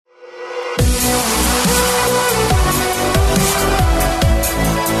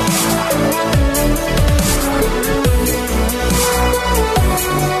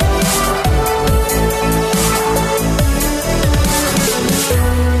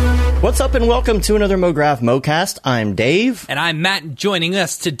What's up and welcome to another MoGraph MoCast. I'm Dave. And I'm Matt, and joining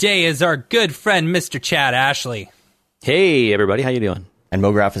us today is our good friend, Mr. Chad Ashley. Hey, everybody. How you doing? And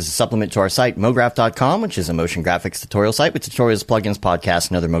MoGraph is a supplement to our site, MoGraph.com, which is a motion graphics tutorial site with tutorials, plugins, podcasts,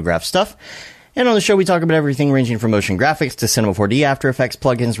 and other MoGraph stuff. And on the show, we talk about everything ranging from motion graphics to Cinema 4D, After Effects,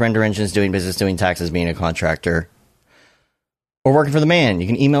 plugins, render engines, doing business, doing taxes, being a contractor, or working for the man. You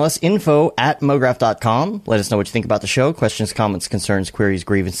can email us info@mograph.com. Let us know what you think about the show. Questions, comments, concerns, queries,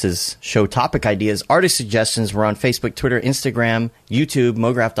 grievances, show topic ideas, artist suggestions. We're on Facebook, Twitter, Instagram, YouTube,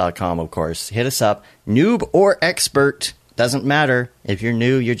 mograph.com, of course. Hit us up. Noob or expert, doesn't matter. If you're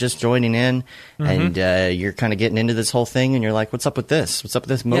new, you're just joining in, and you're kind of getting into this whole thing, and you're like, what's up with this? What's up with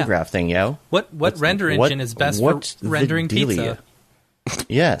this MoGraph thing, yo? What render engine is best for rendering pizza?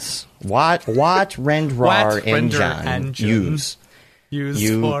 Yes. What renderer engine use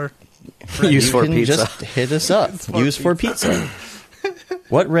for pizza? Just hit us up. Use for pizza.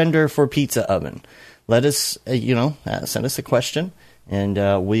 What render for pizza oven? Let us, send us a question,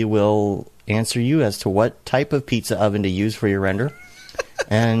 and we will answer you as to what type of pizza oven to use for your render.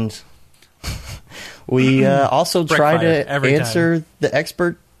 And we also try to answer the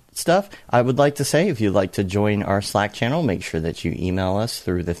expert stuff. I would like to say, if you'd like to join our Slack channel, make sure that you email us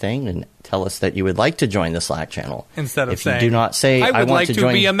through the thing and tell us that you would like to join the Slack channel. Instead of if saying, you do not say, I would want like to to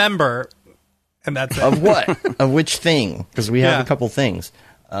join be a member, and that's it. Of what? Of which thing? Because we have a couple things.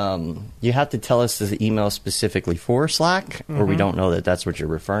 You have to tell us the email specifically for Slack, or we don't know that that's what you're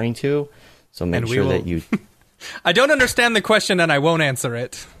referring to. So make sure that you... I don't understand the question, and I won't answer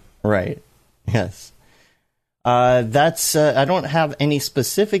it. Right. Yes. That's. I don't have any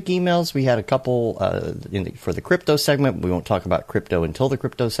specific emails. We had a couple for the crypto segment. We won't talk about crypto until the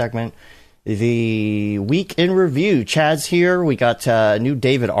crypto segment. The week in review. Chad's here. We got a new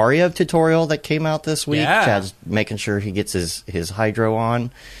David Ariev tutorial that came out this week. Yeah. Chad's making sure he gets his hydro on,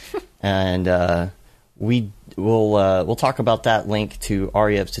 and we'll talk about that link to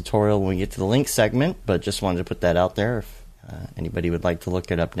Ariev's tutorial when we get to the link segment. But just wanted to put that out there if anybody would like to look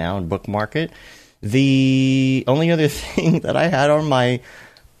it up now and bookmark it. The only other thing that I had on my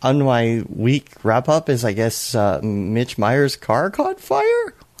week wrap up is, I guess, Mitch Meyer's car caught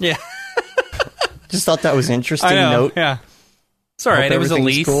fire. Yeah. Just thought that was interesting. I know, note. yeah. It's all right. It was a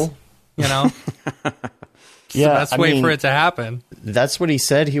lease. Cool. It's the best way for it to happen. That's what he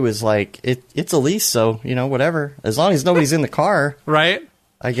said. He was like, it's a lease, so, whatever. As long as nobody's in the car. Right?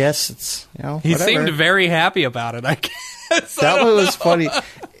 I guess it's, He whatever. seemed very happy about it, I guess. That one was funny.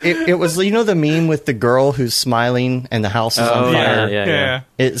 It was, the meme with the girl who's smiling and the house is on fire? Yeah.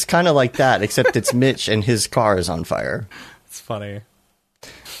 It's kind of like that, except it's Mitch and his car is on fire. It's funny.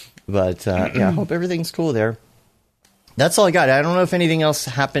 But, I hope everything's cool there. That's all I got. I don't know if anything else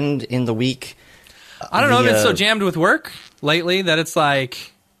happened in the week. I don't know. I've been so jammed with work lately that it's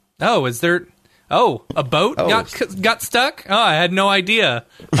like, a boat got stuck? Oh, I had no idea.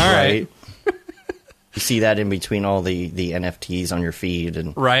 All right. You see that in between all the NFTs on your feed.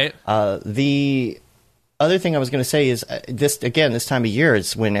 And right. The other thing I was going to say is this time of year,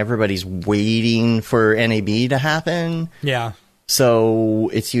 it's when everybody's waiting for NAB to happen. Yeah. So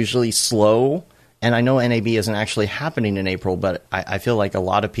it's usually slow. And I know NAB isn't actually happening in April, but I feel like a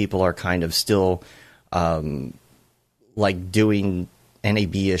lot of people are kind of still doing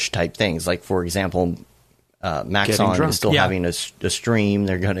NAB-ish type things. Like, for example, Maxon is still having a stream.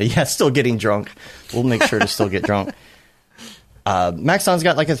 They're going to, still getting drunk. We'll make sure to still get drunk. Maxon's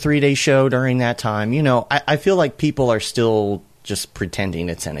got like a 3-day show during that time. I feel like people are still just pretending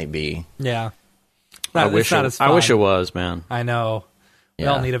it's NAB. Yeah. I wish it was, man. I know. We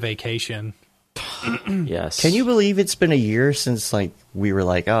all need a vacation. Yes. Can you believe it's been a year since we were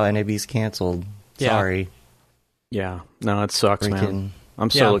like, oh, NAB's canceled? Sorry. Yeah. No, it sucks, man. I'm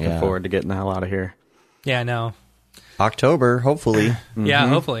so looking forward to getting the hell out of here. Yeah, I know. October, hopefully. Yeah,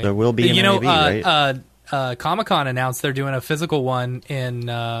 hopefully. There will be an NAB, right? Comic-Con announced they're doing a physical one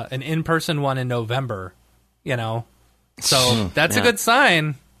an in-person one in November, So that's a good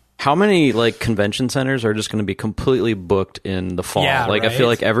sign. How many convention centers are just going to be completely booked in the fall? Yeah, I feel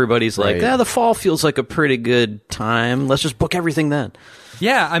like everybody's the fall feels like a pretty good time. Let's just book everything then.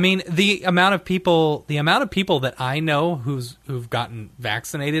 Yeah, I mean the amount of people that I know who've gotten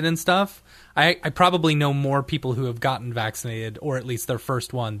vaccinated and stuff. I probably know more people who have gotten vaccinated, or at least their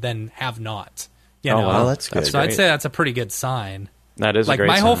first one, than have not. Well, that's good. So I'd say that's a pretty good sign. That is a great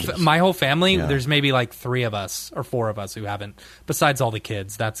sign. My whole family. Yeah. There's maybe 3 of us or 4 of us who haven't. Besides all the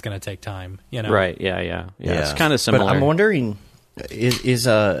kids, that's going to take time. Right? Yeah. It's kind of similar. But I'm wondering,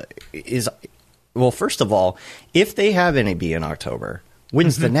 well, first of all, if they have NAB in October,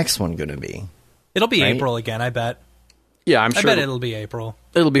 when's the next one going to be? It'll be April again, I bet. Yeah, I'm I sure bet it'll be April.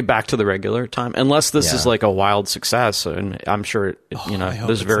 it'll be back to the regular time, unless this is like a wild success, and I'm sure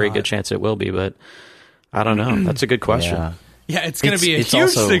there's a very good chance it will be, but I don't know. That's a good question. Yeah. Yeah, it's going to be a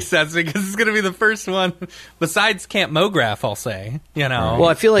huge success because it's going to be the first one besides Camp MoGraph, I'll say. Well,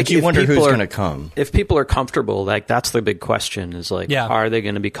 I feel like you wonder who's going to come. If people are comfortable, like that's the big question: is like, Yeah. are they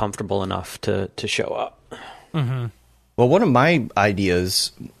going to be comfortable enough to show up? Mm-hmm. Well, one of my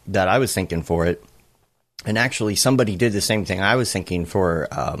ideas that I was thinking for it, and actually somebody did the same thing I was thinking for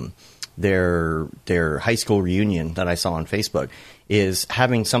their high school reunion that I saw on Facebook, is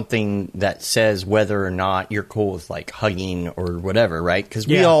having something that says whether or not you're cool with like hugging or whatever, right? Because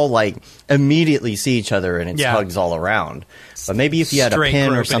we all like immediately see each other and it's hugs all around. But maybe if you had a Straight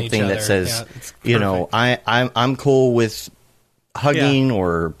pin or groping something each that other. says, Yeah, it's I'm cool with hugging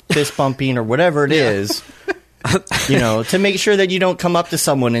or fist bumping or whatever it is. To make sure that you don't come up to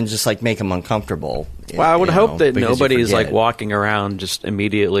someone and just like make them uncomfortable. Well, I would hope that because you nobody's like forget. walking around just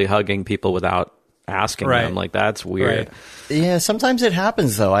immediately hugging people without asking them. Like that's weird. Right. Yeah, sometimes it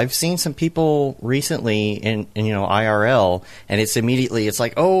happens though. I've seen some people recently in IRL, and it's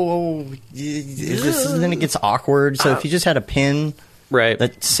like, then it gets awkward. So if you just had a pin Right.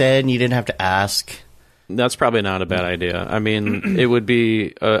 that said you didn't have to ask. That's probably not a bad idea. I mean, it would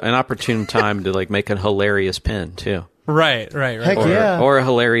be an opportune time to like make a hilarious pin too. Right. Heck Or, yeah. or a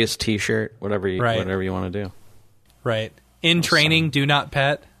hilarious T-shirt, whatever you Right. want to do. Right. In training, do not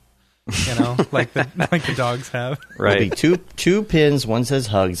pet. Like the dogs have. Right. It'll be two pins. One says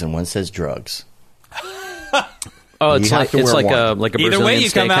hugs and one says drugs. Oh, it's You have like to it's wear like one. a Brazilian Either way,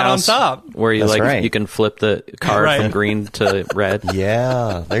 you come out on steakhouse top. where you That's right. you can flip the card Right. from green to red.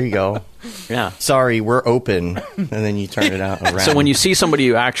 Yeah, there you go. Yeah. Sorry, we're open, and then you turn it out around. So when you see somebody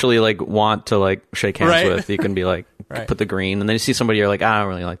you actually like want to like shake hands Right. with, you can be like Right. put the green, and then you see somebody you're like, I don't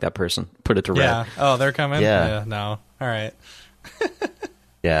really like that person, put it to red. Yeah. Oh, they're coming? Yeah. No. All right.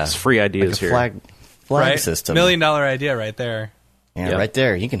 yeah, It's free ideas like a here. flag Right. system. $1 million idea right there. Yeah, Yep. right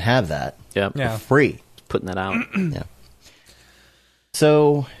there. You can have that Yep. Yeah. free. Putting that out. Yeah.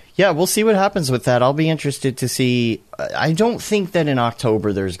 So, yeah, we'll see what happens with that. I'll be interested to see. I don't think that in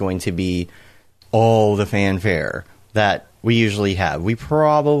October there's going to be all the fanfare that we usually have. We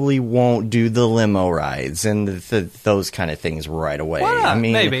probably won't do the limo rides and those kind of things right away. Why not? I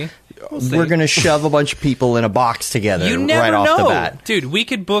mean, Maybe. We'll see. we're going to shove a bunch of people in a box together You never right off know. the bat. Dude, we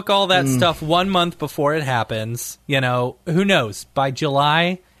could book all that stuff 1 month before it happens. Who knows? By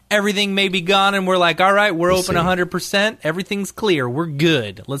July, everything may be gone and we're like, all right, we're open see. 100%. Everything's clear. We're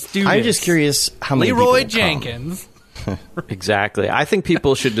good. Let's do this. I'm just curious how many Leroy people will come. Jenkins. Exactly. I think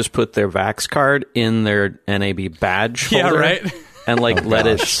people should just put their Vax card in their NAB badge Yeah, holder right. and like let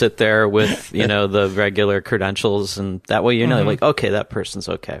it sit there with the regular credentials, and that way like, okay, that person's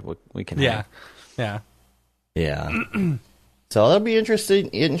okay. We can Yeah. hang. Yeah. Yeah. So that'll be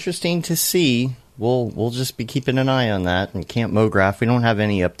interesting to see. We'll just be keeping an eye on that. And Camp MoGraph, we don't have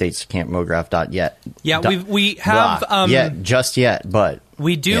any updates to Camp MoGraph yet. Yeah, we have just yet, but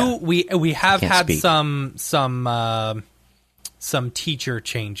we do yeah. we have Can't had speak. some teacher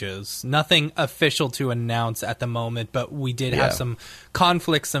changes. Nothing official to announce at the moment, but we did have Yeah. some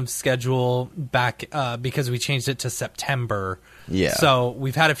conflicts of schedule back because we changed it to September. Yeah. So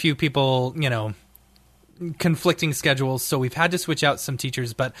we've had a few people, conflicting schedules, so we've had to switch out some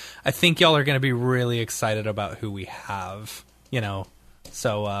teachers, but I think y'all are going to be really excited about who we have,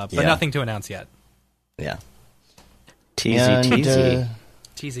 So but Yeah. nothing to announce yet. yeah. Teasy, And, teasy.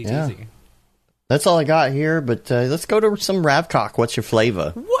 Teasy, Yeah. teasy. That's all I got here, but let's go to some Ravcock. What's your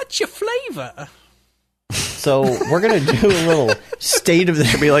flavor? What's your flavor? So we're going to do a little state of Should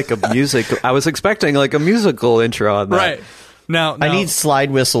the... be like a music. I was expecting like a musical intro on that. Right. No, I need slide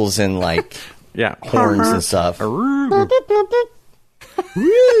whistles and like Yeah. horns and stuff. Take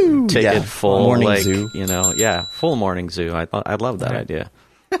Yeah. it full, Morning like, zoo. full morning zoo. I love that idea.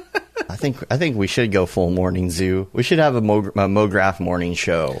 I think we should go full morning zoo. We should have a MoGraph morning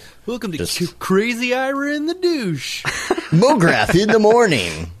show. Welcome to Just- Crazy Ira in the Douche. MoGraph in the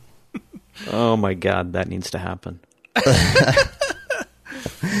morning. Oh my god, that needs to happen. It's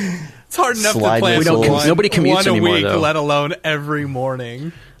hard enough Slide to plan whistles. one, Nobody commutes one a anymore, week, though. let alone every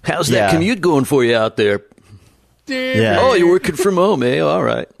morning. How's Yeah. that commute going for you out there? Yeah. Oh, you're working from home, eh? All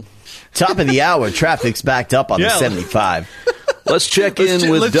right. Top of the hour, traffic's backed up on the Yeah. 75. Let's check Let's in che-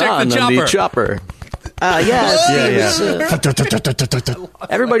 with let's check Don the on the chopper.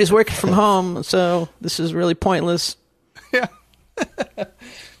 Everybody's working from home, so this is really pointless.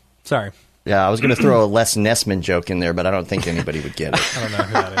 Sorry. Yeah, I was going to throw a Les Nessman joke in there, but I don't think anybody would get it. I don't know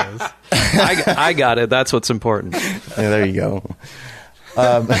who that is. I got it. That's what's important. Yeah, there you go.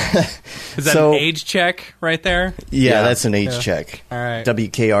 Is that an age check right there? Yeah, that's an age check. All right.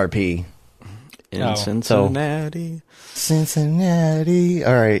 WKRP. In Cincinnati. Cincinnati.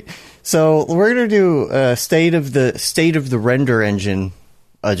 All right. So we're going to do a state of the render engine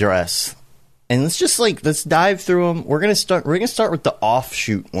address. And let's dive through them. We're gonna start with the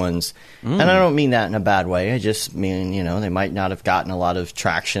offshoot ones, and I don't mean that in a bad way. I just mean they might not have gotten a lot of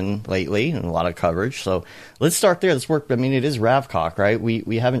traction lately and a lot of coverage. So let's start there. Let's work. I mean, it is Ravcock, right?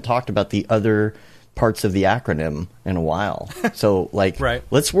 We haven't talked about the other parts of the acronym in a while. So right.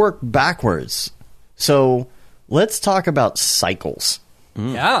 Let's work backwards. So let's talk about cycles.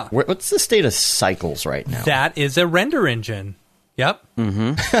 Yeah. What's the state of cycles right now? That is a render engine. Yep.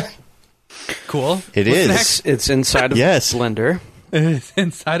 Mm-hmm. Cool. What's is. Next? It's inside of Blender. It's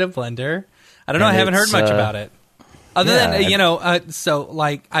inside of Blender. I don't know. I haven't heard much about it. Other than, so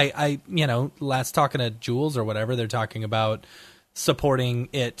like I last talking to Jules or whatever, they're talking about supporting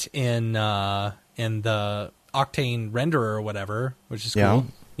it in the Octane renderer or whatever, which is cool.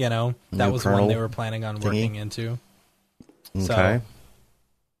 That was one they were planning on working into. Okay. So, I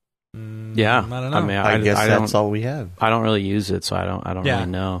don't know. I mean, I guess that's all we have. I don't really use it, so I don't really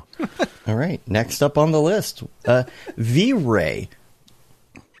know. All right. Next up on the list, V-Ray.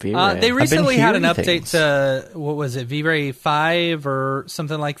 They recently had an update to, what was it, V-Ray 5 or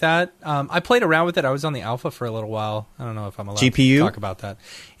something like that. I played around with it. I was on the alpha for a little while. I don't know if I'm allowed to talk about that.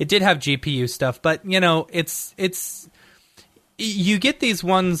 It did have GPU stuff, but, it's you get these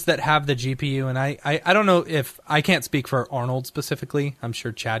ones that have the GPU, and I don't know if I can't speak for Arnold specifically. I'm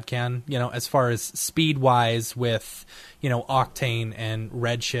sure Chad can. As far as speed wise with Octane and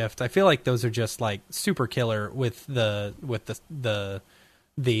Redshift, I feel like those are just like super killer with the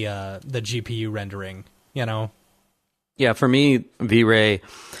GPU rendering. Yeah, for me, V-Ray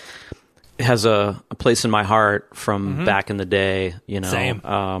has a place in my heart from back in the day.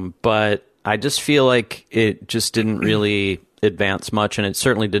 Same. But I just feel like it just didn't really advance much, and it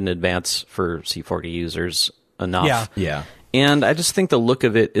certainly didn't advance for C40 users enough. Yeah. And I just think the look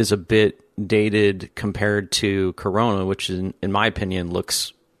of it is a bit dated compared to Corona, which in my opinion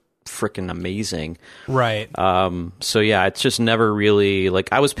looks freaking amazing. Right. So yeah, it's just never really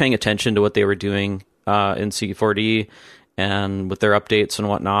I was paying attention to what they were doing in C40 and with their updates and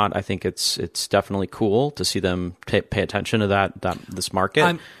whatnot. I think it's definitely cool to see them pay attention to this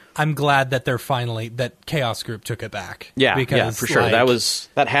market. I'm glad that that Chaos Group took it back. Yeah, because, for sure.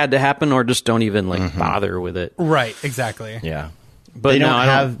 That had to happen, or just don't even bother with it. Right, exactly. Yeah. But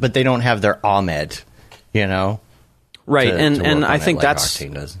they don't have their Ahmed, Right, and I think that's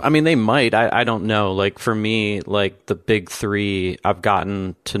I mean, they might. I don't know. For me, the big three I've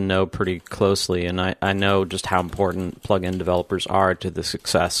gotten to know pretty closely, and I know just how important plugin developers are to the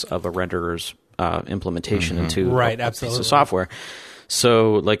success of a renderer's implementation into a piece of software.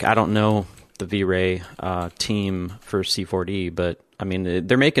 So, I don't know the V-Ray team for C4D, but, I mean,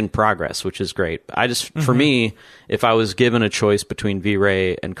 they're making progress, which is great. For me, if I was given a choice between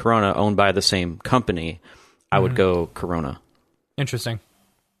V-Ray and Corona owned by the same company, I would go Corona. Interesting.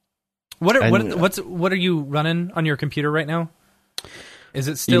 What are you running on your computer right now? Is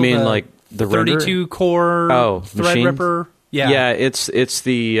it still the 32 core Threadripper? Yeah, it's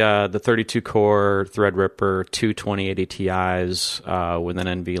the 32-core Threadripper 22080 Ti's with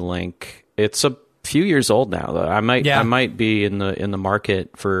an NVLink. It's a few years old now, though. I might be in the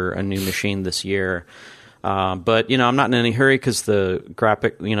market for a new machine this year, but I'm not in any hurry because the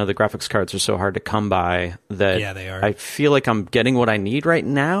graphics cards are so hard to come by that they are. I feel like I'm getting what I need right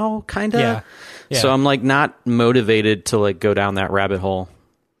now, kind of. Yeah. So I'm not motivated to go down that rabbit hole.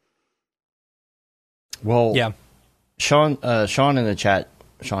 Well, yeah. Sean in the chat,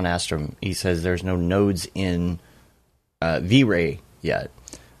 Sean Astrom, he says there's no nodes in V-Ray yet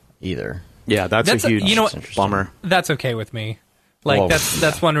either. Yeah, that's a huge bummer. That's okay with me.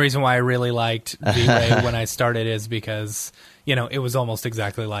 That's one reason why I really liked V-Ray when I started, is because it was almost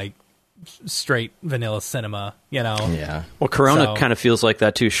exactly like straight vanilla cinema. Yeah. Well, Corona kind of feels like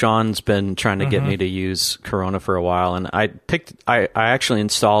that too. Sean's been trying to get me to use Corona for a while, and I actually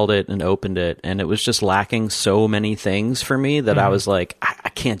installed it and opened it, and it was just lacking so many things for me that I was like, I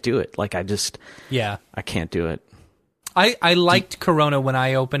can't do it. I can't do it. I liked Corona when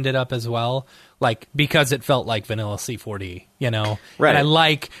I opened it up as well, because it felt like vanilla C4D, Right. And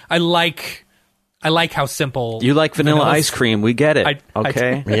I like how simple. You like vanilla ice cream. We get it.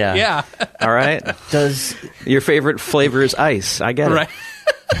 Okay. Yeah. All right. Does your favorite flavor is ice? I get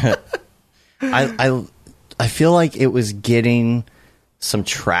it. I feel like it was getting some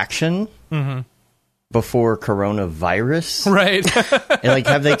traction. before coronavirus? Right. And, like,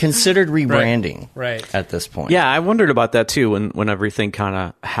 have they considered rebranding right at this point? Yeah, I wondered about that too when everything kind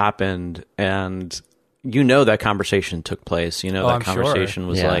of happened, and that conversation took place. That conversation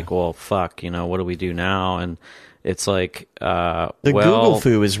was like, well, fuck, what do we do now? And it's like Google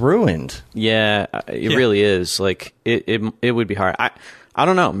foo is ruined. Yeah, it really is. Like it would be hard. I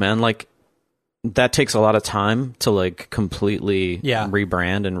don't know, man. Like that takes a lot of time to like completely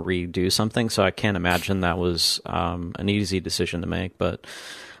rebrand and redo something. So I can't imagine that was an easy decision to make. But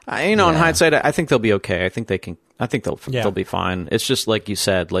in hindsight, I think they'll be okay. I think they can. I think they'll be fine. It's just like you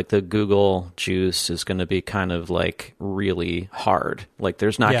said, like the Google juice is going to be kind of like really hard. Like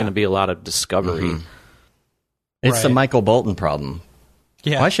there's not going to be a lot of discovery. Mm-hmm. It's the Michael Bolton problem.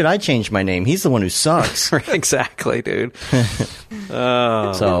 Yeah. Why should I change my name? He's the one who sucks. Exactly, dude.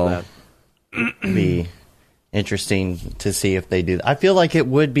 So it'd be interesting to see if they do that. I feel like it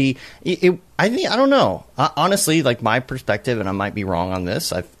would be. I don't know. Honestly, like my perspective, and I might be wrong on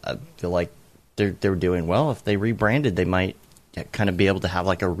this. I feel like they're doing well. If they rebranded, they might kind of be able to have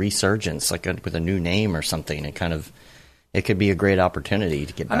like a resurgence, like with a new name or something, and kind of. It could be a great opportunity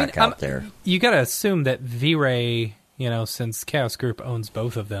to get back out there. You got to assume that V-Ray, since Chaos Group owns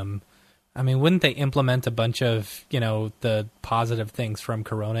both of them, I mean, wouldn't they implement a bunch of, the positive things from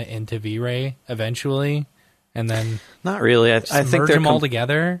Corona into V-Ray eventually? And then not really. I think merge them all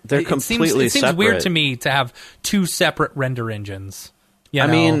together. They're completely separate. It seems weird to me to have two separate render engines. I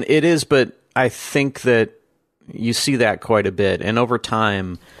mean, it is, but I think that you see that quite a bit. And over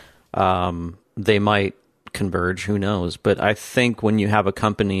time, they might converge, who knows, but I think when you have a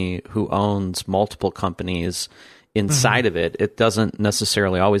company who owns multiple companies inside of it doesn't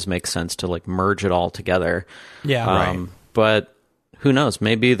necessarily always make sense to like merge it all together. But who knows,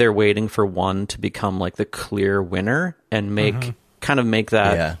 maybe they're waiting for one to become like the clear winner and make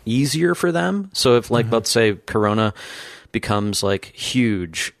that easier for them. So if like let's say Corona becomes like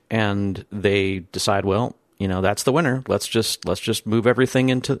huge and they decide, well, that's the winner. Let's just move everything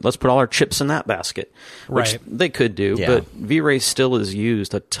let's put all our chips in that basket, which they could do. Yeah. But V-Ray still is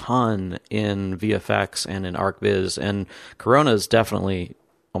used a ton in VFX and in ArcViz, and Corona is definitely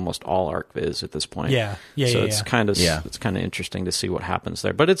almost all ArcViz at this point. So it's kind of interesting to see what happens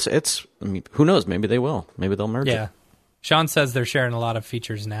there. But it's I mean, who knows? Maybe they will. Maybe they'll merge it. Sean says they're sharing a lot of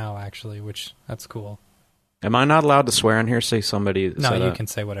features now, actually, which that's cool. Am I not allowed to swear on here? Say somebody. No, you can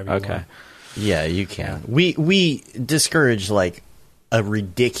say whatever you want. Yeah, you can. We discourage like a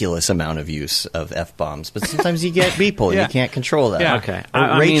ridiculous amount of use of F-bombs, but sometimes you get people. You can't control that. Yeah. Okay.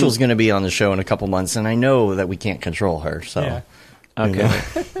 Rachel's going to be on the show in a couple months, and I know that we can't control her. So okay,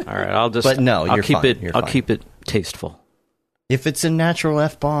 all right. I'll just. But no, I'll keep it tasteful. If it's a natural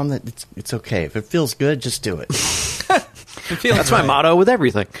F-bomb, it's okay. If it feels good, just do it. That's my motto with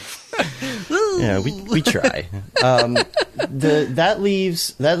everything. Yeah, we try. That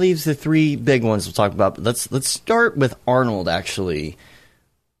leaves the three big ones we'll talk about. But let's start with Arnold. Actually,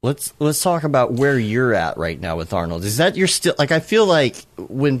 let's talk about where you're at right now with Arnold. Is that you're still like? I feel like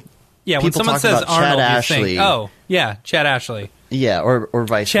when when someone says Arnold, Chad Ashley, think, Chad Ashley, or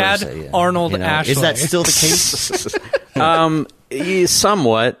vice versa. Chad Arnold Ashley. Is that still the case?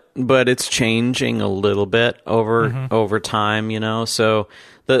 Somewhat, but it's changing a little bit over time. So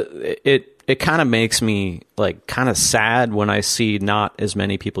it kind of makes me like kind of sad when I see not as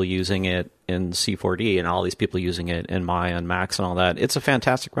many people using it in C4D and all these people using it in Maya and Max and all that. It's a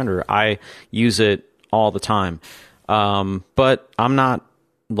fantastic renderer. I use it all the time. But I'm not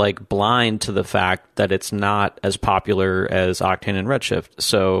like blind to the fact that it's not as popular as Octane and Redshift.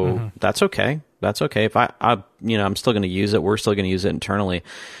 So that's okay. That's okay. If I'm still going to use it. We're still going to use it internally.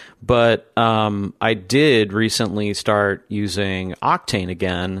 But I did recently start using Octane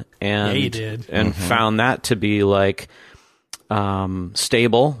again, and you did. And found that to be like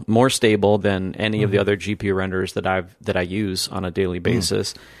stable, more stable than any of the other GPU renderers that I use on a daily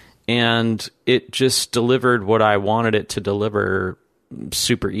basis. And it just delivered what I wanted it to deliver,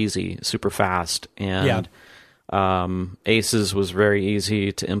 super easy, super fast, and Aces was very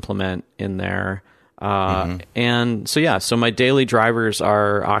easy to implement in there. And so my daily drivers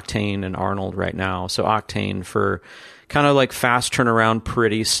are Octane and Arnold right now. So Octane for kind of like fast turnaround,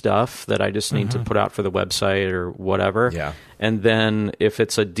 pretty stuff that I just need to put out for the website or whatever. Yeah. And then if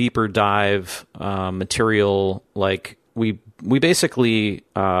it's a deeper dive material, like we basically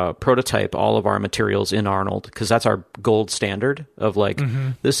prototype all of our materials in Arnold because that's our gold standard of like,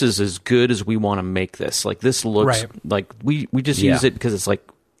 this is as good as we want to make this. Like this looks like we just use it because it's like,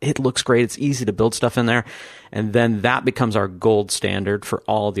 it looks great. It's easy to build stuff in there. And then that becomes our gold standard for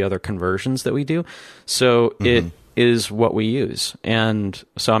all the other conversions that we do. So it is what we use. And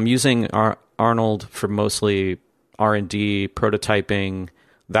so I'm using our Arnold for mostly R&D, prototyping,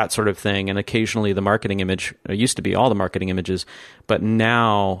 that sort of thing, and occasionally the marketing image. It used to be all the marketing images, but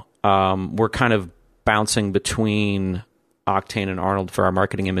now we're kind of bouncing between Octane and Arnold for our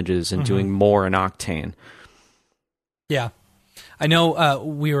marketing images and doing more in Octane. Yeah. I know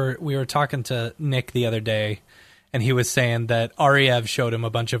we were talking to Nick the other day, and he was saying that Ariev showed him a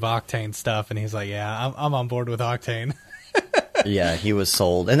bunch of Octane stuff, and he's like, yeah, I'm on board with Octane. Yeah, he was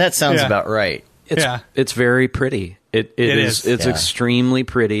sold. And that sounds about right. It's very pretty. It is. It's extremely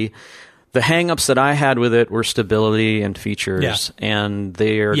pretty. The hang-ups that I had with it were stability and features, and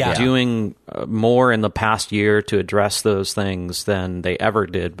they're doing more in the past year to address those things than they ever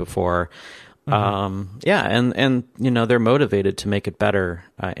did before. And they're motivated to make it better,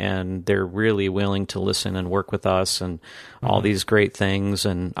 and they're really willing to listen and work with us and all these great things.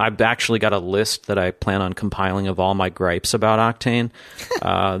 And I've actually got a list that I plan on compiling of all my gripes about Octane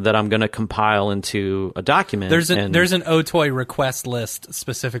that I'm going to compile into a document. There's an Otoy request list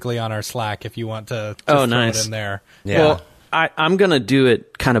specifically on our Slack if you want to throw it in there. Yeah. Well, I'm going to do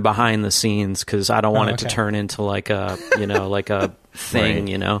it kind of behind the scenes because I don't want it to turn into like a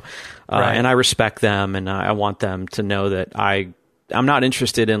thing, right. And I respect them, and I want them to know that I'm not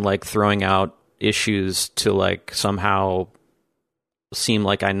interested in like throwing out issues to like somehow seem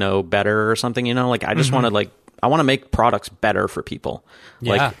like I know better or something, like I just want to I want to make products better for people,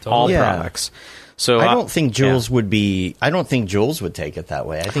 all products. So I don't think Jules would take it that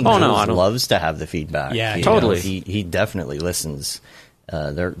way. I think Jules loves to have the feedback. Yeah, totally. He definitely listens.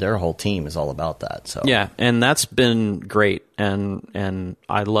 Their whole team is all about that. So yeah, and that's been great, and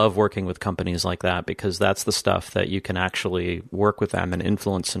I love working with companies like that because that's the stuff that you can actually work with them and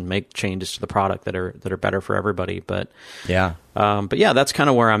influence and make changes to the product that are better for everybody. But that's kind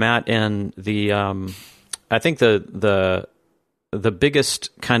of where I'm at, and I think the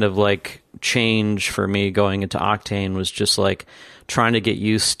biggest kind of like change for me going into Octane was just like trying to get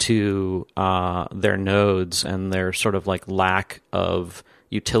used to their nodes and their sort of like lack of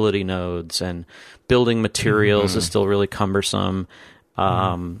utility nodes, and building materials is still really cumbersome.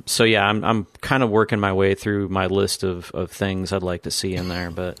 So yeah, I'm kind of working my way through my list of things I'd like to see in there,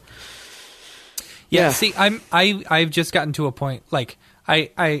 but see, I've just gotten to a point like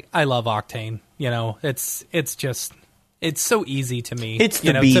I love Octane. It's so easy to me. It's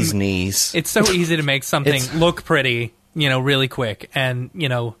the bee's knees. It's so easy to make something look pretty, really quick. And,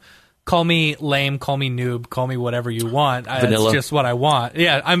 call me lame, call me noob, call me whatever you want. It's just what I want.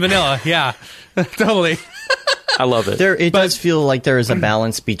 Yeah, I'm vanilla. Yeah, totally. I love it. It does feel like there is a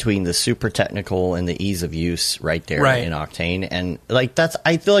balance between the super technical and the ease of use right there in Octane. And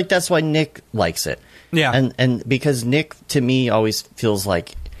I feel like that's why Nick likes it. Yeah. And because Nick, to me, always feels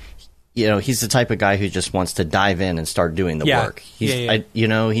like, he's the type of guy who just wants to dive in and start doing the work.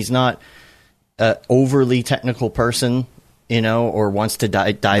 He's not an overly technical person, or wants to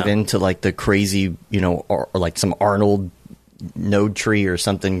dive into like the crazy, or like some Arnold node tree or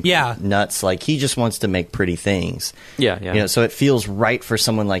something nuts. Like he just wants to make pretty things. Yeah. So it feels right for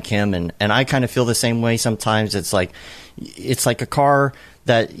someone like him. And I kind of feel the same way sometimes. It's like a car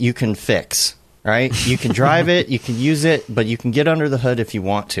that you can fix, right? You can drive it, you can use it, but you can get under the hood if you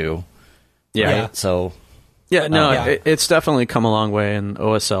want to. Yeah. Right? So. Yeah, no, it's definitely come a long way, and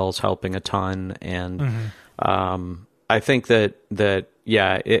OSL is helping a ton. And I think that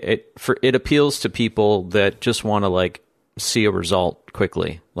it appeals to people that just want to like see a result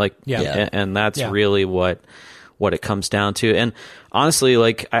quickly, and that's really what it comes down to. And honestly,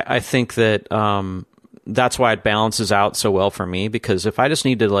 like I think that that's why it balances out so well for me, because if I just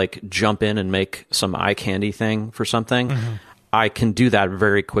need to like jump in and make some eye candy thing for something. I can do that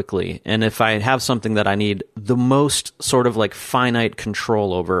very quickly. And if I have something that I need the most sort of like finite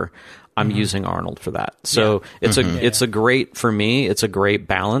control over, I'm using Arnold for that. So it's a great, for me, it's a great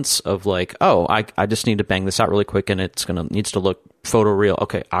balance of like, I just need to bang this out really quick, and needs to look photoreal.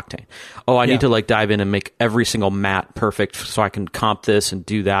 Okay, Octane. I need to like dive in and make every single matte perfect so I can comp this and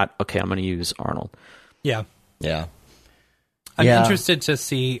do that. Okay, I'm going to use Arnold. Yeah. Yeah. I'm interested to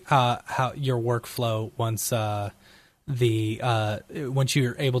see how your workflow once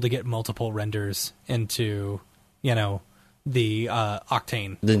you're able to get multiple renders into, the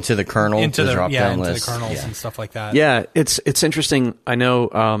Octane, into the kernel, into the drop-down list, the kernels and stuff like that. Yeah, it's interesting. I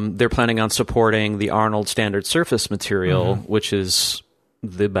know they're planning on supporting the Arnold standard surface material, which is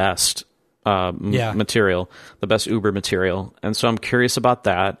the best material, the best Uber material, and so I'm curious about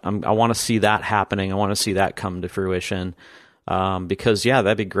that. I want to see that happening. I want to see that come to fruition. Because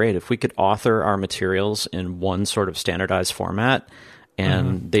that'd be great if we could author our materials in one sort of standardized format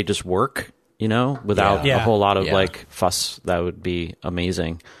and they just work, without a whole lot of like fuss. That would be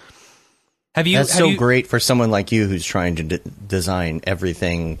amazing. That's so great for someone like you who's trying to design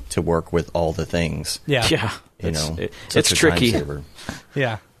everything to work with all the things. Yeah. It's tricky.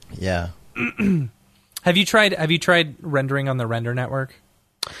 Yeah. Yeah. Have you tried rendering on the Render Network?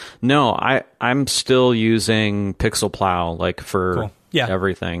 No, I'm still using Pixelplow like for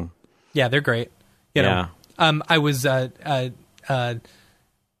everything. Yeah, they're great. You know, I was forgot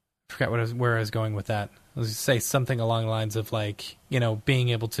where I was going with that. I was going to say something along the lines of like, being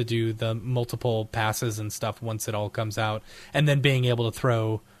able to do the multiple passes and stuff once it all comes out, and then being able to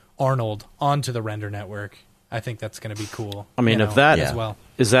throw Arnold onto the Render Network. I think that's going to be cool. I mean, if that as well,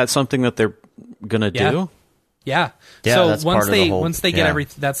 is that something that they're going to do? Yeah. So once they get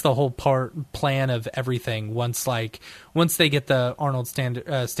that's the whole plan of everything. Once they get the Arnold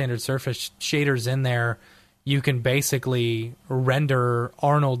standard surface shaders in there, you can basically render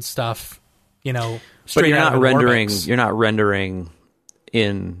Arnold stuff, but you're not rendering. You're not rendering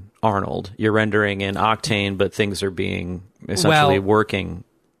in Arnold. You're rendering in Octane, but things are being essentially working.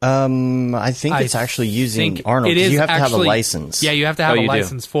 I think it's actually using Arnold. You have to have a license. Yeah, you have to have a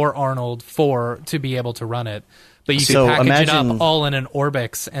license for Arnold to be able to run it. But you can package it up all in an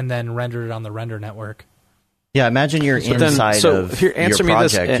Orbix and then render it on the Render Network. Yeah, imagine you're inside of your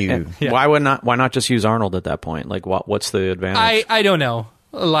project. Why not just use Arnold at that point? Like, what's the advantage? I don't know.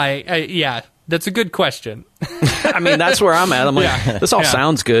 That's a good question. I mean, that's where I'm at. I'm like, this all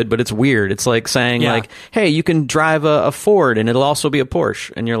sounds good, but it's weird. It's like saying, like, hey, you can drive a Ford and it'll also be a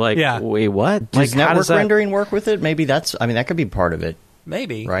Porsche. And you're like, wait, what? Does network rendering work with it? Maybe that could be part of it.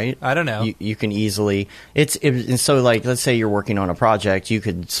 Maybe. Right? I don't know. You can easily... So, like, let's say you're working on a project, you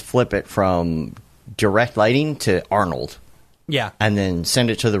could flip it from direct lighting to Arnold. Yeah. And then send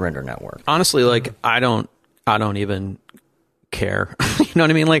it to the Render Network. Honestly, like, I don't even care. You know what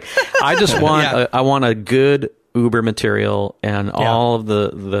I mean? Like, I just want I want a good Uber material and all of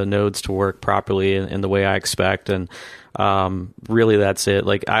the nodes to work properly in the way I expect, and really that's it.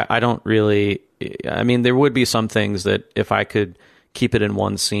 Like, I don't really... I mean, there would be some things that if I could keep it in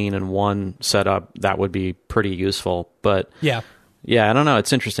one scene and one setup, that would be pretty useful. But yeah, I don't know.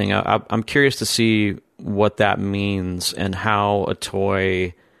 It's interesting. I'm curious to see what that means and how a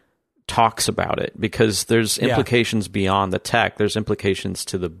toy talks about it, because there's implications beyond the tech. There's implications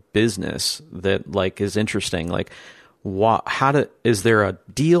to the business that like is interesting. Like, is there a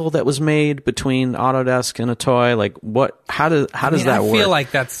deal that was made between Autodesk and a toy? Like, how does that work? I feel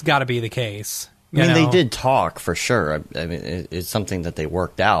like that's got to be the case. They did talk for sure. I mean, it's something that they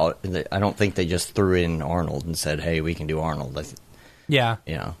worked out. I don't think they just threw in Arnold and said, "Hey, we can do Arnold." I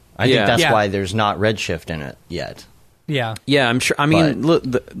think that's why there's not Redshift in it yet. Yeah, I'm sure. I mean, look,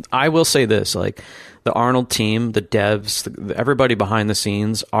 I will say this: like, the Arnold team, the devs, everybody behind the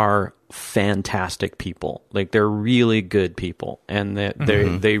scenes are fantastic people. Like, they're really good people, and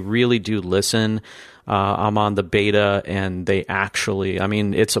they really do listen. I'm on the beta, and they actually, I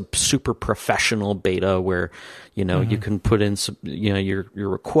mean, it's a super professional beta where, you can put in some, your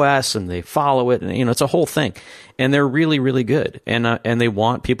requests and they follow it, and, it's a whole thing, and they're really, really good. And they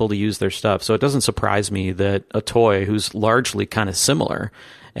want people to use their stuff. So it doesn't surprise me that a toy who's largely kind of similar,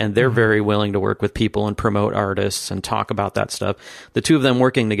 and they're very willing to work with people and promote artists and talk about that stuff. The two of them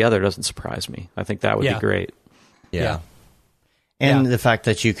working together doesn't surprise me. I think that would be great. Yeah. And the fact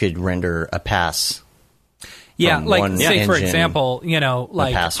that you could render a pass. Yeah, like say for example,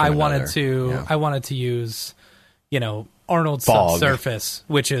 like I wanted to use, Arnold's subsurface,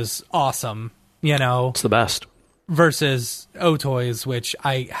 which is awesome. It's the best. Versus O-Toys, which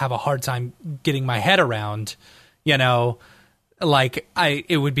I have a hard time getting my head around. Like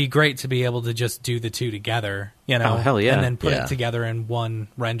it would be great to be able to just do the two together. Oh, hell yeah. And then put it together in one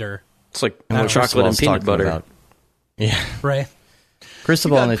render. It's like chocolate and peanut butter. Yeah, right.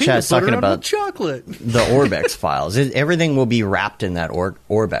 Cristobal in the chat is talking about chocolate. The Orbix files. Everything will be wrapped in that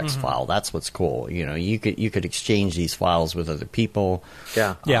Orbix file. That's what's cool. You could exchange these files with other people.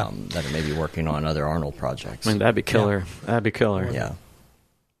 Yeah. That are maybe working on other Arnold projects. I mean, that'd be killer. Yeah. That'd be killer. Yeah.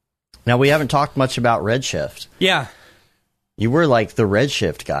 Now, we haven't talked much about Redshift. Yeah. You were like the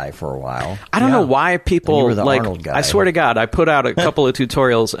Redshift guy for a while. I don't know why people you were the like. Arnold guy. I swear to God, I put out a couple of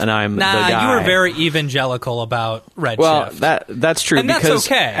tutorials, and I'm the guy. You were very evangelical about Redshift. Well, that's true, and because that's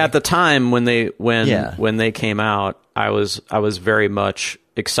okay. At the time when they came out, I was very much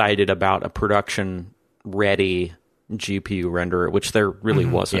excited about a production ready GPU renderer, which there really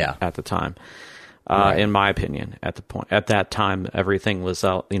wasn't at the time. In my opinion, at that time, everything was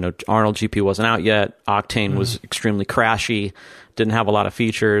out. Arnold GPU wasn't out yet. Octane was extremely crashy, didn't have a lot of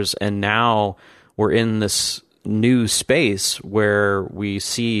features, and now we're in this new space where we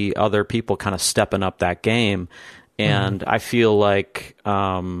see other people kind of stepping up that game, and I feel like,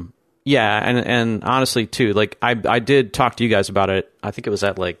 Yeah, and honestly too, like I did talk to you guys about it. I think it was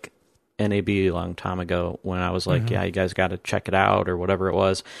at like NAB a long time ago when I was like, yeah, you guys got to check it out or whatever it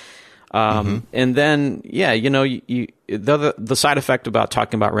was. And then, yeah, you know, the side effect about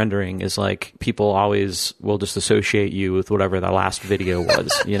talking about rendering is like people always will just associate you with whatever the last video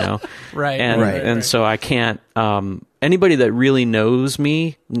was, you know? Right. And so I can't, anybody that really knows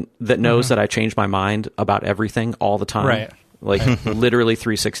me, that knows that I change my mind about everything all the time. Right. Like literally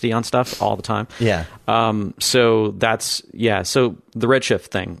 360 on stuff all the time. Yeah. So that's, yeah. So the Redshift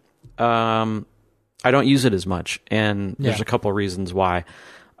thing, I don't use it as much, and there's a couple of reasons why.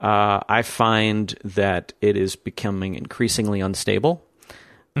 I find that it is becoming increasingly unstable.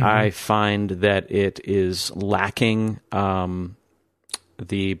 I find that it is lacking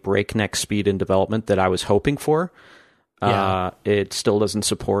the breakneck speed in development that I was hoping for. It still doesn't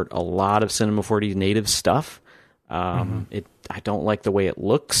support a lot of Cinema 4D native stuff. I don't like the way it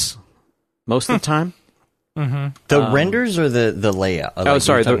looks most of the time. The renders or the layout? Like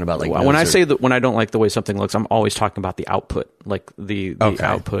sorry. About, like, when I say that, when I don't like the way something looks, I'm always talking about the output, like the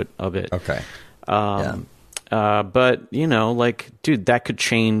output of it. Okay. But you know, like, dude, that could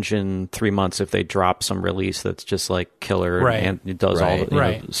change in 3 months if they drop some release that's just like killer and it does all the, you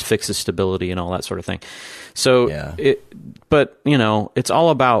know, fixes stability and all that sort of thing. So but you know, it's all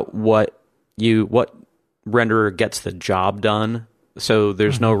about what renderer gets the job done. So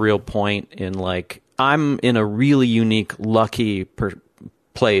there's no real point in like, I'm in a really unique, lucky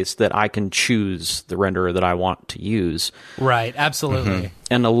place that I can choose the renderer that I want to use. Right, absolutely.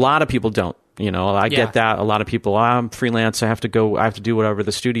 And a lot of people don't. You know, I get that. A lot of people, I'm freelance, I have to do whatever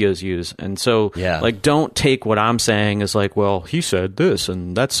the studios use. And so, like, don't take what I'm saying as like, well, he said this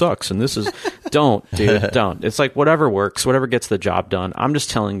and that sucks and this is... Don't, dude, don't. It's like whatever works, whatever gets the job done. I'm just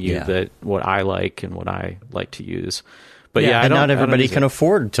telling you that what I like and what I like to use. But and not everybody can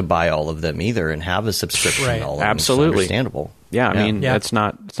afford to buy all of them either and have a subscription. Right. All of them. Absolutely. It's understandable. Yeah, I mean, it's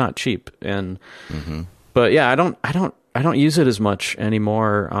not cheap. And but yeah, I don't use it as much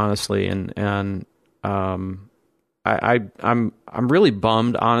anymore, honestly, and I'm really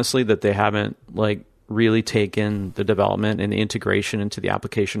bummed, honestly, that they haven't like really taken the development and the integration into the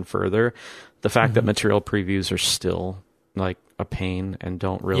application further. The fact that material previews are still like a pain and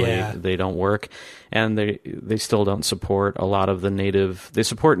don't really they don't work, and they still don't support a lot of the native. They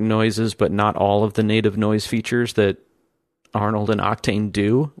support noises, but not all of the native noise features that Arnold and Octane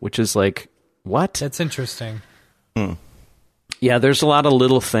do, which is like, what? That's interesting. Yeah, there's a lot of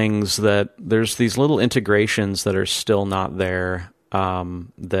little things there's these little integrations that are still not there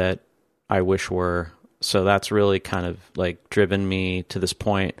that I wish were. So that's really kind of like driven me to this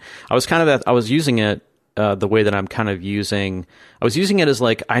point. I was using it the way that I'm kind of using. I was using it as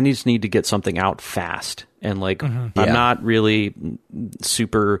like, I just need to get something out fast, and like I'm not really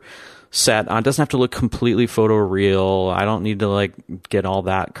super set on. It doesn't have to look completely photoreal. I don't need to like get all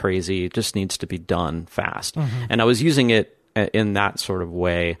that crazy. It just needs to be done fast. And I was using it in that sort of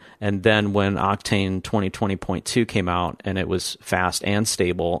way. And then when Octane 2020.2 came out and it was fast and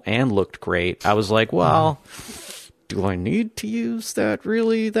stable and looked great, I was like, well, do I need to use that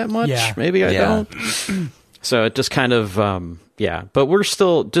really that much? Yeah. Maybe I don't. So it just kind of, but we're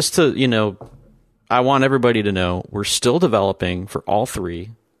still, just to, you know, I want everybody to know we're still developing for all three.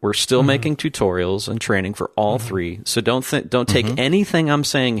 We're still making tutorials and training for all three. So don't take anything I'm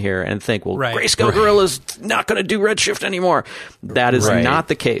saying here and think, well, Grayscale Gorilla's not going to do Redshift anymore. That is not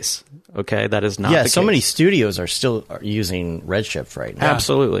the case. Okay, that is not the case. Yeah, so many studios are still using Redshift right now.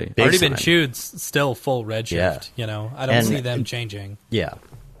 Absolutely. Already been chewed, still full Redshift. You know, I don't see them changing. Yeah,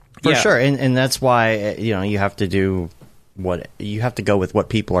 for sure. And that's why, you know, you have to do you have to go with what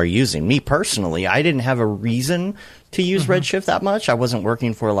people are using. Me personally, I didn't have a reason to use Redshift that much. I wasn't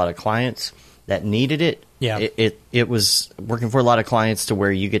working for a lot of clients that needed it. Yeah. It was working for a lot of clients to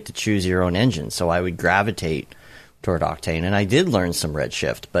where you get to choose your own engine. So I would gravitate toward Octane, and I did learn some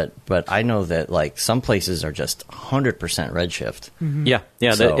Redshift, but I know that like some places are just 100% Redshift.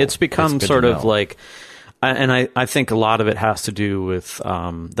 Yeah. So it's become sort of like, and I think a lot of it has to do with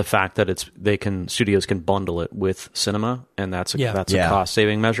the fact that studios can bundle it with cinema, and that's a cost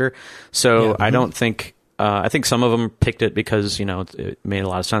saving measure. So I don't think I think some of them picked it because, you know, it made a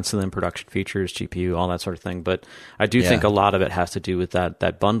lot of sense to them, production features, GPU, all that sort of thing. But I do think a lot of it has to do with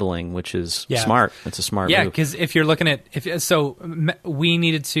that bundling, which is smart. It's a smart move. Yeah, because if you're looking at we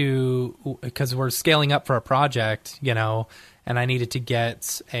needed to, because we're scaling up for a project, you know. And I needed to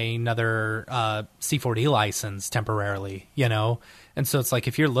get another C4D license temporarily, you know? And so it's like,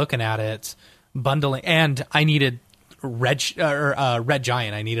 if you're looking at it, bundling, and I needed Red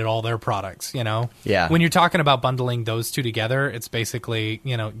Giant. I needed all their products. Yeah. When you're talking about bundling those two together, it's basically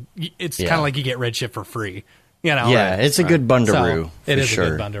it's kind of like you get Redshift for free. Yeah, it's a good bundaroo. So it is sure. a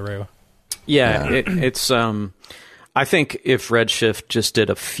good bundaroo. Yeah, it's. I think if Redshift just did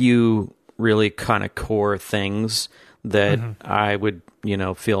a few really kind of core things, that I would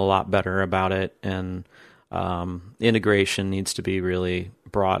feel a lot better about it, and integration needs to be really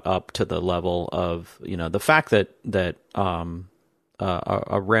brought up to the level of the fact that a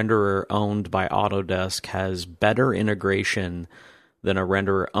renderer owned by Autodesk has better integration than a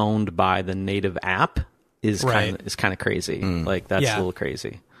renderer owned by the native app is kind of crazy. Like that's a little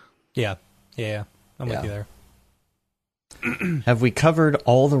crazy. Yeah. I'm with you there. Have we covered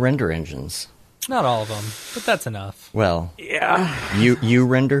all the render engines? Not all of them, but that's enough. Well, yeah. You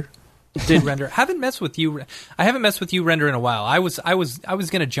render? Did render? I haven't messed with you render in a while. I was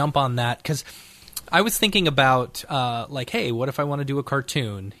going to jump on that because I was thinking about hey, what if I want to do a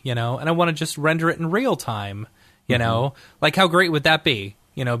cartoon, and I want to just render it in real time, like how great would that be?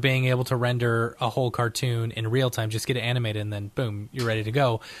 Being able to render a whole cartoon in real time, just get it animated, and then boom, you're ready to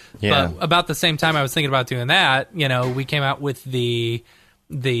go. Yeah. But about the same time I was thinking about doing that, we came out with the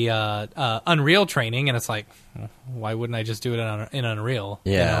Unreal training, and it's like, why wouldn't I just do it in Unreal?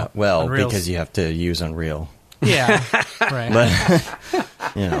 Yeah, well, Unreal's... because you have to use Unreal. Yeah, right.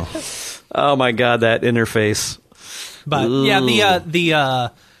 But, oh my God, that interface. But ooh. Yeah,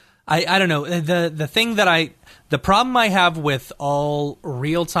 I don't know, the thing that the problem I have with all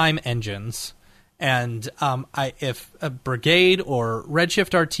real-time engines, and if a Brigade or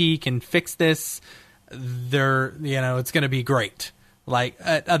Redshift RT can fix this, it's going to be great. Like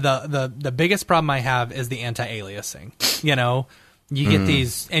the biggest problem I have is the anti-aliasing. You get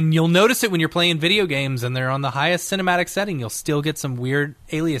these, and you'll notice it when you're playing video games and they're on the highest cinematic setting. You'll still get some weird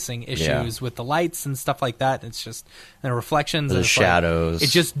aliasing issues with the lights and stuff like that. It's just the reflections, the shadows. It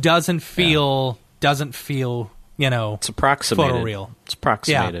just doesn't feel. It's approximated. Photoreal. It's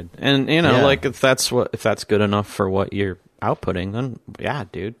approximated, and like if that's good enough for what you're outputting, then yeah,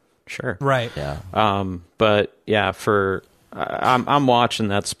 dude, sure, right, yeah. But yeah, I'm watching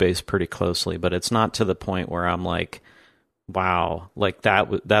that space pretty closely, but it's not to the point where I'm like, wow, like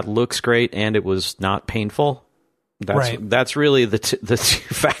that looks great and it was not painful. That's really the two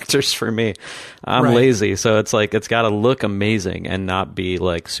factors for me. I'm lazy, so it's like it's got to look amazing and not be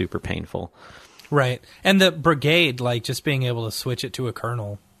like super painful. Right. And the Brigade, like just being able to switch it to a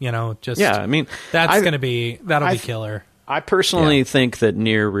kernel, I mean, that'll be killer. I personally think that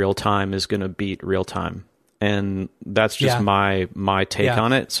near real time is going to beat real time. And that's just my take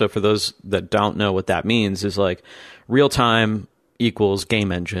on it. So for those that don't know what that means, is like real time equals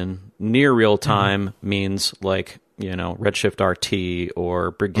game engine. Near real time means like, Redshift RT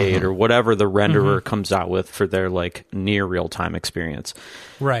or Brigade or whatever the renderer comes out with for their like near real time experience.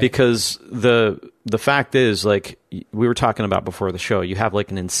 Right. Because the fact is, like we were talking about before the show, you have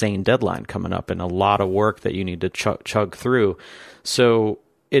like an insane deadline coming up and a lot of work that you need to chug through. So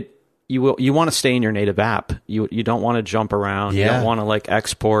you want to stay in your native app. You don't want to jump around. You don't want to like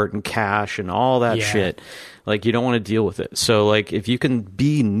export and cache and all that shit. Like you don't want to deal with it. So like if you can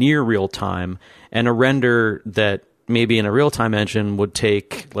be near real time and a render that maybe in a real time engine would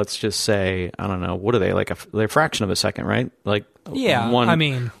take, let's just say, I don't know, what are they, like they're a fraction of a second, right? Like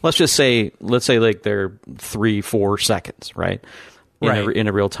let's say like they're 3-4 seconds, right? In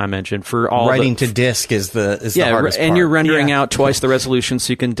a real time engine for all writing to disk is the hardest part. And you're rendering out twice the resolution,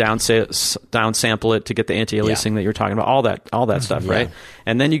 so you can downsample it to get the anti-aliasing that you're talking about, all that stuff, right?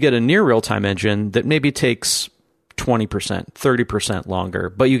 And then you get a near real time engine that maybe takes 20%, 30%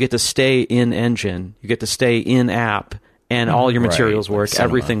 longer, but you get to stay in engine, you get to stay in app, and all your materials work,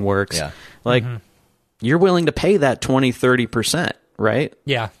 everything works. Yeah. Like you're willing to pay that 20-30%, right?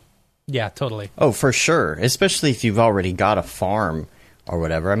 Yeah. Yeah, totally. Oh, for sure. Especially if you've already got a farm or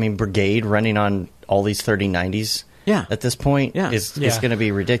whatever. I mean, Brigade running on all these 3090s at this point is going to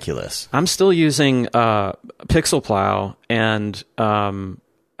be ridiculous. I'm still using PixelPlow, and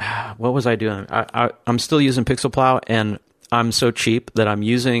what was I doing? I'm still using PixelPlow, and I'm so cheap that I'm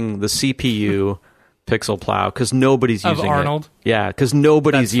using the CPU PixelPlow because nobody's using Arnold? it. Yeah, because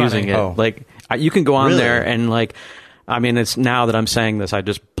nobody's using it. Oh. Like you can go on there and like. I mean, it's now that I'm saying this, I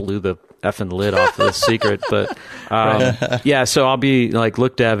just blew the effing lid off the secret. But so I'll be like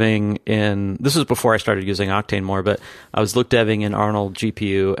look deving in. This was before I started using Octane more, but I was look deving in Arnold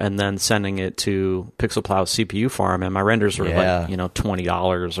GPU and then sending it to PixelPlow CPU farm, and my renders were like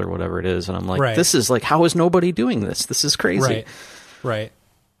 $20 or whatever it is, and I'm like, this is like, how is nobody doing this? This is crazy. Right.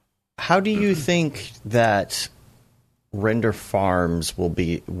 How do you think that render farms will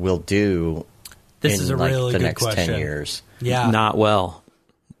do This is a really the good next question. 10 years? Yeah. Not well.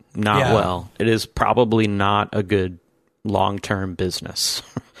 Well. It is probably not a good long-term business.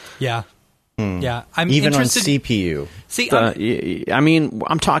 Yeah. Yeah. I'm Even interested on CPU. See, I mean,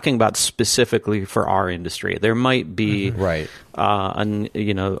 I'm talking about specifically for our industry. There might be right.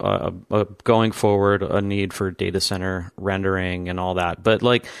 Going forward, a need for data center rendering and all that. But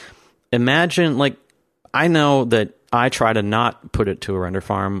like, imagine, like, I know that I try to not put it to a render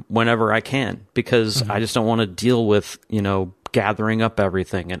farm whenever I can, because I just don't want to deal with, gathering up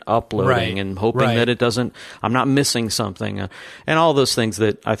everything and uploading and hoping that it doesn't, I'm not missing something, and all those things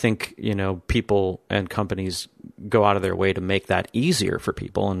that I think, people and companies go out of their way to make that easier for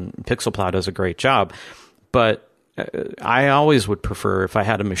people. And PixelPlow does a great job. But I always would prefer if I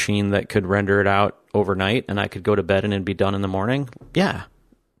had a machine that could render it out overnight and I could go to bed and it'd be done in the morning. Yeah.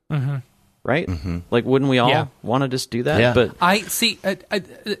 Right? Like, wouldn't we all want to just do that? Yeah. But I see.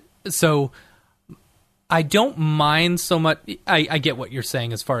 So I don't mind so much. I get what you're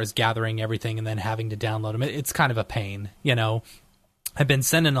saying as far as gathering everything and then having to download them. It's kind of a pain, I've been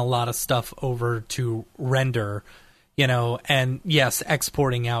sending a lot of stuff over to render, and yes,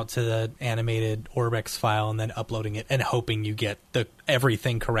 exporting out to the animated Orbex file and then uploading it and hoping you get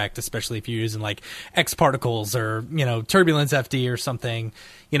everything correct, especially if you're using like XParticles or, Turbulence FD or something,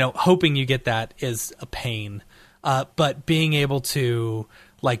 hoping you get that is a pain. But being able to,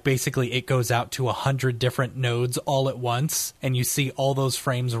 like, basically it goes out to 100 different nodes all at once and you see all those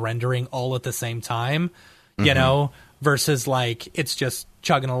frames rendering all at the same time, versus like it's just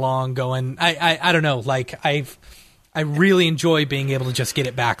chugging along going, I don't know, like I really enjoy being able to just get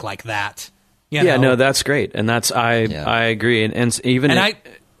it back like that. Yeah, no, that's great. And that's, I agree. And even, and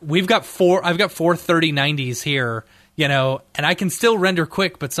I've got four 3090s here, and I can still render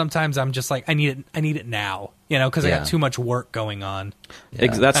quick, but sometimes I'm just like, I need it now, because I got too much work going on. Yeah.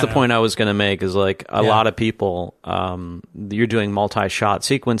 That's the point I was going to make, is like a lot of people, you're doing multi-shot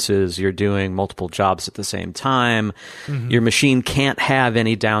sequences, you're doing multiple jobs at the same time. Your machine can't have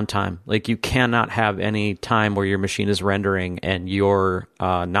any downtime. Like, you cannot have any time where your machine is rendering and you're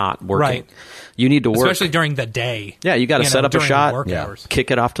not working. Right. You need to work. Especially during the day. Yeah, you got to set up a shot, hours.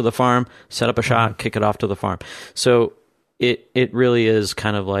 Kick it off to the farm, set up a shot, kick it off to the farm. So it really is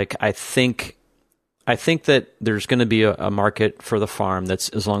kind of like, I think that there's going to be a market for the farm that's,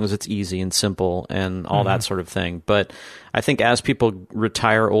 as long as it's easy and simple and all that sort of thing. But I think as people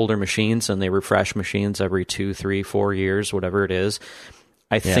retire older machines and they refresh machines every 2, 3, 4 years, whatever it is,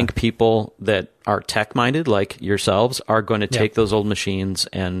 I think people that are tech-minded, like yourselves, are going to take those old machines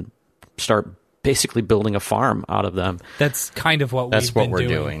and start basically building a farm out of them. That's kind of what we're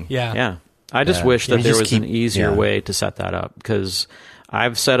doing. Yeah. I just wish that there was an easier way to set that up, because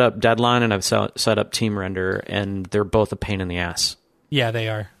I've set up Deadline and I've set up Team Render, and they're both a pain in the ass. Yeah, they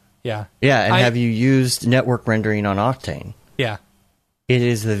are. Yeah. Yeah, and have you used network rendering on Octane? Yeah. It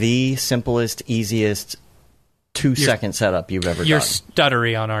is the simplest, easiest 2-second setup you've ever done. You're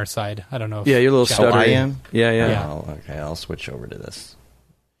stuttery on our side. I don't know if you're a little stuttery. I am? Yeah. Oh, okay, I'll switch over to this.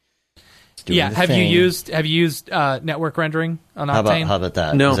 Have you used network rendering on Octane? How about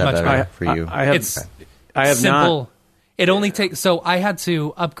that? No, is that better for you? I have simple. Not. It only takes. So I had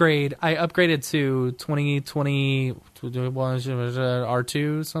to upgrade. I upgraded to 2020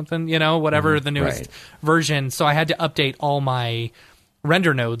 R2 something. Whatever the newest version. So I had to update all my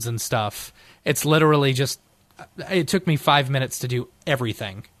render nodes and stuff. It's literally just. It took me 5 minutes to do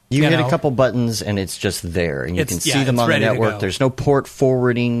everything. You hit a couple buttons and it's just there, and you can see them on the network. There's no port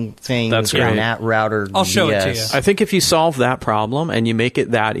forwarding thing. That's great. NAT router. I'll show it to you. I think if you solve that problem and you make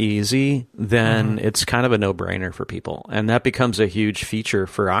it that easy, then it's kind of a no-brainer for people, and that becomes a huge feature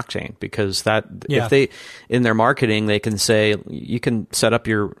for Octane, because if they, in their marketing, they can say you can set up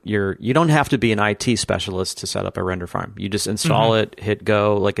your. You don't have to be an IT specialist to set up a render farm. You just install it, hit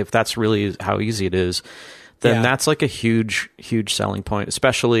go. Like, if that's really how easy it is, then that's like a huge, huge selling point,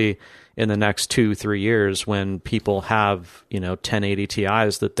 especially in the next 2-3 years when people have, 1080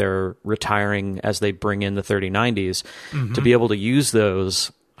 Ti's that they're retiring as they bring in the 3090s, to be able to use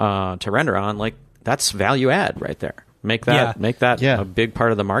those to render on. Like, that's value add right there. Make that a big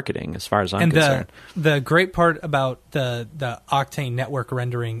part of the marketing, as far as I'm concerned. The great part about the Octane network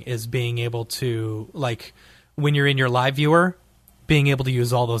rendering is being able to, like, when you're in your live viewer, being able to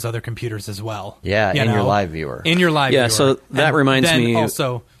use all those other computers as well. Yeah, your live viewer. In your live viewer. Yeah, so that reminds me.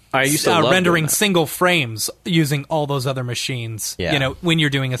 Also, I used to love rendering single frames using all those other machines, when you're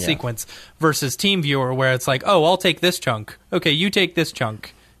doing a sequence, versus Team Viewer, where it's like, oh, I'll take this chunk. Okay, you take this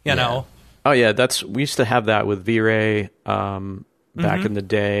chunk, know. Oh, yeah, we used to have that with V-Ray. back in the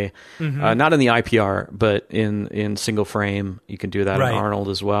day. Not in the IPR, but in single frame. You can do that in Arnold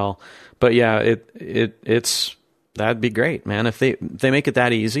as well. But yeah, it's that'd be great, man. If they make it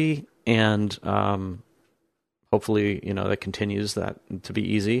that easy, and hopefully, that continues that to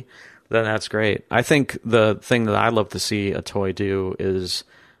be easy, then that's great. I think the thing that I'd love to see a toy do is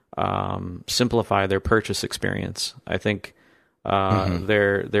simplify their purchase experience. I think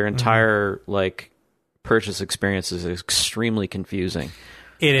their entire purchase experience is extremely confusing.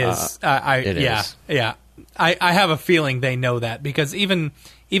 It is. Yeah. I have a feeling they know that, because even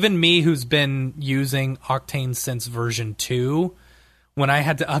me, who's been using Octane since version 2, when I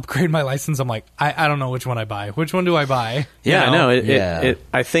had to upgrade my license, I'm like, I don't know which one I buy. Which one do I buy? Yeah, I know.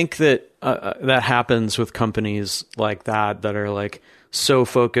 I think that that happens with companies like that are so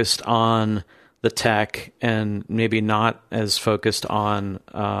focused on the tech and maybe not as focused on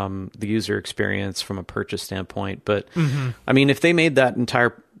the user experience from a purchase standpoint. But I mean, if they made that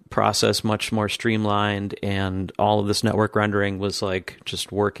entire process much more streamlined and all of this network rendering was just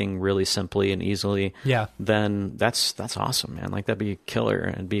working really simply and easily, then that's awesome, man. That'd be killer,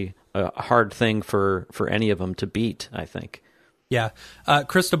 and be a hard thing for any of them to beat, I think. Yeah.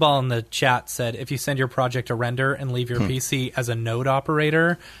 Cristobal in the chat said, if you send your project a render and leave your PC as a node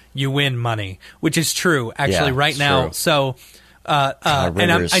operator, you win money, which is true, actually, right now. True. So,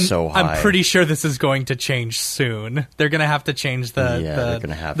 and I'm pretty sure this is going to change soon. They're going to have to change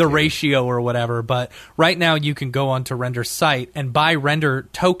the ratio or whatever. But right now, you can go onto Render site and buy render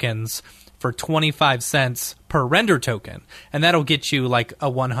tokens for 25 cents per render token, and that'll get you a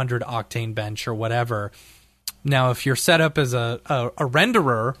 100 Octane bench or whatever. Now, if you're set up as a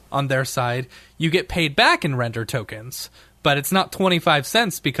renderer on their side, you get paid back in render tokens, but it's not 25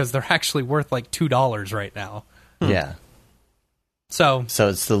 cents because they're actually worth $2 right now. Yeah. So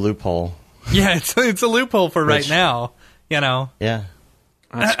it's the loophole. Yeah, it's a loophole for right now, Yeah.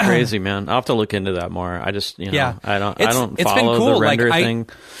 That's crazy, man. I'll have to look into that more. I just, I don't follow cool. the render thing.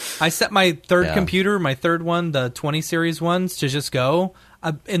 I set my third computer, my third one, the 20 series ones, to just go.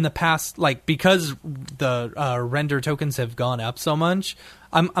 In the past, because the render tokens have gone up so much,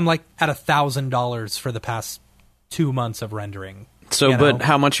 I'm at $1,000 for the past 2 months of rendering. So, but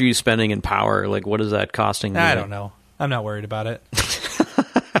how much are you spending in power? What is that costing? I don't know. I'm not worried about it.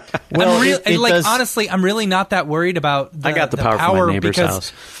 Well, honestly, I'm really not that worried about I got the power from my neighbor's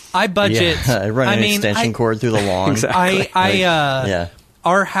house. I budget. Yeah, run an extension cord through the lawn. Exactly.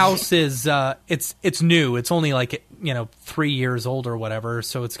 Our house is it's new. It's only 3 years old or whatever,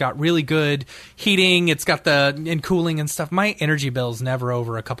 so it's got really good heating. It's got and cooling and stuff. My energy bill's never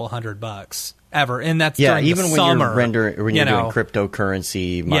over a couple $100 ever, and that's during even the summer. When you're doing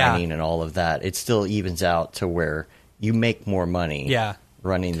cryptocurrency mining and all of that, it still evens out to where you make more money. Yeah.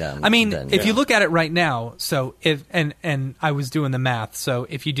 Running them. I mean, if you look at it right now, so if and I was doing the math, so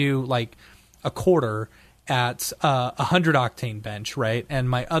if you do a quarter at 100 Octane bench, right, and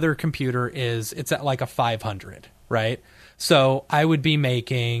my other computer it's at a 500, right, so I would be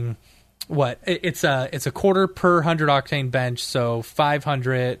making it's a quarter per 100 Octane bench, so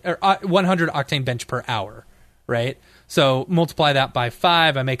 500 or 100 Octane bench per hour, right? So multiply that by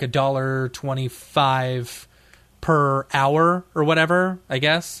 5, I make $1.25 per hour or whatever, I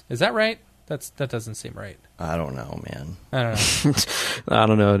guess. Is that right? That doesn't seem right. I don't know, man. I don't know. I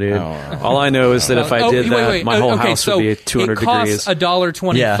don't know, dude. All I know is that if I did that, my whole house would be 200 degrees. It costs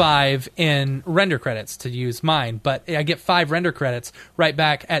 $1.25 in render credits to use mine, but I get 5 render credits right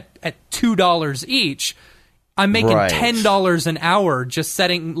back at $2 each. I'm making $10 an hour just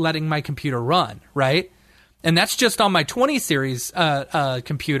letting my computer run, right? And that's just on my 20 series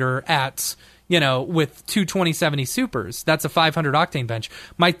computer at... with two 2070 Supers. That's a 500 Octane bench.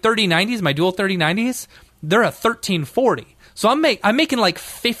 My 3090s, my dual 3090s, they're a 1340. So I'm making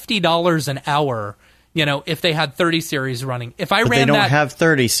 $50 an hour, if they had 30 series running. If I ran they don't have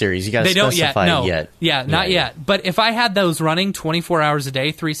 30 series. You got to specify yet. Yeah, not yet. But if I had those running 24 hours a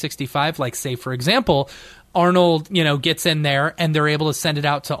day, 365, say, for example, Arnold, gets in there and they're able to send it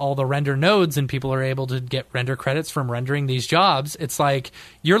out to all the render nodes and people are able to get render credits from rendering these jobs. It's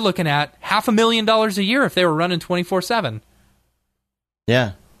you're looking at $500,000 a year if they were running 24/7.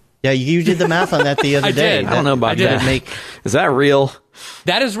 Yeah. Yeah, you did the math on that the other day. I don't know about that. Is that real?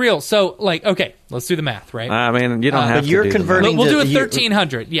 That is real. So, okay, let's do the math, right? I mean, you don't have but you're to converting. We'll do a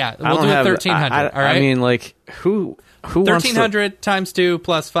 1,300. Yeah, we'll do a 1,300. All right. I mean, who 1,300 times 2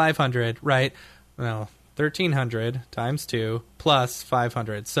 plus 500, right? Well, 1,300 times 2 plus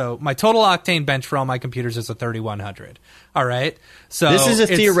 500. So my total octane bench for all my computers is a 3100. All right. So this is a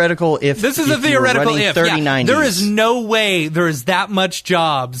theoretical if. This is a theoretical if. Yeah, there is no way there is that much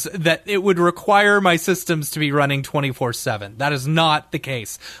jobs that it would require my systems to be running 24/7. That is not the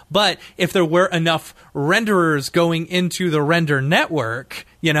case. But if there were enough renderers going into the render network,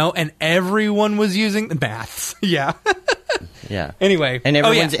 and everyone was using the maths. Yeah. Yeah. Anyway, and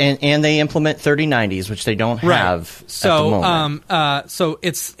everyone's and they implement 3090s, which they don't have at the moment. So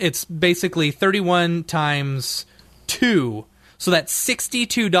it's basically 31 times 2, so that's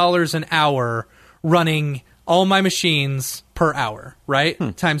 $62 an hour running all my machines per hour,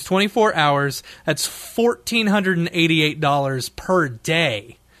 right? Times 24 hours, that's $1,488 per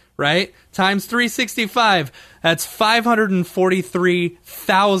day, right? Times 365, that's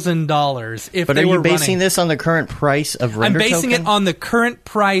 $543,000. But are you basing this on the current price of render token? I'm basing it on the current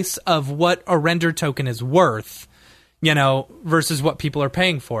price of what a render token is worth, versus what people are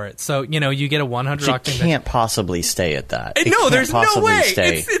paying for it. So, you get a 100 octane. It can't possibly stay at that. No, there's no way.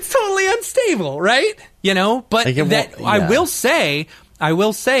 It's totally unstable, right? But I will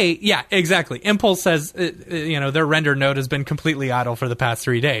say, yeah, exactly. Impulse says, their render node has been completely idle for the past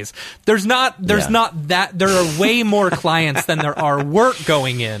 3 days. There's not that. There are way more clients than there are work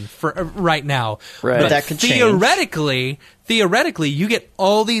going in for right now. Right. But that could theoretically, you get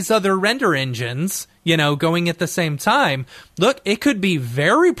all these other render engines, going at the same time. Look, it could be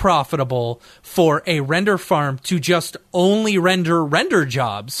very profitable for a render farm to just only render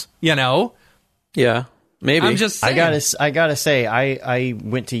jobs, Yeah. Maybe. I'm just saying. I gotta say, I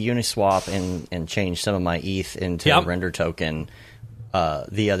went to Uniswap and changed some of my ETH into a render token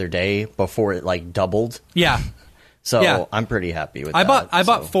the other day before it doubled. Yeah. So I'm pretty happy with that. I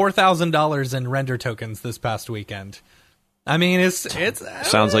bought $4,000 in render tokens this past weekend. I mean, it's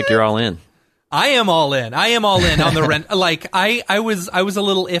sounds like you're all in. I am all in on the rent. I was a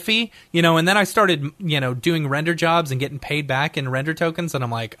little iffy, and then I started, doing render jobs and getting paid back in render tokens, and I'm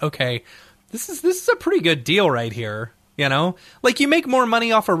like, okay, this is a pretty good deal right here, you make more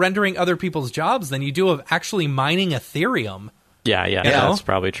money off of rendering other people's jobs than you do of actually mining Ethereum. Yeah, that's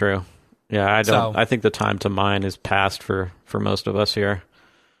probably true. Yeah, I think the time to mine is past for most of us here.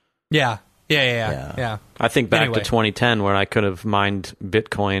 Yeah. I think back to 2010 where I could have mined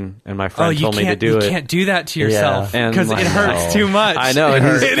Bitcoin and my friend told me to do it. You can't do that to yourself because it hurts too much. I know it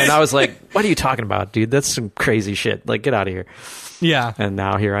hurts. And I was like, what are you talking about, dude? That's some crazy shit. Get out of here. Yeah. And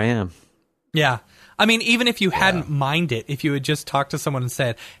now here I am. Yeah. I mean, even if you hadn't mined it, if you had just talked to someone and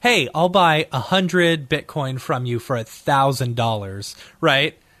said, hey, I'll buy 100 Bitcoin from you for $1,000,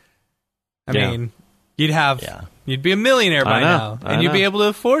 right? I mean, you'd be a millionaire by now, and you'd be able to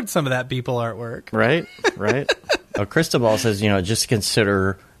afford some of that Beeple artwork. Right. Cristobal says, just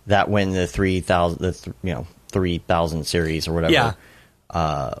consider that when the 3000 series or whatever,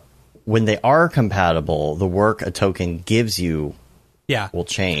 when they are compatible, the work a token gives you will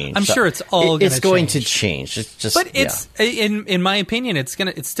change. I'm sure it's all going to change. But it's in my opinion, it's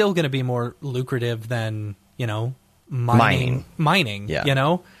still gonna be more lucrative than mining.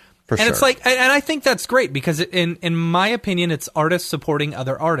 Yeah. For and sure. It's and I think that's great because in my opinion, it's artists supporting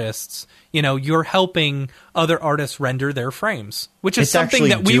other artists. You're helping other artists render their frames, which is something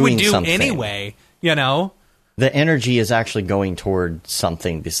that we would do anyway. The energy is actually going toward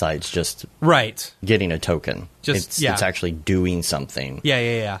something besides just getting a token. It's actually doing something.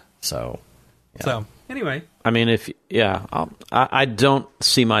 Yeah. So anyway, I mean, I don't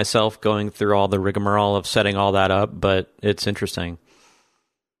see myself going through all the rigmarole of setting all that up, but it's interesting.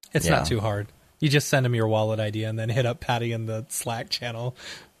 It's not too hard. You just send him your wallet ID and then hit up Patty in the Slack channel.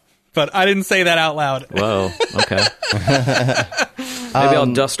 But I didn't say that out loud. Whoa, okay. Maybe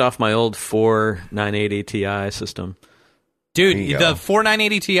I'll dust off my old 4980 Ti system. Dude, the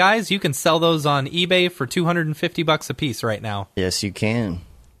 4980 Ti's, you can sell those on eBay for $250 a piece right now. Yes, you can.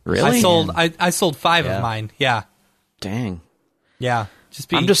 Really? I sold 5 of mine. Yeah. Dang. Yeah.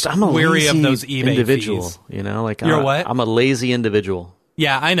 I'm a wary lazy of those eBay individual, fees. You're what? I'm a lazy individual.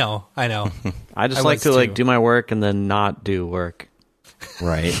 Yeah, I know. I just like to do my work and then not do work.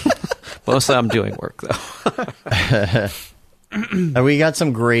 Right. Mostly I'm doing work though. We got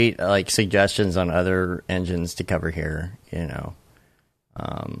some great suggestions on other engines to cover here. What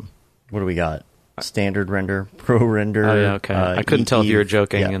do we got? Standard render, pro render. Oh yeah, okay. I couldn't tell if you were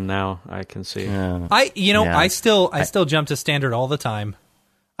joking, and now I can see. I still jump to standard all the time.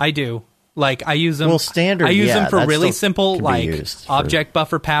 I do. I use them. Well, standard. I use them for really simple object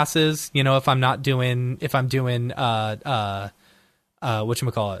buffer passes. If I'm doing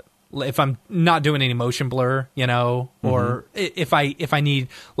whatchamacallit, if I'm not doing any motion blur, or if I need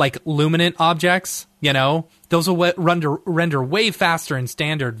like luminant objects, those will render way faster in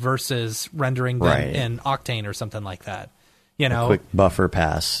standard versus rendering them in Octane or something like that. A quick buffer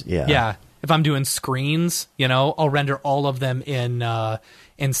pass. Yeah. Yeah. If I'm doing screens, I'll render all of them in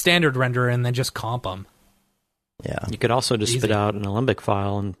standard render and then just comp them. Yeah. You could also just spit out an Alembic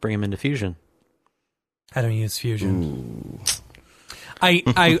file and bring them into Fusion. I don't use Fusion.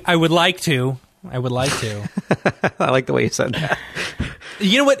 I would like to. I would like to. I like the way you said that.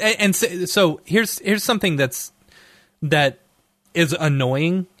 You know what? And so here's something that is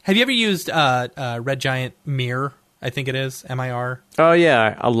annoying. Have you ever used Red Giant Mir? I think it is MIR. Oh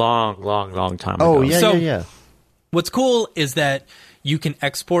yeah, a long time ago. Oh yeah. What's cool is that you can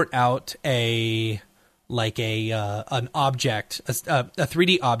export out an object, a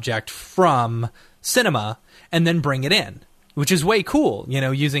 3D object from Cinema, and then bring it in, which is way cool.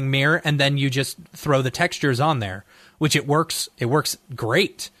 Using Mir, and then you just throw the textures on there, which it works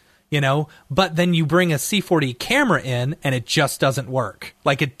great. But then you bring a C4D camera in and it just doesn't work.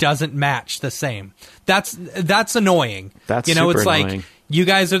 Like it doesn't match the same. That's annoying. That's it's super like annoying. You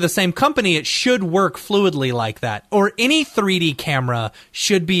guys are the same company. It should work fluidly like that. Or any 3D camera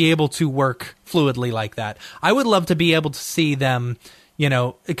should be able to work fluidly like that. I would love to be able to see them,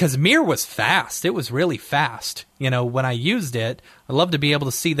 because Mir was fast. It was really fast. When I used it, I'd love to be able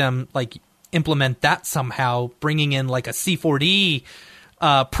to see them like implement that somehow, bringing in like a C4D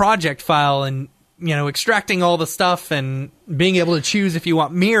project file and extracting all the stuff and being able to choose if you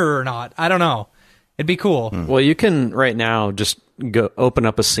want Mir or not. I don't know. It'd be cool. Well, you can right now just go open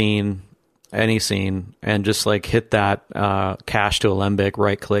up a scene, any scene, and just like hit that cache to Alembic,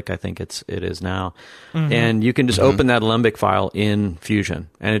 right click, I think it is now, and you can just open that Alembic file in Fusion,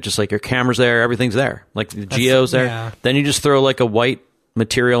 and it just like your camera's there, everything's there, like the geo's there. Yeah. Then you just throw like a white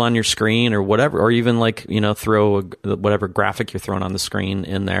material on your screen or whatever, or even like throw whatever graphic you're throwing on the screen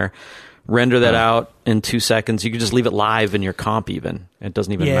in there, render that out in 2 seconds. You can just leave it live in your comp. Even it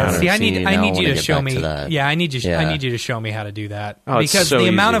doesn't even matter. See, I need you to show me. I need you to show me how to do that, because so the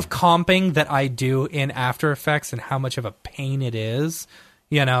amount easy. of comping that I do in After Effects and how much of a pain it is,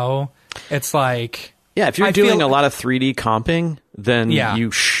 it's like. Yeah, if you're doing a lot of 3D comping, then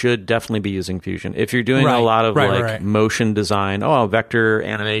you should definitely be using Fusion. If you're doing a lot of motion design, vector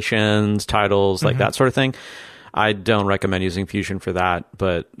animations, titles, like that sort of thing, I don't recommend using Fusion for that.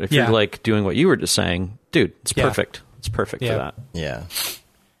 But if you're like doing what you were just saying, dude, it's perfect. It's perfect for that. Yeah.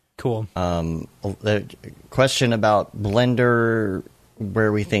 Cool. The question about Blender,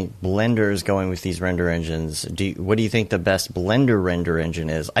 where we think Blender is going with these render engines. What do you think the best Blender render engine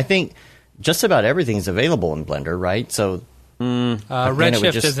is? I think just about everything is available in Blender, right? So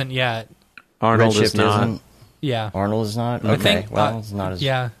Redshift isn't yet. Arnold is not. Isn't? Yeah. Arnold is not? I Okay. think, it's not as...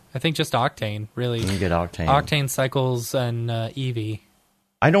 Yeah, I think just Octane, really. You can get Octane. Octane, Cycles, and Eevee.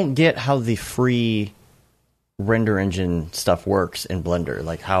 I don't get how the free render engine stuff works in Blender.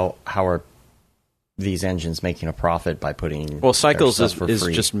 Like, how are these engines making a profit by putting... Well, Cycles their stuff is for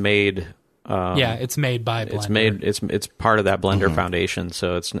free? just made... it's made by Blender. It's part of that Blender Foundation,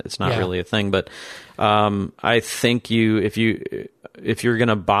 so it's not really a thing. But I think if you're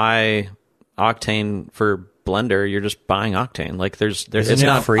gonna buy Octane for Blender, you're just buying Octane. Like it's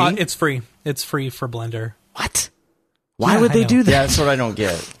not free. It's free. It's free for Blender. What? Why would they do that? Yeah, that's what I don't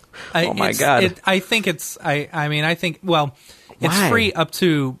get. Oh my god! I think it's. I think. Well, it's free up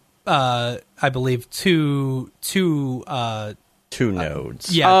to. I believe two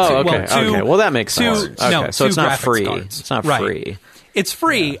nodes. Yeah. Okay. Well, that makes sense. So it's not free. Cards. It's not free. It's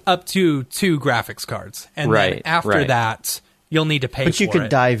free up to 2 graphics cards, and then after that, you'll need to pay. But you for could it.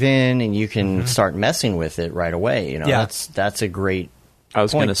 dive in and you can start messing with it right away. That's a great. I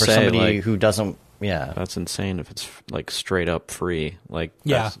was going to for say somebody who doesn't. Yeah, that's insane if it's like straight up free. Like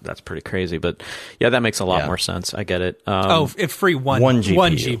that's pretty crazy. But yeah, that makes a lot more sense. I get it. It's free one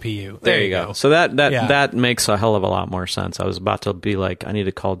GPU. There you go. So that makes a hell of a lot more sense. I was about to be like, I need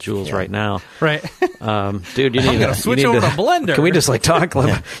to call Jules right now. Right, dude, you need to switch over to Blender. Can we just like talk?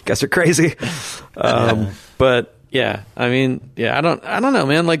 You guys are crazy. But yeah, I mean, I don't know,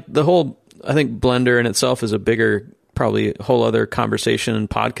 man. Like the whole, I think Blender in itself is a bigger, probably a whole other conversation and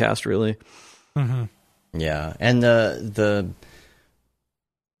podcast, really. Mm-hmm. Yeah, and the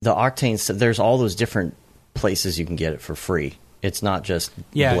Octane, there's all those different places you can get it for free. It's not just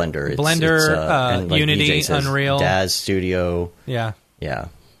Blender. Blender, like Unity, says, Unreal, Daz Studio. Yeah,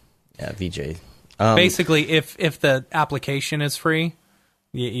 VJ. Basically, if the application is free,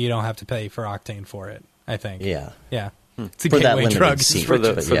 you don't have to pay for Octane for it. I think. Yeah. It's a for gateway drug seat, for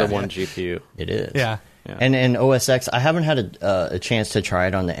the one GPU. It is. Yeah. Yeah. And OS X, I haven't had a chance to try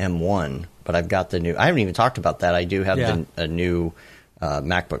it on the M1, but I've got the new. I haven't even talked about that. I do have a new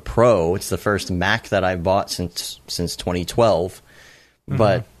MacBook Pro. It's the first Mac that I bought since 2012,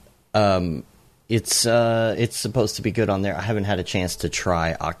 but it's supposed to be good on there. I haven't had a chance to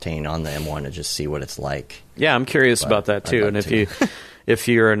try Octane on the M1 to just see what it's like. Yeah, I'm curious about that too. And if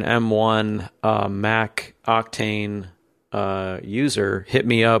you're an M1 Mac Octane user, hit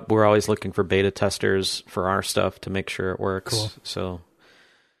me up. We're always looking for beta testers for our stuff to make sure it works. Cool. So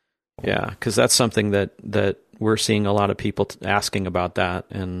yeah, because that's something that we're seeing a lot of people asking about that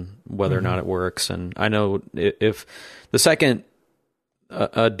and whether or not it works. And I know if the second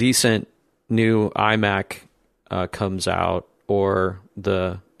a decent new iMac comes out or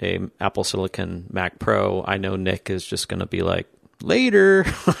a Apple Silicon Mac Pro, I know Nick is just going to be like, later,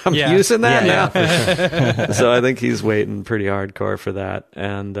 I'm using that now. Sure. So I think he's waiting pretty hardcore for that.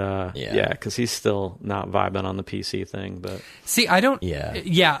 And because he's still not vibing on the PC thing. But see, I don't.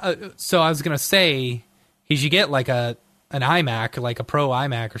 So I was gonna say he should get like an iMac, like a Pro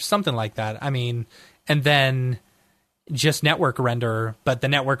iMac or something like that. I mean, and then just network render, but the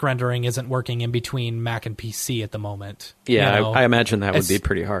network rendering isn't working in between Mac and PC at the moment. Yeah, you know? I imagine that would be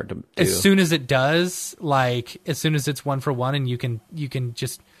pretty hard to do. As soon as it does, like as soon as it's 1-for-1 and you can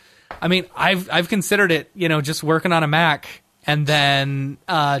just, I mean, I've considered it, just working on a Mac and then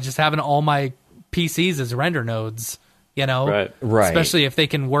just having all my PCs as render nodes, Right. Especially if they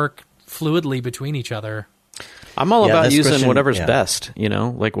can work fluidly between each other. I'm all about using whatever's best,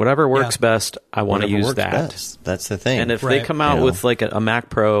 like whatever works best. I want to use that. Best. That's the thing. And if they come out with like a Mac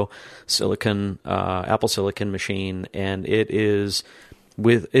Pro Silicon, Apple Silicon machine, and it is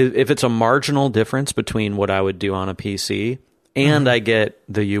if it's a marginal difference between what I would do on a PC, and I get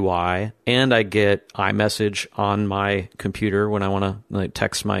the UI, and I get iMessage on my computer when I want to like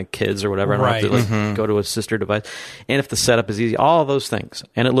text my kids or whatever, I don't have to go to a sister device, and if the setup is easy, all of those things,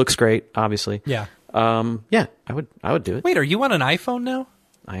 and it looks great, obviously. Yeah. I would do it. Wait, are you on an iPhone now?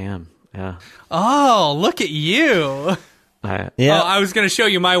 I am. Yeah. Oh, look at you. I was going to show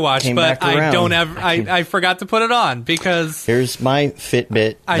you my watch, but I don't have. I forgot to put it on because here's my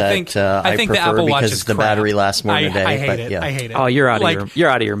Fitbit. I think the Apple Watch because is the battery lasts more than a day. I hate it. I hate it. Oh, you're out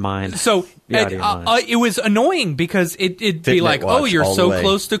of your mind. So it was annoying because it'd be like, oh, you're so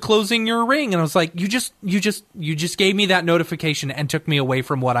close to closing your ring, and I was like, you just gave me that notification and took me away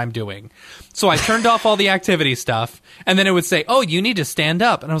from what I'm doing. So I turned off all the activity stuff, and then it would say, oh, you need to stand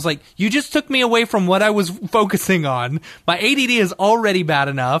up, and I was like, you just took me away from what I was focusing on. My ADD is already bad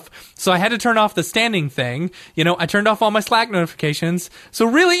enough, so I had to turn off the standing thing. I turned off all my Slack notifications. So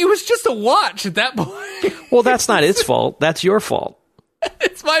really, it was just a watch at that point. Well, that's not its fault. That's your fault.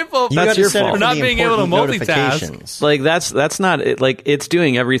 It's my fault. That's your fault for not being able to multitask. Like that's not it. Like it's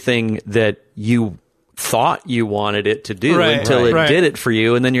doing everything that you thought you wanted it to do until it did it for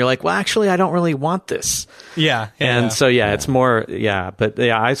you, and then you're like, well, actually, I don't really want this. So it's more. But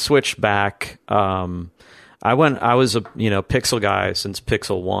I switched back. I was a Pixel guy since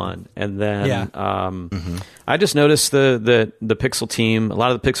Pixel 1, and then I just noticed the Pixel team, a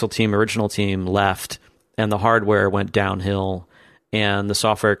lot of the Pixel team, original team left, and the hardware went downhill, and the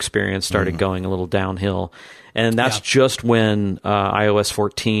software experience started going a little downhill. And that's just when iOS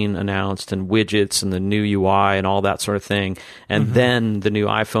 14 announced, and widgets and the new UI and all that sort of thing. And then the new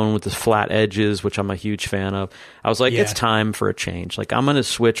iPhone with the flat edges, which I'm a huge fan of. I was like, it's time for a change. Like, I'm going to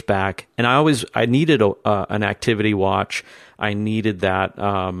switch back. And I needed an activity watch. I needed that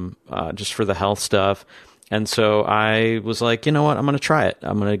just for the health stuff. And so I was like, you know what? I'm going to try it.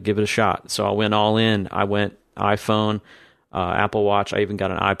 I'm going to give it a shot. So I went all in. I went iPhone, Apple Watch. I even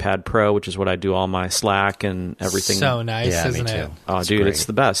got an iPad Pro, which is what I do all my Slack and everything. So nice, isn't it? Oh, it's dude, great. It's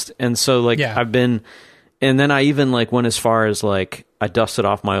the best. And so I've been, and then I even went as far as I dusted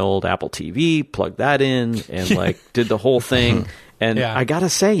off my old Apple TV, plugged that in, and did the whole thing. And I gotta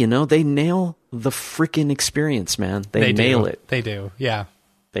say, they nail the freaking experience, man. They nail it. They do. Yeah.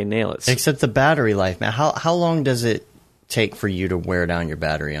 They nail it. Except the battery life, man. How long does it take for you to wear down your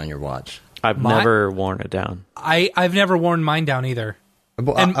battery on your watch? I've never worn it down. I've never worn mine down either.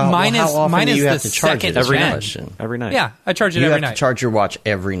 And mine is the second gen. Every night. Yeah, I charge it every night. You have to charge your watch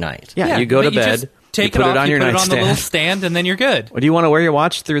every night. Yeah, you go to bed, take you it put it on your nightstand. nightstand. Put it on the little stand, and then you're good. Do you want to wear your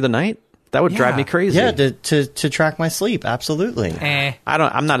watch through the night? That would drive me crazy. Yeah, to track my sleep, absolutely.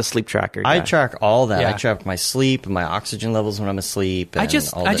 I'm not a sleep tracker guy. I track all that. I track my sleep and my oxygen levels when I'm asleep. And I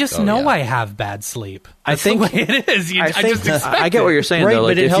just know I have bad sleep. That's the way it is. I just expect I get what you're saying, though.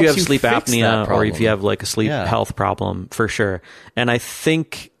 But if you have sleep apnea or if you have a sleep health problem, for sure. And I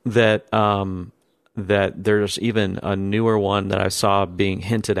think that that there's even a newer one that I saw being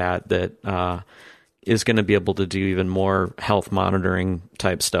hinted at that is going to be able to do even more health monitoring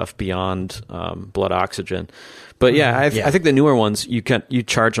type stuff beyond blood oxygen. But yeah, I think the newer ones, you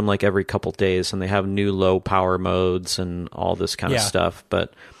charge them like every couple days, and they have new low power modes and all this kind of stuff.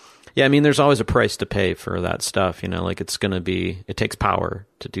 But yeah, I mean, there's always a price to pay for that stuff. Like it takes power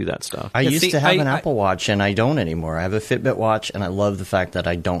to do that stuff. I used to have an Apple Watch, and I don't anymore. I have a Fitbit watch, and I love the fact that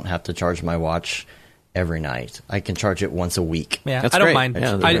I don't have to charge my watch every night. I can charge it once a week. Yeah, that's I don't great. mind.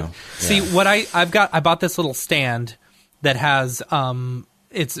 Yeah, see what I bought this little stand that has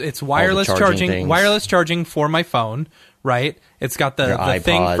it's wireless charging for my phone, right? It's got the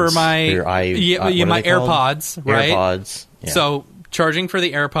thing for my my AirPods, right? AirPods. Yeah. So charging for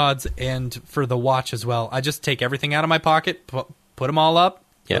the AirPods and for the watch as well. I just take everything out of my pocket, put them all up.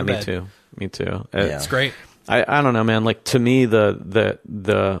 Yeah, me too. It's great. I don't know, man. Like, to me,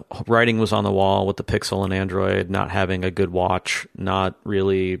 the writing was on the wall with the Pixel and Android not having a good watch, not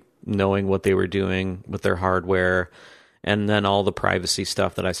really knowing what they were doing with their hardware, and then all the privacy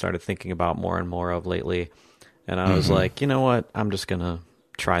stuff that I started thinking about more and more of lately. And I was like, you know what? I'm just going to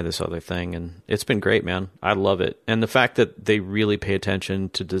try this other thing. And it's been great, man. I love it. And the fact that they really pay attention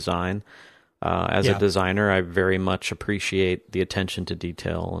to design. As a designer, I very much appreciate the attention to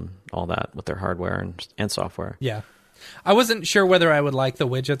detail and all that with their hardware and software. Yeah. I wasn't sure whether I would like the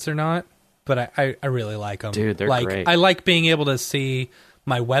widgets or not, but I really like them. Dude, they're great. I like being able to see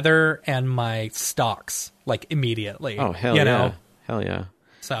my weather and my stocks like immediately. Oh, hell yeah. Hell yeah.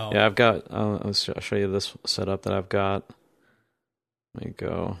 So yeah, I've got, I'll show you this setup that I've got. Let me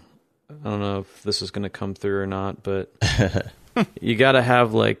go. I don't know if this is going to come through or not, but you got to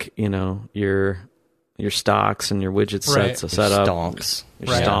have, like, your stocks and your widget sets set up. Stonks.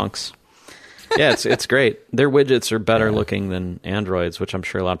 Your stonks. Yeah, it's great. Their widgets are better looking than Android's, which I'm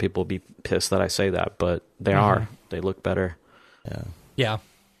sure a lot of people will be pissed that I say that, but they are. They look better. Yeah. Yeah.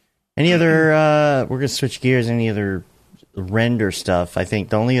 Any other, we're going to switch gears, any other render stuff? I think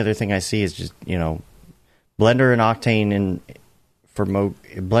the only other thing I see is just, Blender and Octane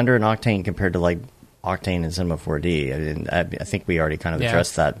Blender and Octane compared to, like, Octane and Cinema 4D. I think we already kind of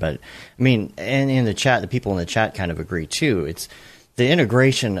addressed that, but I mean, and in the chat, the people in the chat kind of agree too. It's the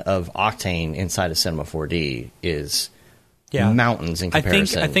integration of Octane inside of Cinema 4D is mountains in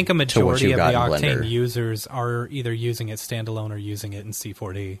comparison. I think a majority of the Octane Blender. Users are either using it standalone or using it in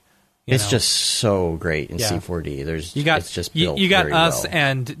C4D. It's just so great in C4D. It's just built you got very us well.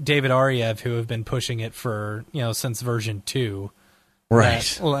 and David Ariev who have been pushing it for since version 2,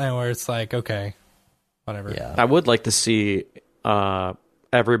 right? Where it's like, okay, whatever. Yeah. I would like to see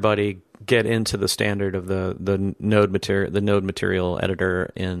everybody get into the standard of the node material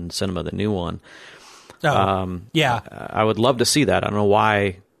editor in Cinema, the new one. I would love to see that. I don't know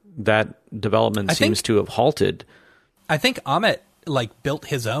why that development seems to have halted. I think Amit built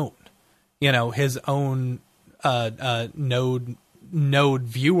his own, his own node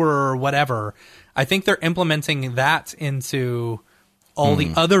viewer or whatever. I think they're implementing that into all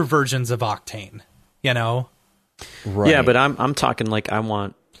the other versions of Octane. Right. Yeah, but I'm talking like I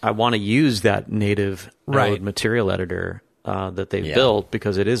want to use that native node material editor that they've built,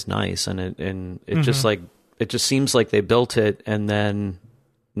 because it is nice, and it just it just seems like they built it and then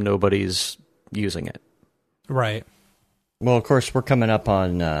nobody's using it. Right. Well, of course, we're coming up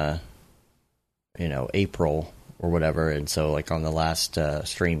on April or whatever, and so like on the last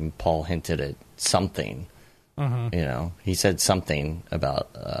stream, Paul hinted at something. He said something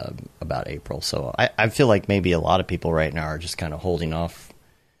about April. So I feel like maybe a lot of people right now are just kind of holding off.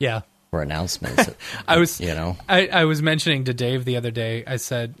 Yeah. For announcements. I was mentioning to Dave the other day, I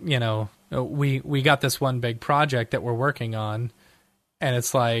said, we got this one big project that we're working on, and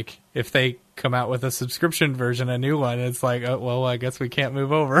it's like, if they come out with a subscription version, a new one, it's like, oh, well, I guess we can't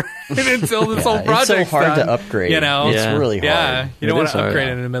move over until this whole project's it's so hard done, to upgrade. It's really hard. Yeah, you don't want to upgrade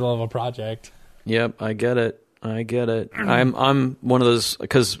in the middle of a project. Yep, I get it. I'm one of those,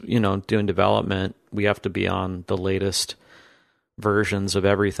 because doing development, we have to be on the latest versions of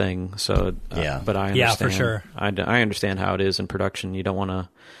everything. So but I understand. Yeah, for sure. I understand how it is in production. You don't want to,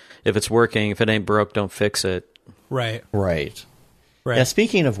 if it's working, if it ain't broke, don't fix it. Right. Yeah.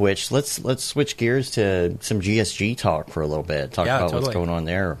 Speaking of which, let's switch gears to some GSG talk for a little bit. Talk about what's going on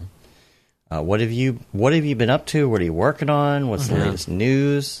there. What have you been up to? What are you working on? What's the latest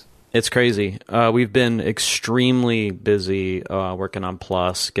news? It's crazy. We've been extremely busy working on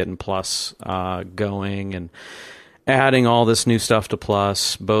Plus, getting Plus going, and adding all this new stuff to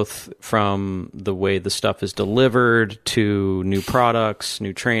Plus, both from the way the stuff is delivered to new products,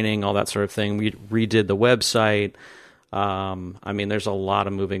 new training, all that sort of thing. We redid the website. There's a lot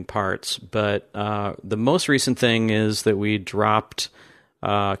of moving parts, but the most recent thing is that we dropped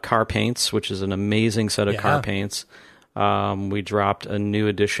car paints, which is an amazing set of car paints. We dropped a new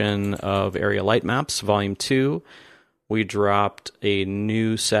edition of Area Light Maps, Volume 2. We dropped a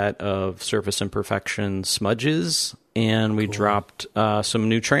new set of Surface Imperfection smudges, and we dropped some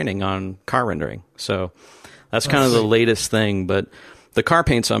new training on car rendering. So that's kind of the latest thing, but the car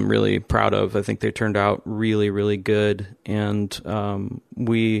paints I'm really proud of. I think they turned out really, really good, and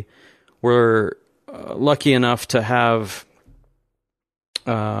we were lucky enough to have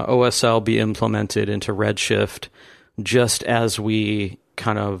OSL be implemented into Redshift just as we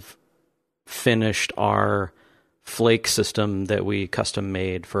kind of finished our flake system that we custom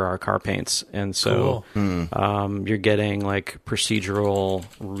made for our car paints. And so you're getting like procedural,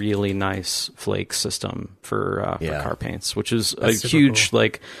 really nice flake system for car paints, which is that's a huge, cool.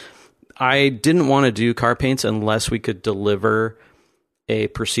 I didn't want to do car paints unless we could deliver a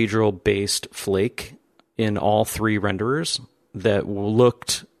procedural based flake in all 3 renderers that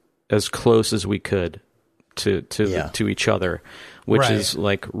looked as close as we could to each other, which is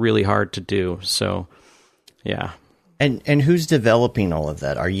like really hard to do. So, yeah. And who's developing all of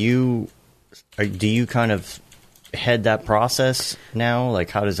that? Do you kind of head that process now?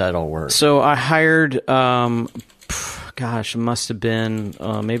 Like, how does that all work? So I hired, it must have been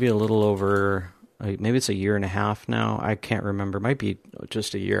maybe a little over, maybe it's a year and a half now. I can't remember. It might be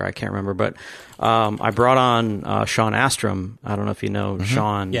just a year. I can't remember. But I brought on Sean Astrom. I don't know if you know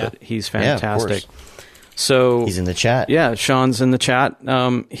Sean, but he's fantastic. Yeah, so he's in the chat. Yeah, Sean's in the chat.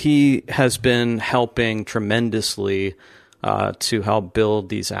 He has been helping tremendously to help build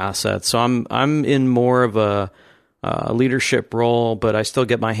these assets. So I'm in more of a leadership role, but I still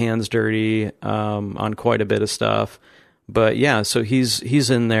get my hands dirty on quite a bit of stuff. But yeah, so he's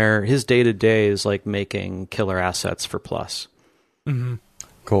in there. His day to day is like making killer assets for Plus. Mm-hmm.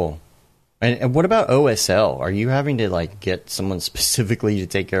 Cool. And what about OSL? Are you having to like get someone specifically to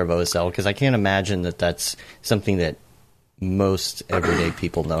take care of OSL? Because I can't imagine that that's something that most everyday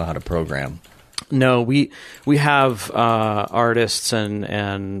people know how to program. No, we have artists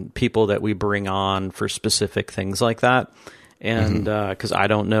and people that we bring on for specific things like that. And because I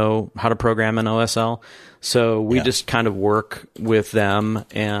don't know how to program in OSL. So we just kind of work with them,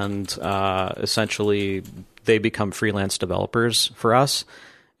 and essentially they become freelance developers for us.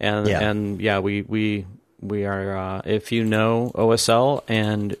 And we are if you know OSL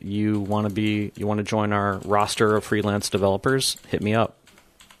and you want to join our roster of freelance developers, hit me up.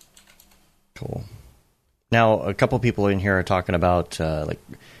 Cool. Now a couple people in here are talking about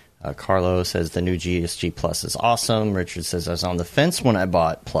Carlo says the new GSG Plus is awesome. Richard says I was on the fence when I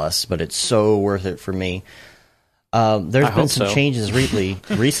bought Plus, but it's so worth it for me. There's been some changes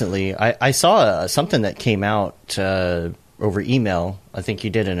recently. I saw something that came out over email. I think you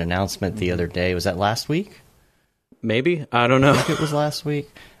did an announcement the other day. Was that last week? Maybe. I don't know. I think it was last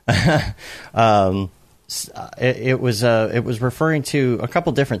week. It was referring to a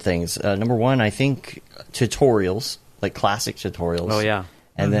couple different things. Number one, I think tutorials, like classic tutorials. Oh, yeah.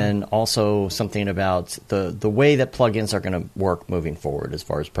 And then also something about the way that plugins are going to work moving forward as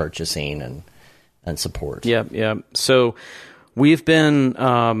far as purchasing and support. Yeah. So we've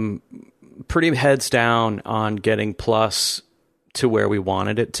been pretty heads down on getting Plus to where we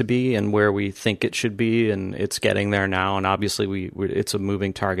wanted it to be and where we think it should be, and it's getting there now. And obviously, it's a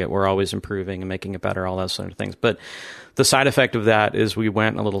moving target. We're always improving and making it better, all those sort of things. But the side effect of that is we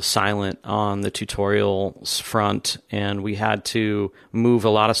went a little silent on the tutorials front, and we had to move a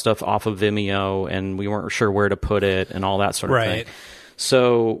lot of stuff off of Vimeo, and we weren't sure where to put it and all that sort of thing.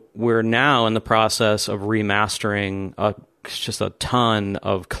 So we're now in the process of remastering just a ton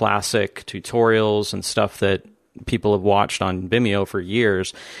of classic tutorials and stuff that people have watched on Vimeo for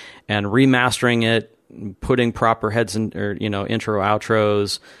years, and remastering it, putting proper heads in, or intro,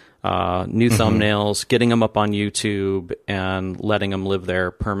 outros, new thumbnails, getting them up on YouTube, and letting them live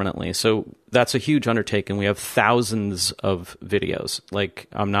there permanently. So that's a huge undertaking. We have thousands of videos. Like,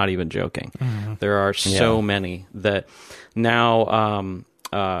 I'm not even joking. There are so many that now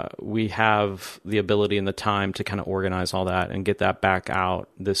we have the ability and the time to kind of organize all that and get that back out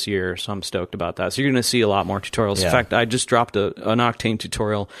this year. So I'm stoked about that. So you're going to see a lot more tutorials. In fact, I just dropped an Octane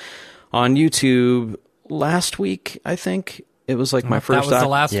tutorial on YouTube last week, I think. It was like my first. That was the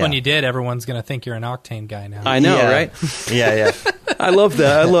last one you did. Everyone's going to think you're an Octane guy now. I know, right? Yeah. I love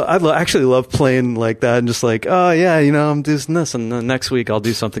that. I actually love playing like that and just like, oh yeah, I'm doing this, and the next week I'll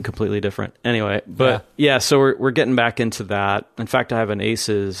do something completely different. Anyway, but so we're getting back into that. In fact, I have an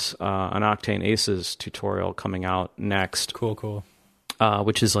Octane Aces tutorial coming out next. Cool.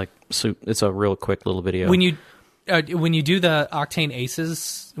 Which is like, so it's a real quick little video. When you do the Octane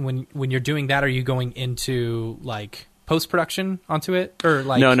Aces, when you're doing that, are you going into like post-production onto it? Or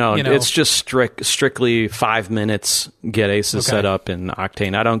like no, it's just strictly 5 minutes, get Aces set up in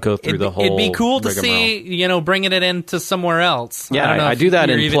Octane. I don't go through the whole It'd be cool to rigmarole. see, bringing it into somewhere else. Yeah, I do that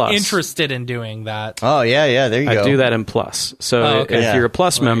in even Plus. Interested in doing that. Oh, yeah, there you go. I do that in Plus. So if you're a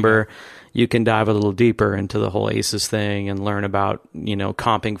Plus member, you can dive a little deeper into the whole Aces thing and learn about,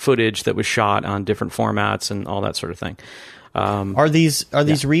 comping footage that was shot on different formats and all that sort of thing. Are these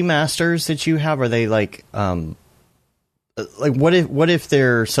remasters that you have? Are they like what if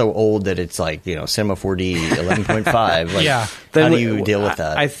they're so old that it's like Cinema 4D 11.5? Like, how do you deal with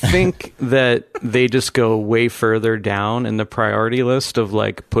that? I think that they just go way further down in the priority list of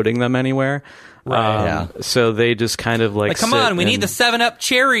like putting them anywhere. Right. So they just kind of like come on, we need the 7-Up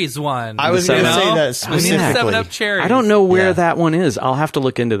Cherries one. I was going to say that specifically. We need the 7-Up Cherries. I don't know where that one is. I'll have to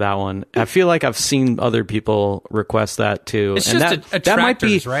look into that one. I feel like I've seen other people request that too. It's just attractors, that might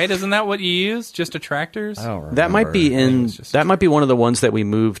be, right? Isn't that what you use? Just attractors? I don't remember. That might be that might be one of the ones that we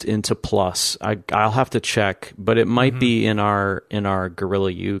moved into Plus. I'll have to check, but it might be in our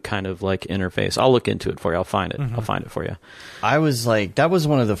Gorilla U kind of like interface. I'll look into it for you. I'll find it. I'll find it for you. I was like, that was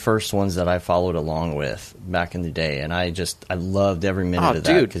one of the first ones that I followed along with back in the day, and I loved every minute of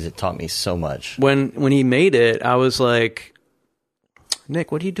that because it taught me so much. When he made it, I was like,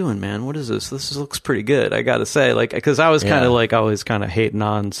 Nick, what are you doing, man? What is this? This looks pretty good, I gotta say. Like, because I was kind of like always kind of hating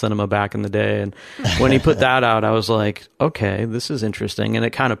on cinema back in the day, and when he put that out, I was like, okay, this is interesting, and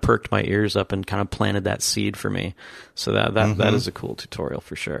it kind of perked my ears up and kind of planted that seed for me. So that is a cool tutorial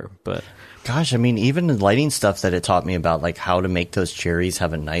for sure. But gosh, I mean, even the lighting stuff that it taught me about, like how to make those cherries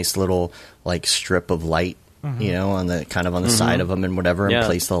have a nice little like strip of light, on the kind of on the side of them and whatever, and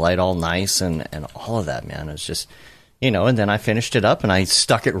place the light all nice and all of that, man. It's just, and then I finished it up and I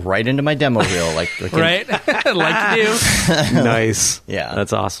stuck it right into my demo reel, like right, like you do. Nice, yeah,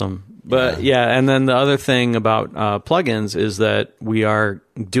 that's awesome. But and then the other thing about plugins is that we are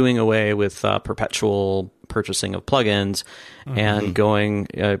doing away with perpetual purchasing of plugins and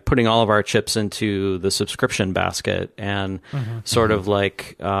putting all of our chips into the subscription basket and sort of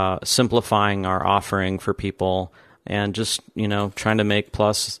like simplifying our offering for people and just trying to make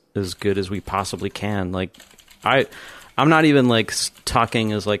Plus as good as we possibly can. Like I'm not even like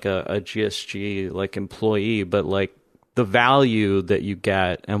talking as like a GSG like employee, but like the value that you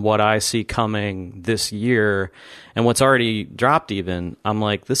get and what I see coming this year and what's already dropped even, I'm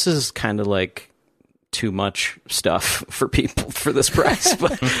like, this is kind of like too much stuff for people for this price.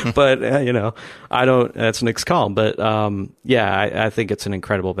 but I don't, that's Nick's call. But I think it's an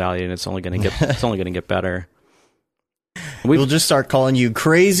incredible value and it's only going to get better. We'll just start calling you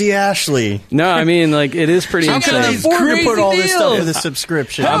Crazy Ashley. No, I mean, like, it is pretty insane. How can I afford to put all this stuff in the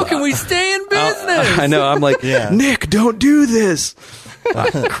subscription? How can we stay in business? I know. I'm like, Nick, don't do this.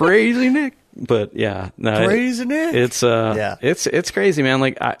 Crazy Nick. But Crazy Nick. It's crazy, man.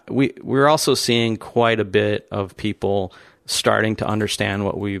 Like we're also seeing quite a bit of people starting to understand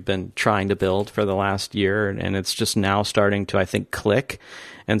what we've been trying to build for the last year, and it's just now starting to, I think, click.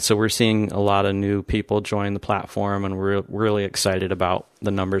 And so we're seeing a lot of new people join the platform, and we're really excited about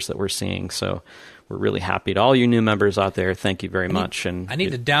the numbers that we're seeing. So we're really happy to all you new members out there. Thank you very much. And I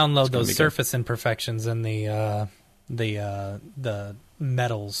need to download those surface imperfections and the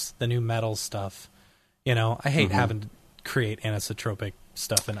metals, the new metal stuff. I hate having to create anisotropic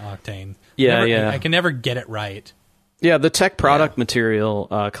stuff in Octane. I can never get it right. Yeah, the tech product material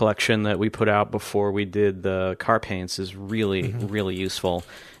collection that we put out before we did the car paints is really, really useful.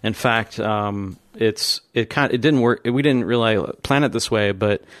 In fact, it didn't work. We didn't really plan it this way,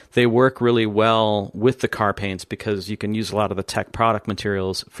 but they work really well with the car paints because you can use a lot of the tech product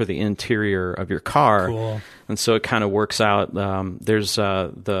materials for the interior of your car. Cool. And so it kind of works out. There's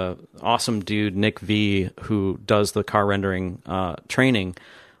the awesome dude, Nick V, who does the car rendering training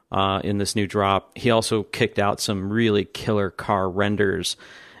in this new drop. He also kicked out some really killer car renders,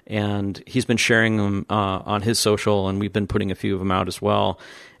 and he's been sharing them on his social, and we've been putting a few of them out as well.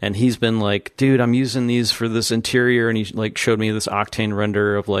 And he's been like, dude, I'm using these for this interior, and he like showed me this Octane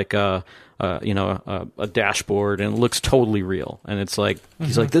render of like a dashboard, and it looks totally real. And it's like,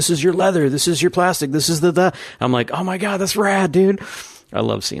 he's like, this is your leather, this is your plastic, this is the. I'm like, oh my god, that's rad, dude. I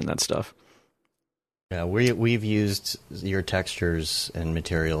love seeing that stuff. Yeah, we've used your textures and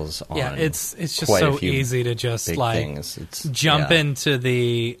materials on. Yeah, it's just so easy to just like jump into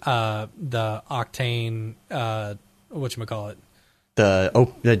the Octane whatchamacallit. The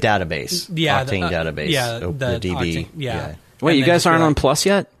database. Yeah, Octane database. Yeah, the DB. Octane, yeah. Wait, you guys aren't on Plus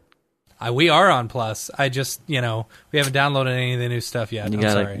yet? We are on Plus. I just, we haven't downloaded any of the new stuff yet.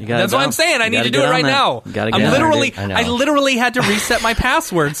 That's what I'm saying. I need to do it right now. I literally had to reset my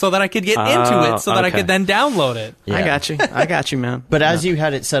password so that I could get into it so that I could then download it. Yeah. I got you, man. But as you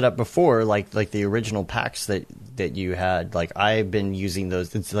had it set up before, like the original packs that you had, like I've been using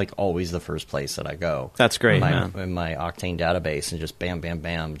those. It's like always the first place that I go. That's great, in my Octane database, and just bam, bam,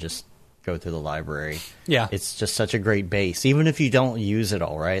 bam, just go through the library. Yeah. It's just such a great base, even if you don't use it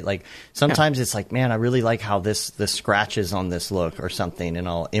all, right? Like sometimes it's like, man, I really like how the scratches on this look or something, and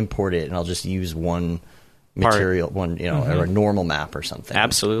I'll import it and I'll just use one material, or a normal map or something.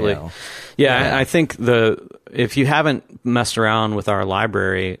 Absolutely. Yeah. I think if you haven't messed around with our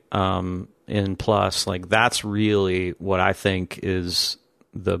library in Plus, like that's really what I think is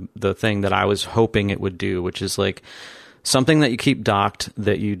the thing that I was hoping it would do, which is like something that you keep docked,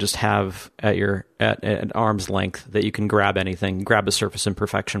 that you just have at arm's length, that you can grab anything, grab a surface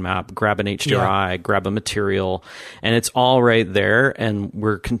imperfection map, grab an HDRI, grab a material, and it's all right there. And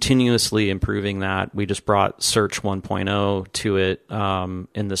we're continuously improving that. We just brought Search 1.0 to it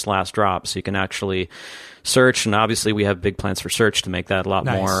in this last drop, so you can actually search. And obviously, we have big plans for search to make that a lot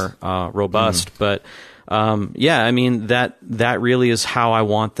more robust. But I mean, that really is how I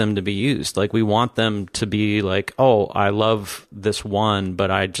want them to be used. Like, we want them to be like, oh, I love this one,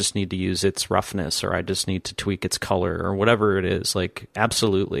 but I just need to use its roughness, or I just need to tweak its color, or whatever it is. Like,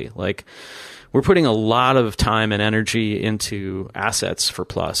 absolutely. Like, we're putting a lot of time and energy into assets for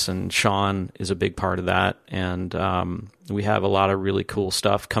Plus, and Sean is a big part of that. And we have a lot of really cool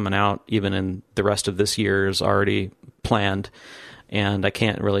stuff coming out, even in the rest of this year is already planned. And I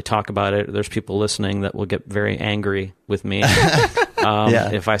can't really talk about it. There's people listening that will get very angry with me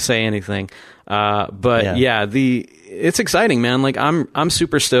if I say anything. It's exciting, man. Like I'm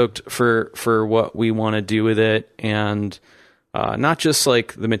super stoked for what we want to do with it, and not just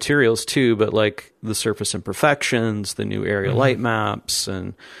like the materials too, but like the surface imperfections, the new area light maps,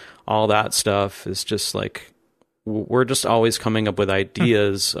 and all that stuff is just like we're just always coming up with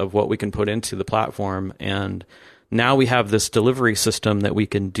ideas of what we can put into the platform. And now we have this delivery system that we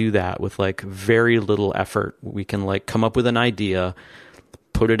can do that with like very little effort. We can like come up with an idea,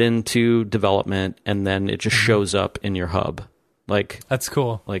 put it into development, and then it just shows up in your hub. Like, that's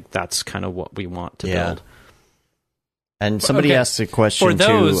cool. Like, that's kind of what we want to build. And somebody asked a question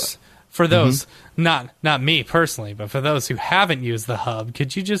for those, not me personally, but for those who haven't used the hub,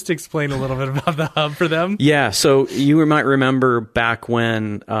 could you just explain a little bit about the hub for them? Yeah, so you might remember back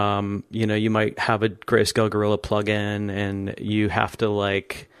when, you might have a Grayscale Gorilla plugin, and you have to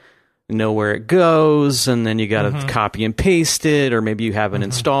like know where it goes, and then you got to copy and paste it, or maybe you have an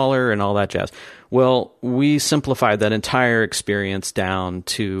installer and all that jazz. Well, we simplified that entire experience down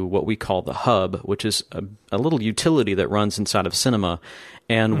to what we call the hub, which is a little utility that runs inside of Cinema,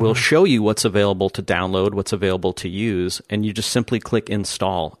 and we'll show you what's available to download, what's available to use, and you just simply click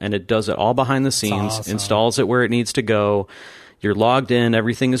install, and it does it all behind the scenes, installs it where it needs to go. You're logged in,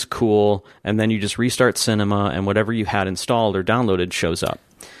 everything is cool, and then you just restart Cinema, and whatever you had installed or downloaded shows up.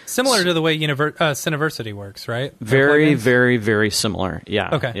 Similar to the way Cineversity works, right? Very, very, very similar.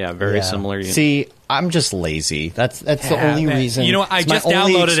 Yeah. Okay. Yeah, very similar. See, I'm just lazy. That's the only reason. You know what? I just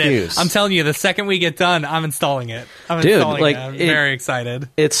downloaded it. I'm telling you, the second we get done, I'm installing it. I'm very excited.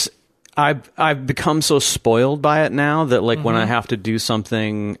 I've become so spoiled by it now that like when I have to do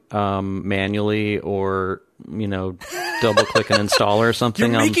something manually, or double click an installer or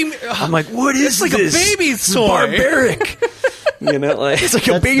something, I'm like, what is this? It's like a baby's toy. Barbaric. It's like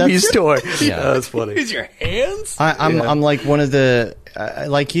a baby's toy. Yeah, that's funny. Use your hands. I'm like one of the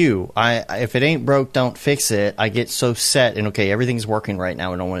like you. If it ain't broke, don't fix it. I get so set and everything's working right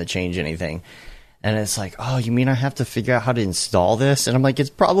now. I don't want to change anything. And it's like, oh, you mean I have to figure out how to install this? And I'm like, it's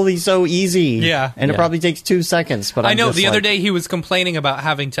probably so easy. Yeah. And it probably takes 2 seconds. But I know the other day he was complaining about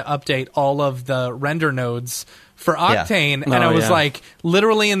having to update all of the render nodes for Octane. And I was like,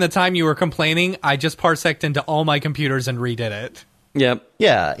 literally in the time you were complaining, I just parseced into all my computers and redid it. Yep.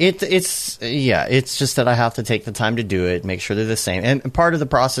 Yeah. It's just that I have to take the time to do it, make sure they're the same. And part of the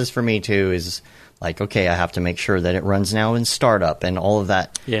process for me too is like, I have to make sure that it runs now in startup and all of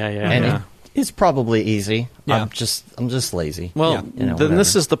that. Yeah. It's probably easy. Yeah. I'm just lazy. Well, then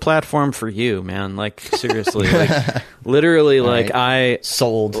this is the platform for you, man. Like, seriously. Like, literally, like,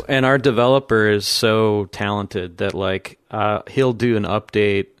 sold. And our developer is so talented that, like, he'll do an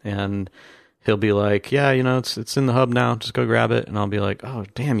update and he'll be like, it's in the hub now. Just go grab it. And I'll be like, oh,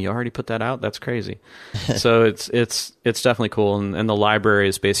 damn, you already put that out? That's crazy. So it's definitely cool. And the library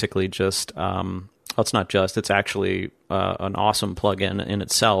is basically just... it's not just, it's actually an awesome plugin in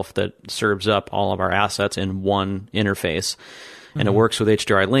itself that serves up all of our assets in one interface. and it works with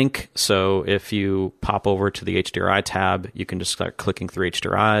HDRI Link. So if you pop over to the HDRI tab, you can just start clicking through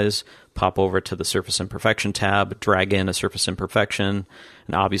HDRIs, pop over to the Surface Imperfection tab, drag in a Surface Imperfection,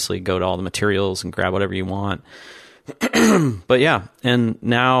 and obviously go to all the materials and grab whatever you want. But yeah, and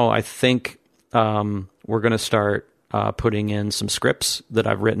now I think we're going to start putting in some scripts that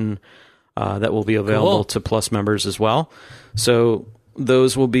I've written that will be available to Plus members as well. So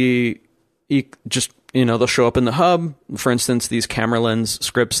those will be just, they'll show up in the hub. For instance, these camera lens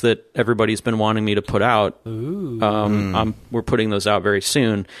scripts that everybody's been wanting me to put out. We're putting those out very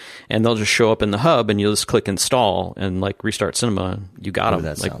soon, and they'll just show up in the hub, and you'll just click install and like restart Cinema. And you got them.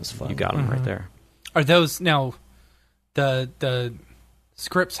 That sounds fun. You got them right there. Are those now the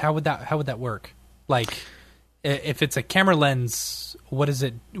scripts? How would that work? Like, if it's a camera lens, what is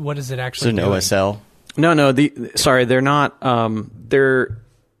it actually? It's an OSL. No. Sorry, they're not.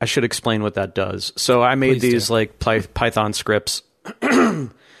 I should explain what that does. So I made these like Python scripts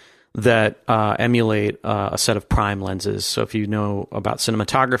that emulate a set of prime lenses. So if you know about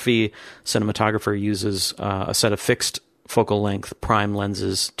cinematography, cinematographer uses a set of fixed focal length prime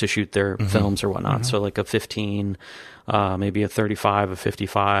lenses to shoot their films or whatnot. So like a 15, maybe a 35, a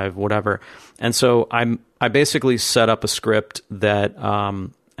 55, whatever. And so I basically set up a script that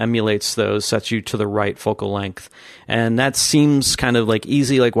emulates those, sets you to the right focal length. And that seems kind of like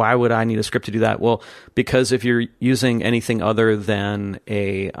easy. Like, why would I need a script to do that? Well, because if you're using anything other than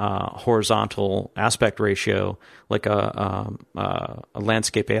a horizontal aspect ratio, like a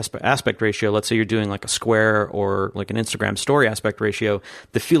landscape aspect ratio, let's say you're doing like a square or like an Instagram story aspect ratio,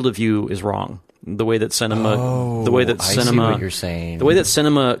 the field of view is wrong. The way that Cinema, I see what you're saying. The way that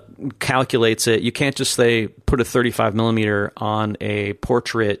Cinema calculates it, you can't just say put a 35 millimeter on a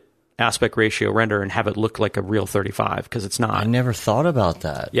portrait aspect ratio render and have it look like a real 35, because it's not. I never thought about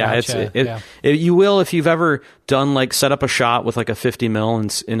that. Yeah, gotcha. You will if you've ever done like set up a shot with like a 50 mil in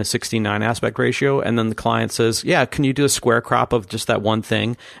a 16:9 aspect ratio, and then the client says, "Yeah, can you do a square crop of just that one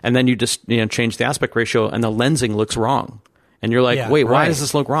thing?" And then you just change the aspect ratio, and the lensing looks wrong. And you're like, wait, why does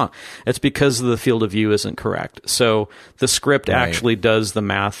this look wrong? It's because the field of view isn't correct. So the script actually does the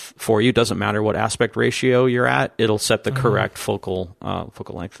math for you. It doesn't matter what aspect ratio you're at. It'll set the correct focal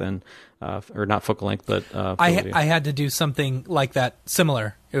length and or not focal length, but I had to do something like that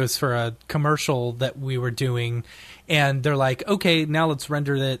similar. It was for a commercial that we were doing, and they're like, okay, now let's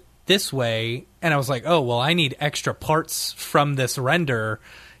render it this way. And I was like, oh, well, I need extra parts from this render,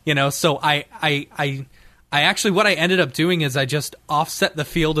 so I actually, what I ended up doing is I just offset the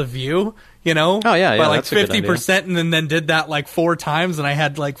field of view, by like 50%, and then did that like 4 times, and I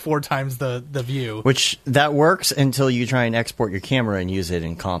had like 4 times the view. Which that works until you try and export your camera and use it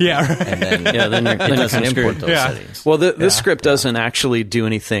in comp. Yeah, right. And then it doesn't import those settings. Well, this script doesn't actually do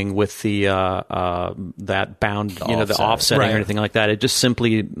anything with the that bound, the offsetting or anything like that. It just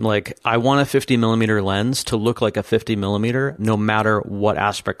simply like, I want a 50 millimeter lens to look like a 50 millimeter, no matter what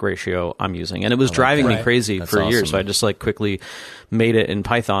aspect ratio I'm using. And it was driving me crazy for years. So I just like quickly made it in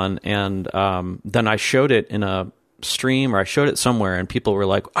Python, and then I showed it in a stream, or I showed it somewhere, and people were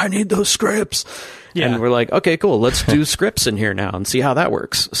like, I need those scripts. And we're like, okay, cool, let's do scripts in here now and see how that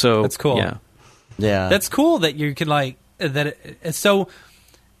works. So that's cool. Yeah, that's cool that you can like that. So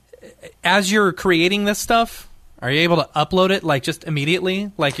as you're creating this stuff, are you able to upload it like just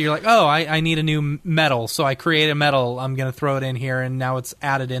immediately? Like you're like, oh, I need a new metal, so I create a metal, I'm going to throw it in here, and now it's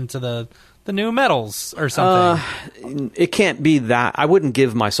added into the new metals or something. It can't be that. I wouldn't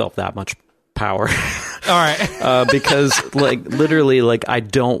give myself that much power. All right. Because like literally, like I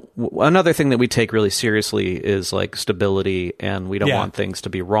don't. Another thing that we take really seriously is like stability, and we don't want things to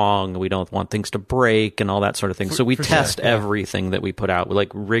be wrong. We don't want things to break and all that sort of thing. So we test everything that we put out. We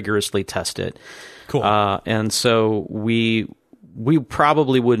like rigorously test it. Cool. And so we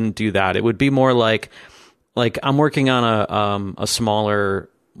probably wouldn't do that. It would be more like I'm working on a smaller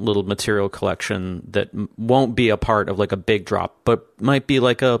little material collection that won't be a part of like a big drop, but might be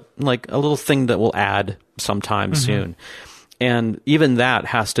like a little thing that we'll add sometime soon. And even that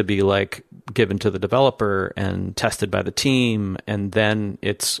has to be like given to the developer and tested by the team, and then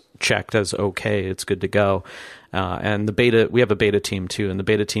it's checked as okay, it's good to go. And we have a beta team too, and the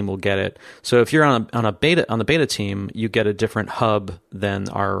beta team will get it. So if you're on the beta team, you get a different hub than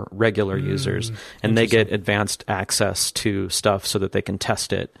our regular users, and they get advanced access to stuff so that they can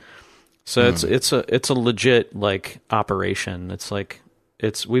test it. So it's a legit like operation. It's like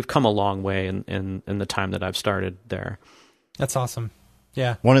we've come a long way in the time that I've started there. That's awesome.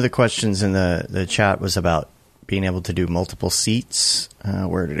 Yeah. One of the questions in the chat was about being able to do multiple seats.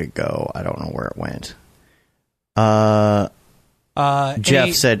 Where did it go? I don't know where it went.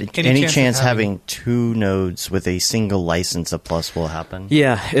 Jeff said, any chance having 2 nodes with a single license of Plus will happen?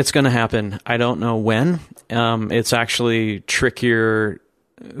 Yeah, it's going to happen. I don't know when. It's actually trickier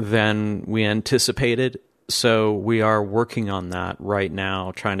than we anticipated. So we are working on that right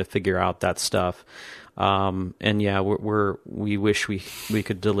now, trying to figure out that stuff. And yeah, we wish we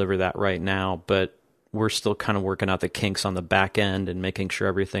could deliver that right now, but we're still kind of working out the kinks on the back end and making sure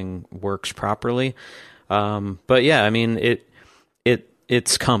everything works properly. But yeah, I mean,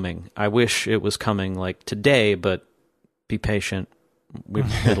 it's coming. I wish it was coming like today, but be patient.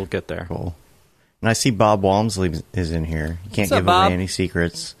 It'll get there. Cool. And I see Bob Walmsley is in here. You can't give away any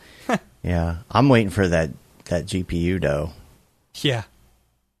secrets. Yeah. I'm waiting for that GPU though. Yeah.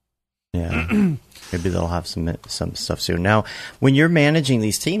 Yeah. Maybe they'll have some stuff soon. Now, when you're managing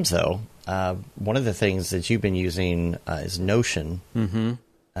these teams though, one of the things that you've been using is Notion. Mm-hmm.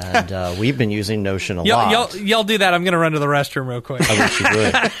 And we've been using Notion a lot. Y'all do that. I'm going to run to the restroom real quick. I wish you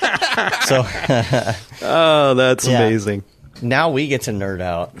would. Oh, that's amazing. Now we get to nerd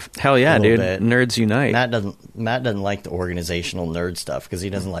out. Hell yeah, dude! Bit. Nerds unite. Matt doesn't like the organizational nerd stuff because he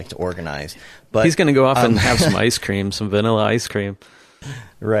doesn't like to organize. But he's going to go off and have some ice cream, some vanilla ice cream.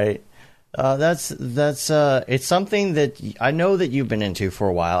 Right. That's it's something that I know that you've been into for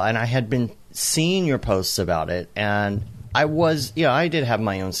a while, and I had been seeing your posts about it, and I did have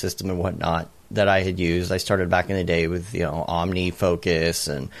my own system and whatnot that I had used. I started back in the day with,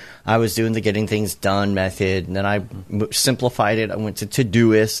 OmniFocus, and I was doing the getting things done method, and then I simplified it. I went to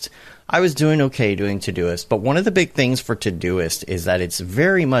Todoist. I was doing okay doing Todoist, but one of the big things for Todoist is that it's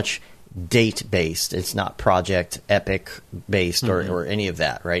very much date-based. It's not project epic-based or any of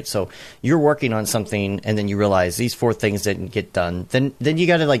that, right? So you're working on something, and then you realize these 4 things didn't get done. Then you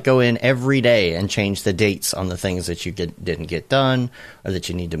got to go in every day and change the dates on the things that you didn't get done or that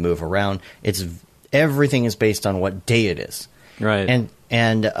you need to move around. Everything is based on what day it is, right?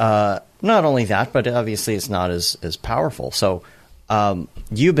 And not only that, but obviously it's not as powerful. So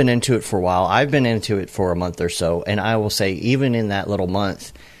you've been into it for a while. I've been into it for a month or so, and I will say even in that little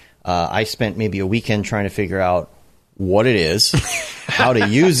month, I spent maybe a weekend trying to figure out what it is, how to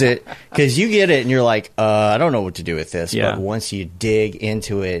use it, because you get it and you're like, I don't know what to do with this. Yeah. But once you dig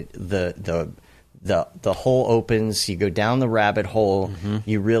into it, the hole opens. You go down the rabbit hole. Mm-hmm.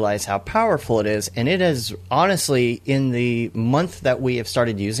 You realize how powerful it is, and it is honestly in the month that we have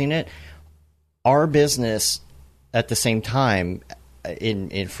started using it, our business at the same time.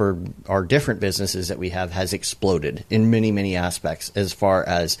 For our different businesses that we have has exploded in many, many aspects as far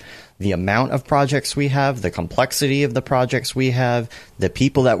as the amount of projects we have, the complexity of the projects we have, the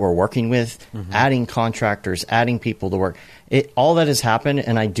people that we're working with, adding contractors, adding people to work. All that has happened,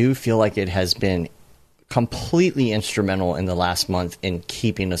 and I do feel like it has been completely instrumental in the last month in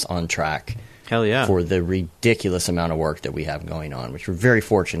keeping us on track. Hell yeah. For the ridiculous amount of work that we have going on, which we're very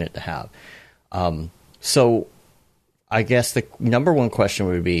fortunate to have. So I guess the number one question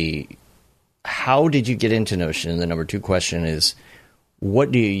would be, how did you get into Notion? And the number 2 question is, what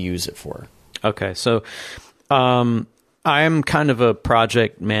do you use it for? Okay, so I'm kind of a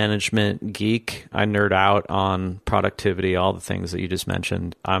project management geek. I nerd out on productivity, all the things that you just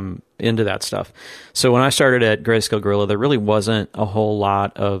mentioned. I'm into that stuff. So when I started at Grayscale Gorilla, there really wasn't a whole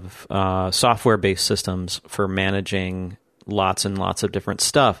lot of software-based systems for managing lots and lots of different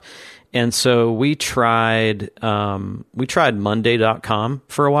stuff. And so we tried Monday.com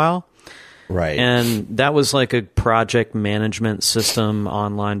for a while. Right. And that was like a project management system,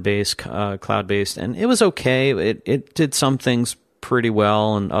 online-based, cloud-based, and it was okay. It did some things pretty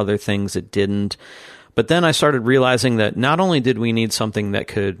well and other things it didn't. But then I started realizing that not only did we need something that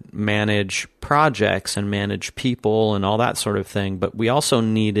could manage projects and manage people and all that sort of thing, but we also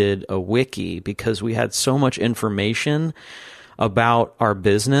needed a wiki because we had so much information about our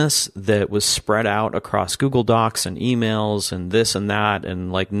business that was spread out across Google Docs and emails and this and that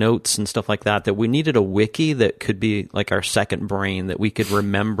and like notes and stuff like that, that we needed a wiki that could be like our second brain, that we could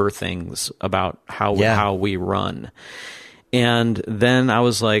remember things about how we run. And then I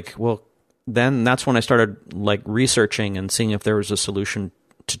was like, well, then that's when I started like researching and seeing if there was a solution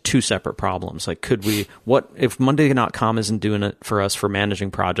to 2 separate problems. Like, what if Monday.com isn't doing it for us for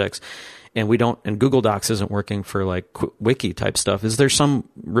managing projects, and Google Docs isn't working for like wiki type stuff? Is there some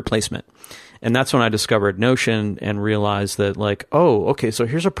replacement? And that's when I discovered Notion and realized that like, oh, okay, so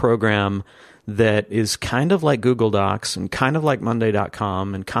here's a program that is kind of like Google Docs and kind of like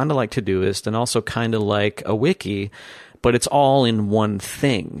Monday.com and kind of like Todoist and also kind of like a wiki, but it's all in one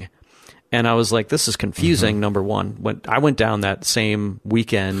thing. And I was like, this is confusing, number one. When I went down that same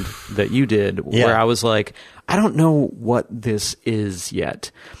weekend that you did, where I was like, I don't know what this is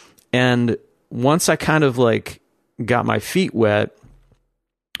yet. And once I kind of like got my feet wet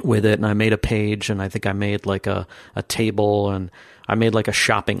with it, and I made a page, and I think I made like a table, and I made like a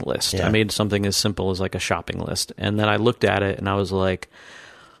shopping list. I made something as simple as like a shopping list. And then I looked at it and I was like,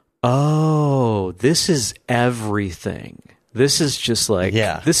 oh, this is everything. This is just like,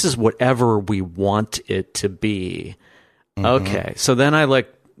 this is whatever we want it to be. Mm-hmm. Okay. So then I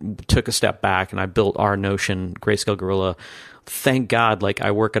like took a step back and I built our Notion Grayscale Gorilla. Thank God, like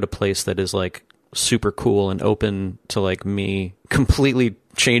I work at a place that is like super cool and open to like me completely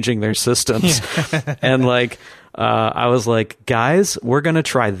changing their systems. And like, I was like, guys, we're going to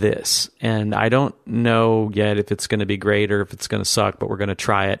try this. And I don't know yet if it's going to be great or if it's going to suck, but we're going to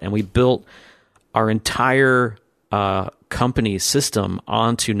try it. And we built our entire company system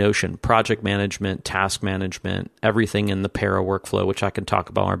onto Notion, project management, task management, everything in the Para workflow, which I can talk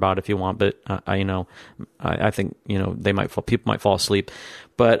about more about if you want. But I think, people might fall asleep.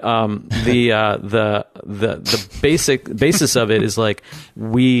 But the basis of it is like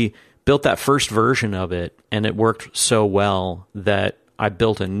we built that first version of it, and it worked so well that I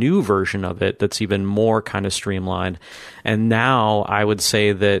built a new version of it that's even more kind of streamlined. And now I would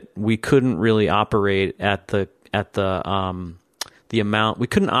say that we couldn't really operate at the amount, we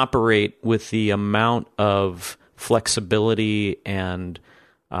couldn't operate with the amount of flexibility and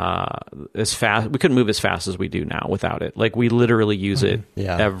as fast, we couldn't move as fast as we do now without it. Like we literally use it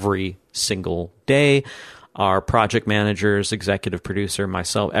every single day. Our project managers, executive producer,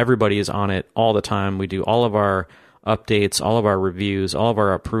 myself, everybody is on it all the time. We do all of our updates, all of our reviews, all of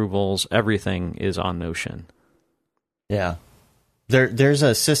our approvals, everything is on Notion. Yeah. There's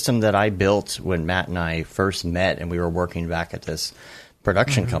a system that I built when Matt and I first met, and we were working back at this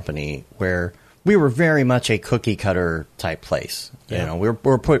production company where we were very much a cookie cutter type place. Yeah. You know,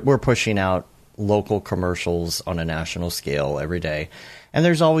 we're pushing out local commercials on a national scale every day, and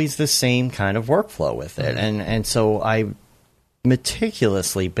there's always the same kind of workflow with it. And so I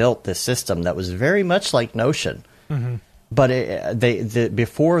meticulously built this system that was very much like Notion. But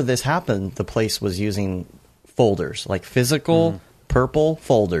before this happened, the place was using folders, like physical purple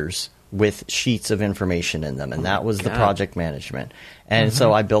folders with sheets of information in them, and that was the project management. And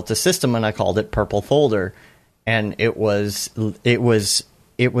so I built a system, and I called it Purple Folder, and it was a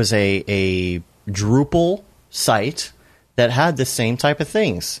Drupal site that had the same type of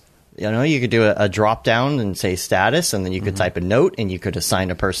things. You know, you could do a drop down and say status, and then you could type a note, and you could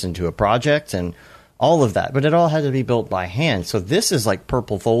assign a person to a project, and all of that. But it all had to be built by hand. So this is like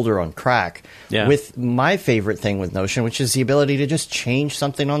Purple Folder on crack with my favorite thing with Notion, which is the ability to just change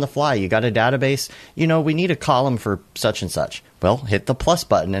something on the fly. You got a database, we need a column for such and such. Well, hit the plus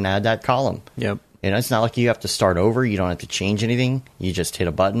button and add that column. Yep. It's not like you have to start over. You don't have to change anything. You just hit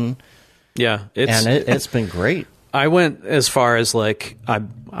a button. Yeah. It's been great. I went as far as like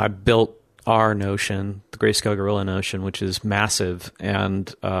I built our Notion, the Grayscale Gorilla Notion, which is massive,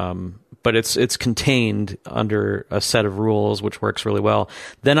 and but it's contained under a set of rules, which works really well.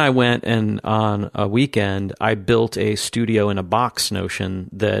 Then I went and on a weekend, I built a studio in a box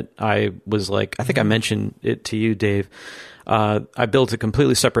Notion that I was like, I think I mentioned it to you, Dave. I built a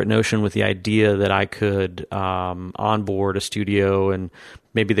completely separate Notion with the idea that I could onboard a studio and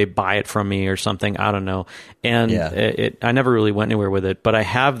maybe they buy it from me or something. I don't know. And I never really went anywhere with it, but I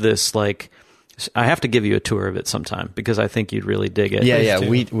have this like, I have to give you a tour of it sometime because I think you'd really dig it. Yeah,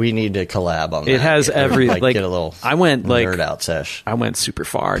 we need to collab on that. It has every like get a little I went like nerd out sesh. I went super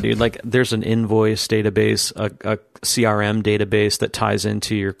far, dude. Like there's an invoice database, a CRM database that ties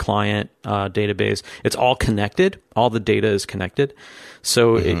into your client database. It's all connected. All the data is connected.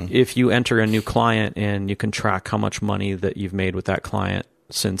 So if you enter a new client and you can track how much money that you've made with that client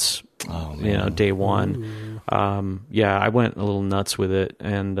since day one. I went a little nuts with it,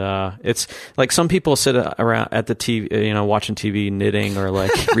 and it's like some people sit around at the TV, watching TV, knitting or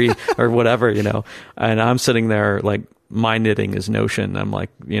like or whatever, and I'm sitting there like my knitting is Notion. I'm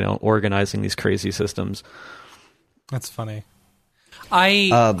like organizing these crazy systems. That's funny.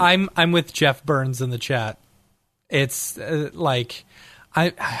 I'm with Jeff Burns in the chat. It's like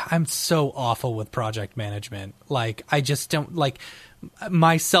I'm so awful with project management. Like I just don't like.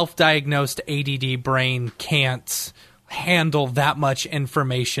 My self-diagnosed ADD brain can't handle that much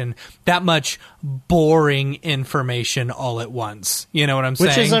information, that much boring information all at once. You know what I'm saying?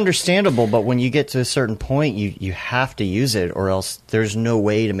 Which is understandable, but when you get to a certain point, you have to use it, or else there's no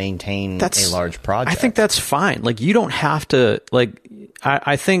way to maintain a large project. I think that's fine. Like you don't have to. Like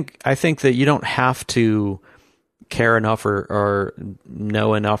I think that you don't have to care enough or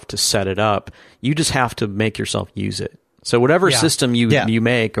know enough to set it up. You just have to make yourself use it. So whatever system you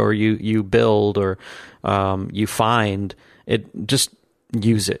make or you build or you find, it just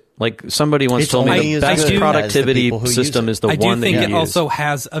use it. Like somebody once told me, the best productivity system is the one that you use. I do think it also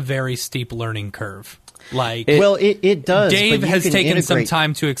has a very steep learning curve. Like, it does. Dave has taken some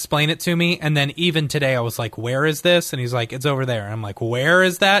time to explain it to me, and then even today I was like, "Where is this?" And he's like, "It's over there." And I'm like, "Where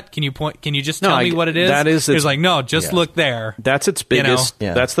is that? Can you point? Can you just tell me what it is?" That is. He's like, "No, just look there." That's its biggest.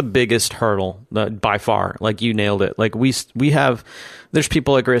 That's the biggest hurdle by far. Like you nailed it. Like we have. There's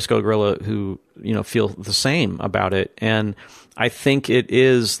people at Grayscale Gorilla who feel the same about it, and I think it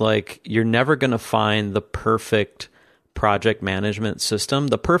is like you're never going to find the perfect project management system.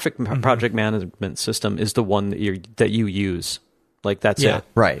 The perfect project management system is the one that you use. Like that's it.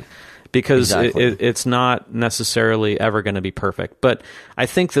 Right. Because it's not necessarily ever going to be perfect. But I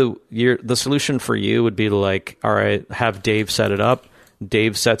think the solution for you would be to like, all right, have Dave set it up.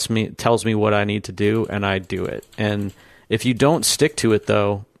 Dave tells me what I need to do, and I do it. And if you don't stick to it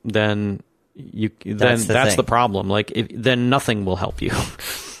though, then that's the problem. Like then nothing will help you.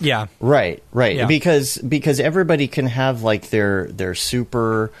 Yeah. Right. Yeah. Because everybody can have like their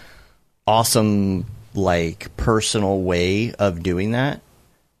super awesome like personal way of doing that.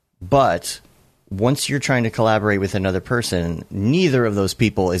 But once you're trying to collaborate with another person, neither of those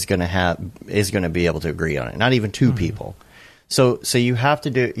people is going to be able to agree on it. Not even two people. So you have to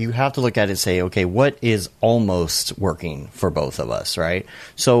look at it and say, okay, what is almost working for both of us, right?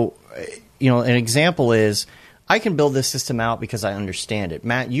 So, an example is I can build this system out because I understand it.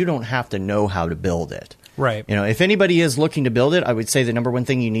 Matt, you don't have to know how to build it. Right. If anybody is looking to build it, I would say the number one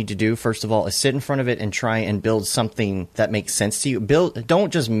thing you need to do, first of all, is sit in front of it and try and build something that makes sense to you.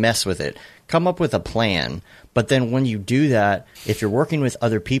 Don't just mess with it. Come up with a plan. But then when you do that, if you're working with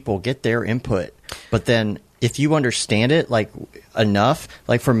other people, get their input. But then if you understand it like enough,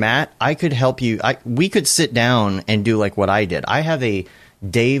 like for Matt, I could help you. We could sit down and do like what I did. I have a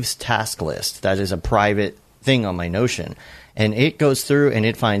Dave's task list that is a private thing on my Notion, and it goes through and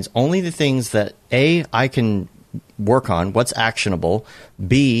it finds only the things that A, I can work on, what's actionable,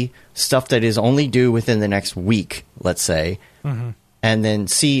 B, stuff that is only due within the next week, let's say, and then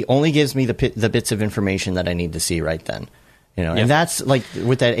C, only gives me the bits of information that I need to see right then. And that's like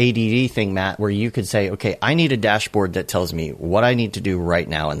with that ADD thing, Matt, where you could say, okay, I need a dashboard that tells me what I need to do right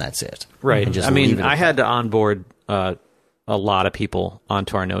now, and that's it. Right. I had to onboard a lot of people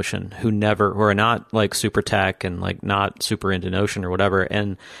onto our Notion who are not like super tech and like not super into Notion or whatever.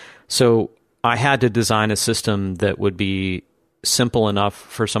 And so I had to design a system that would be simple enough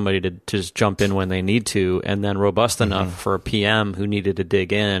for somebody to just jump in when they need to, and then robust enough for a PM who needed to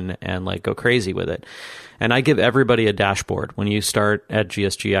dig in and like go crazy with it. And I give everybody a dashboard. When you start at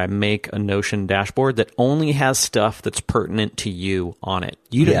GSG, I make a Notion dashboard that only has stuff that's pertinent to you on it.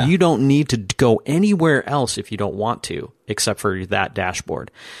 You don't need to go anywhere else if you don't want to, except for that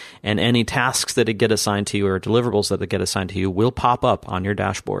dashboard. And any tasks that get assigned to you or deliverables that get assigned to you will pop up on your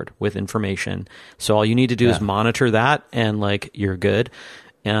dashboard with information. So all you need to do is monitor that, and like you're good.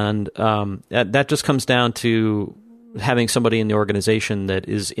 And that just comes down to having somebody in the organization that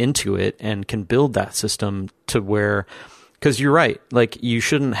is into it and can build that system to where, because you're right, like you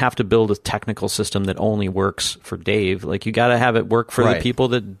shouldn't have to build a technical system that only works for Dave. Like you got to have it work for the people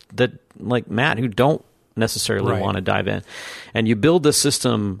that like Matt, who don't necessarily want to dive in, and you build the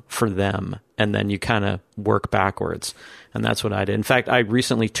system for them, and then you kind of work backwards. And that's what I did. In fact, I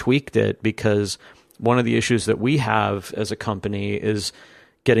recently tweaked it because one of the issues that we have as a company is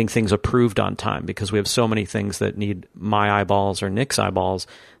getting things approved on time, because we have so many things that need my eyeballs or Nick's eyeballs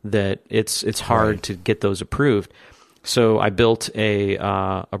that it's hard to get those approved. So I built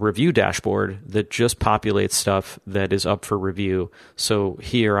a review dashboard that just populates stuff that is up for review. So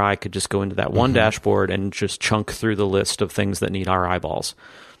he or I could just go into that one dashboard and just chunk through the list of things that need our eyeballs.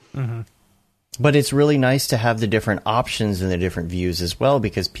 But it's really nice to have the different options and the different views as well,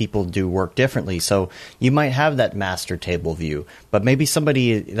 because people do work differently. So you might have that master table view, but maybe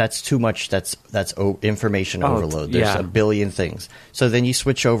somebody, that's too much, that's information overload. There's a billion things. So then you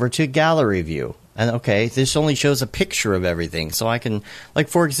switch over to gallery view. And okay, this only shows a picture of everything. So I can, like,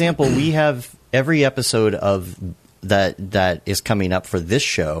 for example, we have every episode of that is coming up for this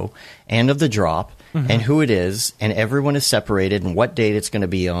show and of the drop, and who it is, and everyone is separated, and what date it's going to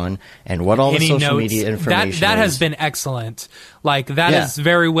be on, and what all the social media information that has been excellent. Like, that is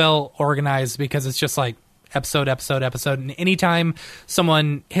very well organized, because it's just like episode. And anytime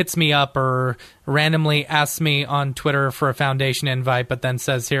someone hits me up or randomly asks me on Twitter for a Foundation invite, but then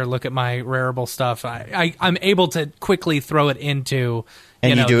says, here, look at my Rarible stuff, I'm able to quickly throw it into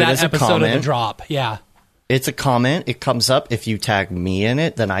that episode of the drop. Yeah. It's a comment. It comes up. If you tag me in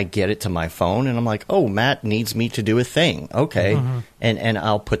it, then I get it to my phone, and I'm like, oh, Matt needs me to do a thing. Okay. And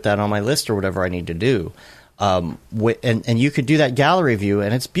I'll put that on my list or whatever I need to do. and you could do that gallery view,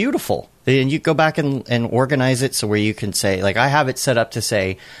 and it's beautiful. And you go back and organize it so where you can say, like, I have it set up to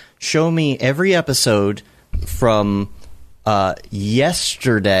say, show me every episode from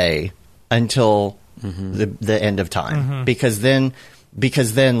yesterday until the end of time, because then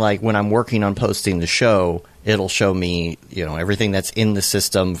like when I'm working on posting the show, it'll show me, you know, everything that's in the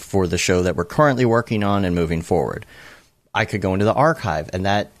system for the show that we're currently working on and moving forward. I could go into the archive, and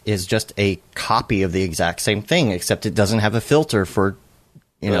that is just a copy of the exact same thing, except it doesn't have a filter for,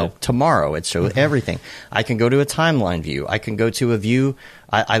 you know, tomorrow. It shows everything. I can go to a timeline view. I can go to a view.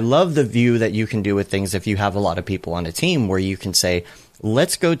 I love the view that you can do with things if you have a lot of people on a team, where you can say,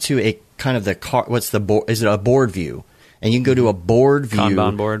 let's go to a kind of what's the board? Is it a board view? And you can go to a board view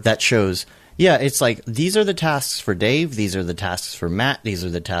Kanban board that shows, yeah, it's like, these are the tasks for Dave. These are the tasks for Matt. These are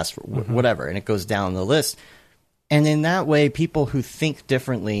the tasks for whatever. And it goes down the list. And in that way, people who think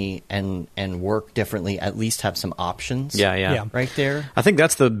differently and work differently at least have some options. Yeah. Right there. I think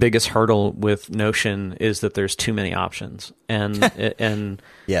that's the biggest hurdle with Notion, is that there's too many options, and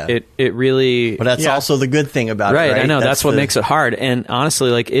it really. But that's also the good thing about it, right? I know that's what makes it hard. And honestly,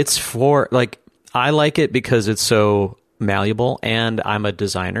 like, it's for, like, I like it because it's so malleable, and I'm a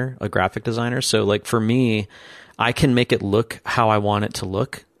designer, a graphic designer. So, like, for me, I can make it look how I want it to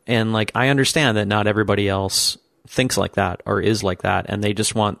look, and, like, I understand that not everybody else thinks like that or is like that, and they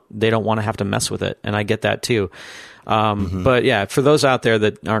don't want to have to mess with it, and I get that too. But yeah, for those out there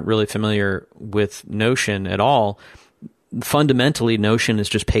that aren't really familiar with Notion at all, fundamentally Notion is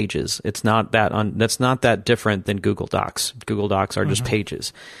just pages. It's not that's not that different than Google Docs. Google Docs are just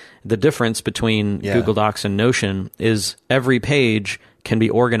pages. The difference between Google Docs and Notion is every page can be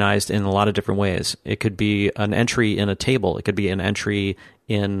organized in a lot of different ways. It could be an entry in a table. It could be an entry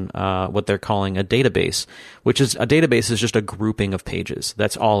in what they're calling a database, which is, a database is just a grouping of pages.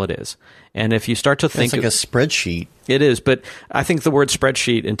 That's all it is. And if you start to think... It's like a spreadsheet. It is, but I think the word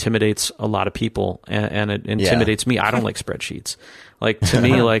spreadsheet intimidates a lot of people, and it intimidates me. I don't like spreadsheets. Like, to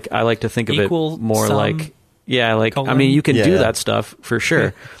me, like, I like to think of Equal, it more sum, like... Yeah, like, colon. I mean, you can do that stuff for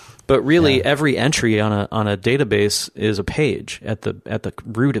sure. But really, every entry on a database is a page at the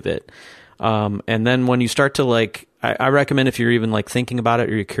root of it. And then when you start to, like, I recommend, if you're even, like, thinking about it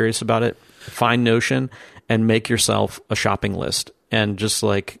or you're curious about it, find Notion and make yourself a shopping list, and just,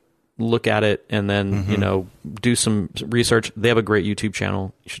 like, look at it, and then you know, do some research. They have a great YouTube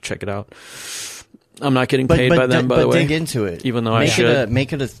channel. You should check it out. I'm not getting paid by them, by the way. But dig into it, even though I should.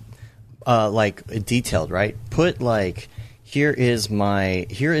 Make it like detailed, right? Put, like, here is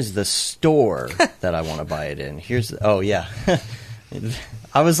the store that I want to buy it in.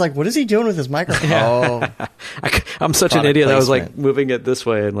 I was like, what is he doing with his microphone? Oh, I'm such an idiot. I was like moving it this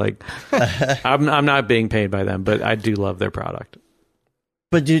way, and like, I'm not being paid by them, but I do love their product.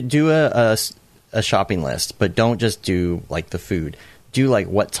 But do a shopping list, but don't just do, like, the food. Do, like,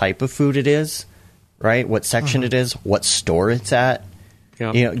 what type of food it is, right? What section it is, what store it's at.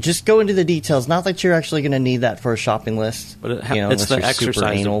 Yeah. You know, just go into the details. Not that you're actually going to need that for a shopping list, but it's the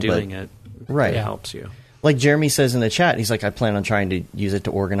exercise of doing it. Right, that helps you. Like Jeremy says in the chat, he's like, I plan on trying to use it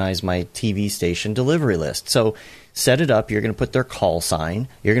to organize my TV station delivery list. So set it up. You're going to put their call sign.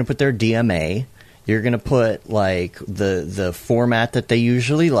 You're going to put their DMA. You're going to put, like, the format that they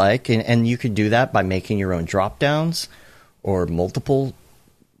usually like. And you could do that by making your own drop downs or multiple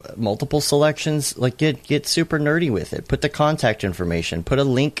selections. Like, get super nerdy with it. Put the contact information. Put a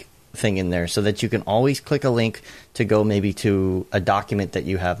link thing in there so that you can always click a link to go maybe to a document that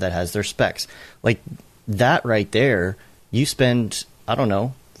you have that has their specs. Like, that right there, you spend, I don't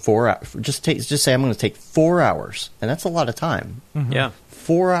know, 4 hours. Just say I'm going to take 4 hours, and that's a lot of time. Yeah,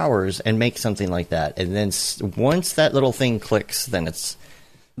 4 hours and make something like that, and then once that little thing clicks, then it's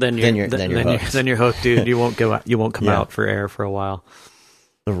then you're hooked, dude. You won't come out for air for a while.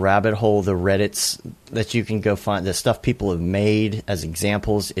 The rabbit hole, the Reddits that you can go find, the stuff people have made as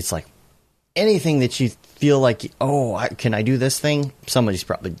examples. It's like anything that you feel like, can I do this thing? Somebody's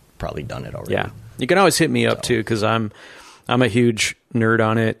probably done it already. Yeah. You can always hit me up too, because I'm a huge nerd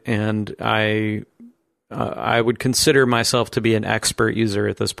on it, and I would consider myself to be an expert user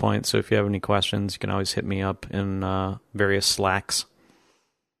at this point. So if you have any questions, you can always hit me up in various Slacks.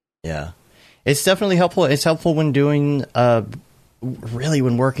 Yeah, it's definitely helpful. It's helpful when doing really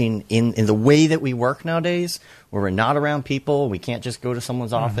when working in the way that we work nowadays, where we're not around people. We can't just go to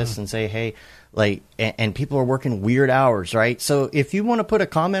someone's office and say, hey. Like, and people are working weird hours, right? So if you want to put a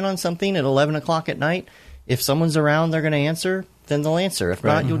comment on something at 11 o'clock at night, if someone's around, they're going to answer, then they'll answer. If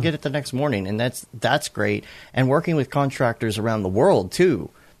not, you'll get it the next morning. And that's great. And working with contractors around the world, too,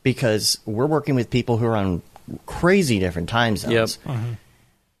 because we're working with people who are on crazy different time zones. Yep.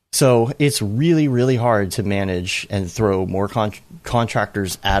 So it's really, really hard to manage and throw more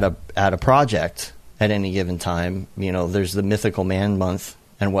contractors at a project at any given time. You know, there's the mythical man month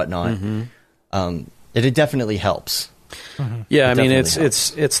and whatnot. It definitely helps. Yeah, I mean, it's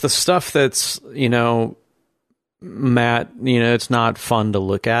the stuff that's, you know, Matt, you know, it's not fun to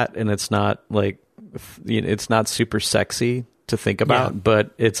look at, and it's not like, you know, it's not super sexy to think about, but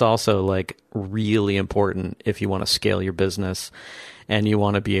it's also like really important if you want to scale your business and you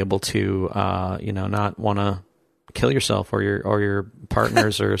want to be able to, you know, not want to kill yourself or your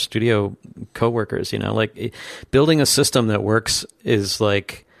partners or studio coworkers. You know, like building a system that works is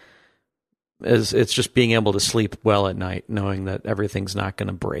like, it's just being able to sleep well at night, knowing that everything's not going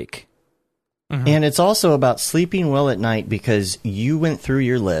to break. And it's also about sleeping well at night because you went through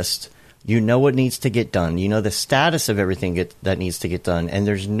your list. You know what needs to get done. You know the status of everything that needs to get done. And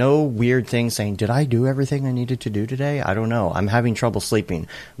there's no weird thing saying, did I do everything I needed to do today? I don't know. I'm having trouble sleeping.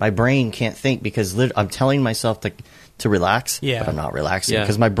 My brain can't think because I'm telling myself to relax, but I'm not relaxing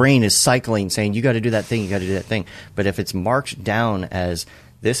because my brain is cycling saying, you got to do that thing, you got to do that thing. But if it's marked down as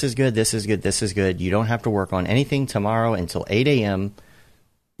this is good, this is good, this is good, you don't have to work on anything tomorrow until 8 a.m.,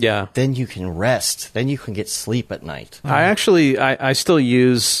 then you can rest. Then you can get sleep at night. I still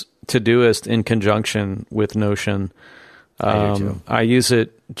use Todoist in conjunction with Notion. I do too. I use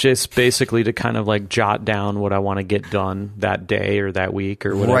it just basically to kind of like jot down what I want to get done that day or that week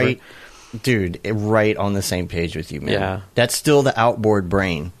or whatever. Right, dude, right on the same page with you, man. Yeah. That's still the outboard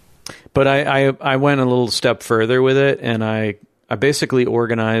brain. But I went a little step further with it, and I basically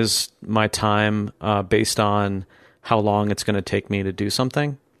organized my time based on how long it's going to take me to do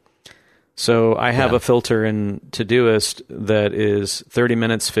something. So I have a filter in Todoist that is 30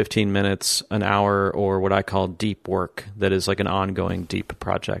 minutes, 15 minutes, an hour, or what I call deep work, that is like an ongoing deep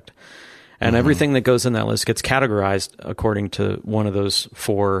project. And everything that goes in that list gets categorized according to one of those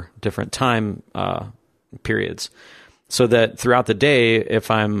 4 different time periods. So that throughout the day, if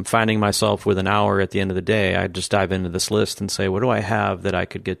I'm finding myself with an hour at the end of the day, I just dive into this list and say, what do I have that I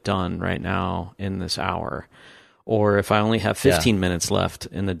could get done right now in this hour? Or if I only have 15 minutes left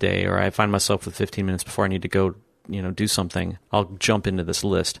in the day, or I find myself with 15 minutes before I need to go, you know, do something, I'll jump into this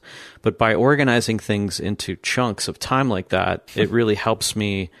list. But by organizing things into chunks of time like that, it really helps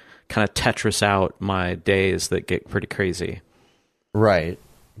me kind of Tetris out my days that get pretty crazy. Right.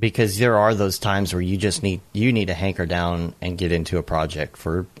 Because there are those times where you just need to hanker down and get into a project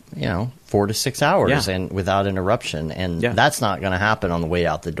for, you know, 4 to 6 hours and without interruption. And that's not going to happen on the way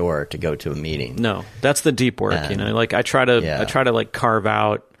out the door to go to a meeting. No, that's the deep work. You know, like I try to like carve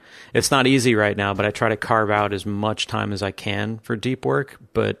out. It's not easy right now, but I try to carve out as much time as I can for deep work.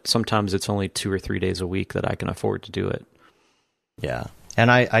 But sometimes it's only 2 or 3 days a week that I can afford to do it. Yeah,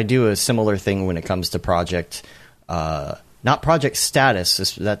 and I do a similar thing when it comes to project. Not project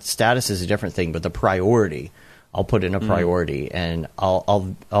status. That status is a different thing, but the priority. I'll put in a priority, and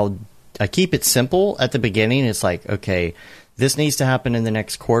I keep it simple at the beginning. It's like, okay, this needs to happen in the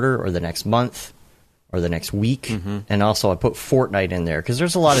next quarter or the next month or the next week, and also I put fortnight in there because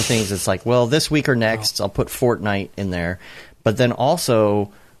there's a lot of things. It's like, well, this week or next, I'll put fortnight in there, but then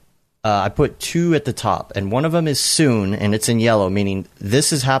also. I put 2 at the top, and one of them is soon, and it's in yellow, meaning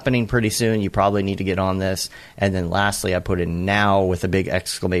this is happening pretty soon. You probably need to get on this. And then lastly, I put in now with a big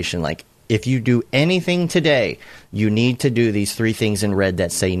exclamation, like, if you do anything today, you need to do these 3 things in red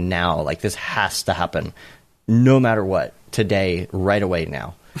that say now. Like, this has to happen no matter what, today, right away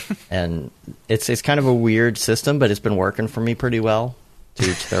now. And it's kind of a weird system, but it's been working for me pretty well.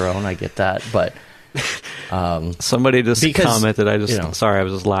 To each their own, I get that, but... somebody just commented. Sorry, I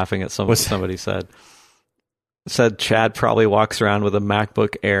was just laughing at somebody said Chad probably walks around with a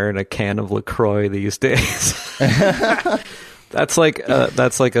MacBook Air and a can of LaCroix these days. That's like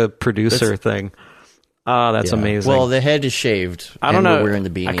a producer thing. Oh, that's amazing. Well, the head is shaved. I don't know. We're wearing the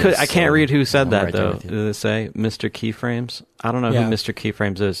beanies. I can't read who said that though. Did it say Mr. Keyframes? I don't know who Mr.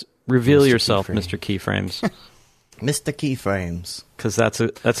 Keyframes is. Reveal yourself, Mr. Keyframes. Mr. Keyframes, because that's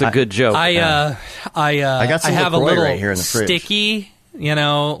a good joke. I got some have a little right here in the fridge. Sticky, you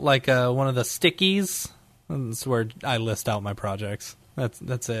know, like one of the stickies. That's where I list out my projects.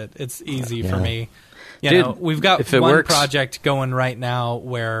 That's it. It's easy for me. You know, we've got one project going right now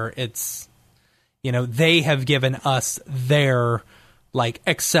where it's, you know, they have given us their like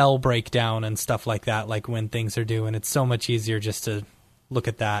Excel breakdown and stuff like that, like when things are due, and it's so much easier just to look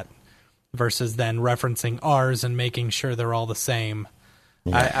at that. Versus then referencing ours and making sure they're all the same.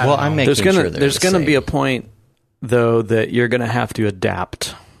 Yeah. I'm making there's going to be a point though that you're going to have to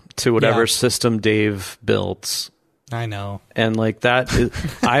adapt to whatever system Dave builds. I know, and like that,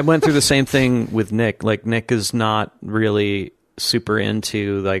 I went through the same thing with Nick. Like Nick is not really super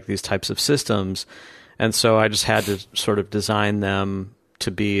into like these types of systems, and so I just had to sort of design them to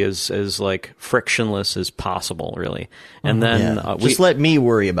be as like frictionless as possible, really. And then just let me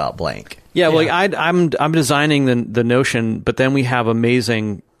worry about blank. Yeah, well, like I'm designing the Notion, but then we have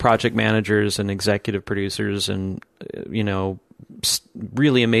amazing project managers and executive producers and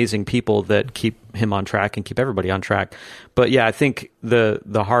really amazing people that keep him on track and keep everybody on track. But yeah, I think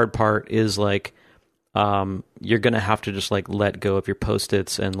the hard part is like you're going to have to just like let go of your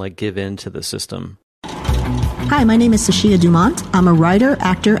Post-its and like give in to the system. Hi, my name is Sashia Dumont. I'm a writer,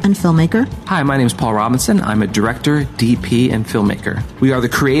 actor, and filmmaker. Hi, my name is Paul Robinson. I'm a director, DP, and filmmaker. We are the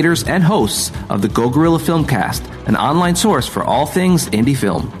creators and hosts of the Go Gorilla Filmcast, an online source for all things indie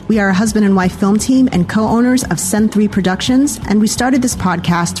film. We are a husband and wife film team and co-owners of Send3 Productions, and we started this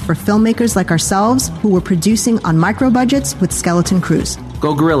podcast for filmmakers like ourselves who were producing on micro budgets with skeleton crews.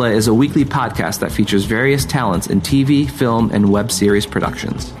 Go Gorilla is a weekly podcast that features various talents in TV, film, and web series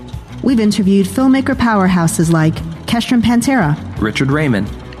productions. We've interviewed filmmaker powerhouses like Kestrin Pantera, Richard Raymond,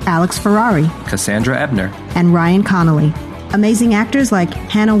 Alex Ferrari, Cassandra Ebner, and Ryan Connolly. Amazing actors like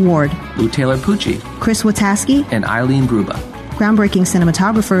Hannah Ward, Lou Taylor Pucci, Chris Wataski, and Eileen Bruba. Groundbreaking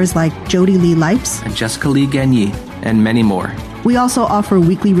cinematographers like Jody Lee Lipes, and Jessica Lee Gagné, and many more. We also offer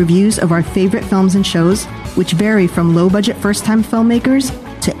weekly reviews of our favorite films and shows, which vary from low-budget first-time filmmakers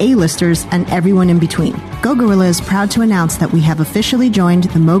to A-listers and everyone in between. Go Gorilla is proud to announce that we have officially joined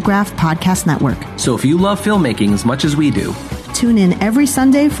the MoGraph Podcast Network. So if you love filmmaking as much as we do, tune in every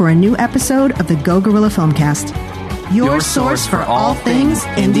Sunday for a new episode of the Go Gorilla Filmcast, your source for all things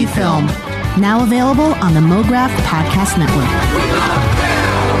indie film. Now available on the MoGraph Podcast Network.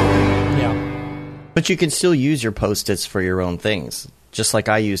 Yeah. But you can still use your Post-its for your own things. Just like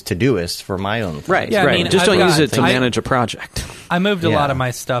I use Todoist for my own things. Right, yeah, right. I mean, just don't use it to manage a project. I moved a lot of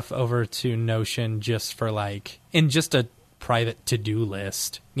my stuff over to Notion just for in just a private to-do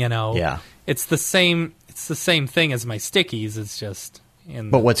list, Yeah. It's the same thing as my stickies, it's just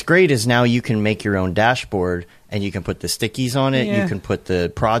But what's great is now you can make your own dashboard and you can put the stickies on it, you can put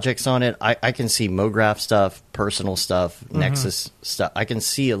the projects on it. I can see MoGraph stuff, personal stuff, Nexus stuff. I can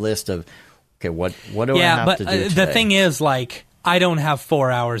see a list of what do I have to do today? The thing is I don't have 4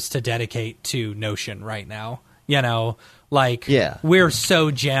 hours to dedicate to Notion right now. We're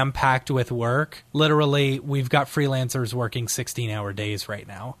so jam-packed with work. Literally, we've got freelancers working 16-hour days right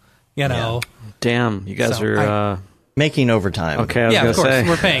now. Damn, you guys are making overtime. Okay, I was of course, say,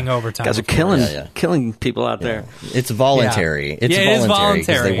 we're paying overtime. You guys are killing people out there. It's voluntary. It is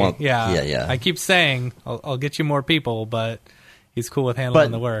voluntary. They want, yeah. I keep saying I'll get you more people, but he's cool with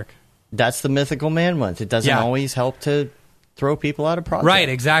handling the work. That's the Mythical Man month. It doesn't always help to throw people out of projects. Right,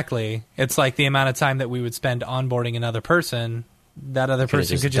 exactly. It's like the amount of time that we would spend onboarding another person, that other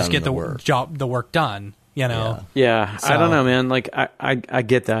person could just get the work done, Yeah, so. I don't know, man. I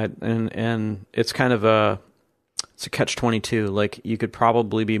get that, and it's kind of it's a catch-22. You could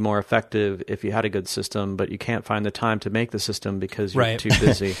probably be more effective if you had a good system, but you can't find the time to make the system because you're too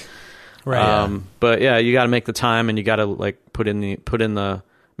busy. Right. But yeah, you got to make the time, and you got to put in the.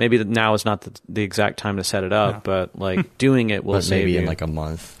 Maybe now is not the exact time to set it up, but doing it will save maybe you. In a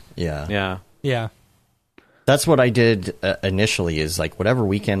month. Yeah. That's what I did initially is whatever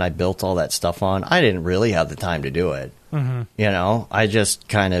weekend I built all that stuff on, I didn't really have the time to do it. Mm-hmm. I just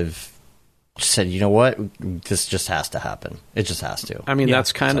kind of said, you know what, this just has to happen. It just has to. I mean,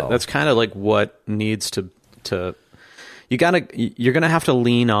 that's kind of like what needs to you're going to have to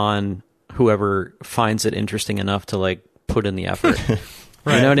lean on whoever finds it interesting enough to put in the effort.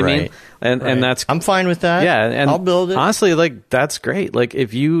 Right. You know what I mean? And that's... I'm fine with that. Yeah, and I'll build it. Honestly, that's great.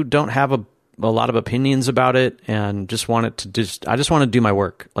 If you don't have a lot of opinions about it and just want it to I just want to do my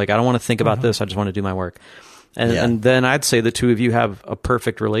work. I don't want to think about this. I just want to do my work. And then I'd say the two of you have a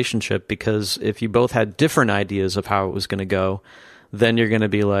perfect relationship, because if you both had different ideas of how it was going to go, then you're going to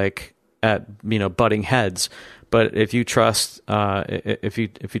be at butting heads. But if you trust if you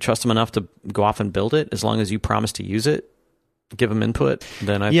trust them enough to go off and build it, as long as you promise to use it, give them input,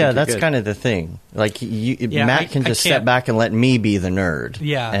 then I think you're that's good. kind of the thing. Matt can just step back and let me be the nerd.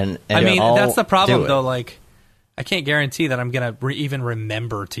 Yeah, and I mean I'll that's the problem though. do it. I can't guarantee that I'm gonna even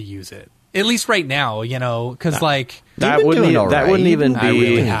remember to use it. At least right now, because that wouldn't even be. I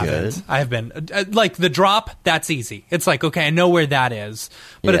really good. I have been the drop. That's easy. It's okay, I know where that is.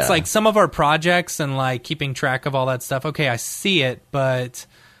 But it's some of our projects and keeping track of all that stuff. Okay, I see it, but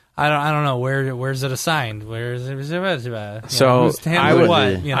I don't know where's it assigned. Where's it? So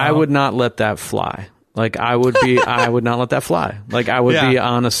I would not let that fly. I would not let that fly. I would be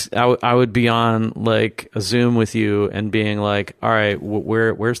honest. I would be on a Zoom with you and being all right,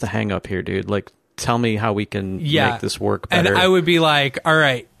 where's the hang up here, dude? tell me how we can make this work better. And I would be like, all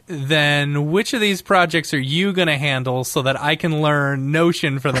right, then which of these projects are you going to handle so that I can learn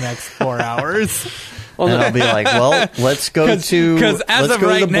Notion for the next 4 hours? And I'll be like, well, let's go to... Because as of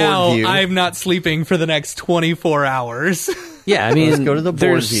right now, I'm not sleeping for the next 24 hours. Yeah, I mean... Let's go to the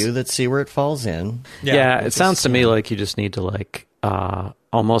board view. Let's see where it falls in. Yeah, it sounds to me like you just need to like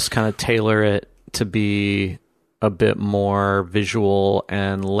almost kind of tailor it to be a bit more visual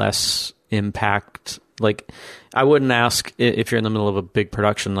and less impact. Like, I wouldn't ask, if you're in the middle of a big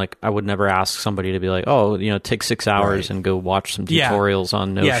production, like, I would never ask somebody to be like, oh, take 6 hours and go watch some tutorials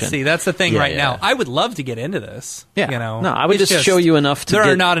on Notion. Yeah, see, that's the thing now. I would love to get into this. Yeah. No, I would just show you enough to There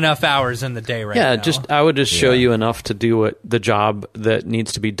are not enough hours in the day now. Yeah, I would just show you enough to do the job that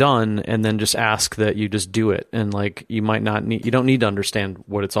needs to be done, and then just ask that you just do it. And, like, you don't need to understand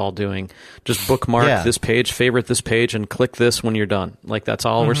what it's all doing. Just bookmark this page, favorite this page, and click this when you're done. Like, that's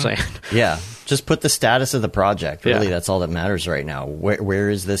all we're saying. Yeah. Just put the status of the project. Really, that's all that matters right now. Where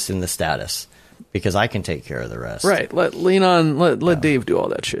is this in the status? Because I can take care of the rest. Right. Let Dave do all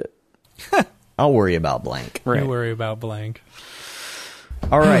that shit. I'll worry about blank. Right. You worry about blank.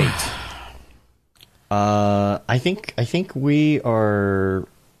 All right. I think we are...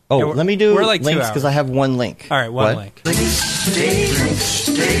 Oh, let me do like links because I have one link. All right, one link. Dave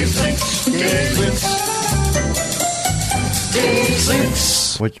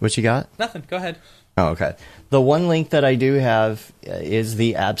links. What you got? Nothing. Go ahead. Oh, okay. The one link that I do have is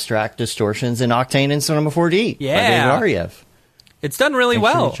the abstract distortions in Octane and Cinema 4D by David Ariev. It's done really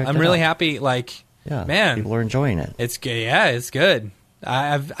well. I'm really happy. Like, man, people are enjoying it. It's good. Yeah, it's good.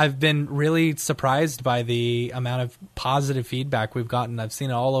 I've been really surprised by the amount of positive feedback we've gotten. I've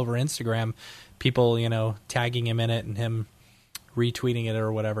seen it all over Instagram. People, tagging him in it and him retweeting it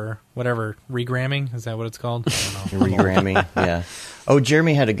or whatever. Regramming? Is that what it's called? I don't know. Regramming, yeah. Oh,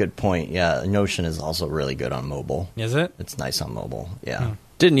 Jeremy had a good point. Yeah, Notion is also really good on mobile. Is it? It's nice on mobile, yeah.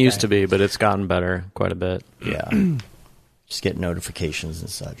 Didn't used to be, but it's gotten better quite a bit. Yeah. Just get notifications and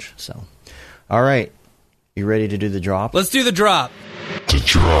such. So, all right. You ready to do the drop? Let's do the drop. The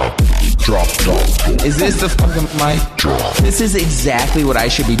drop. Is this the fucking mic drop? This is exactly what I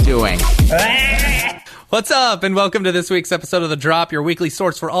should be doing. What's up, and welcome to this week's episode of The Drop, your weekly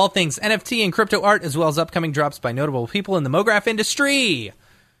source for all things NFT and crypto art, as well as upcoming drops by notable people in the MoGraph industry.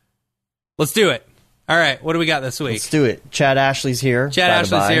 Let's do it. All right, what do we got this week? Let's do it. Chad Ashley's here. Here.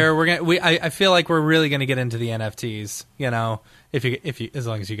 I feel like we're really gonna get into the NFTs. If you as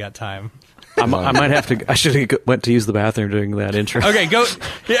long as you got time. I might have to. I should have went to use the bathroom during that intro. Okay, go.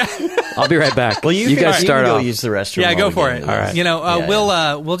 Yeah, I'll be right back. Well, you guys start off. Use the restroom. Yeah, go for it. All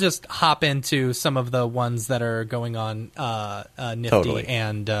right. We'll just hop into some of the ones that are going on Nifty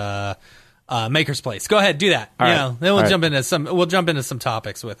and Maker's Place. Go ahead, do that. Then we'll jump into some. We'll jump into some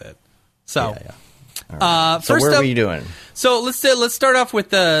topics with it. So. Yeah. Right. So where are you doing? So let's start off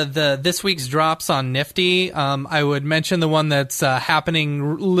with the this week's drops on Nifty. I would mention the one that's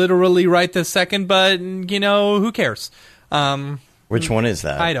happening literally right this second, but who cares? Which one is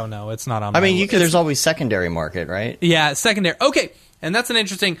that? I don't know. It's not on. There's always secondary market, right? Yeah, secondary. Okay, and that's an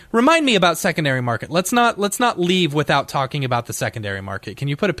interesting. Remind me about secondary market. Let's not leave without talking about the secondary market. Can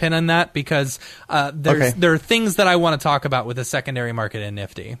you put a pin on that? Because there are things that I want to talk about with the secondary market in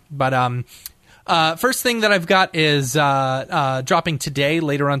Nifty, but first thing that I've got is dropping today,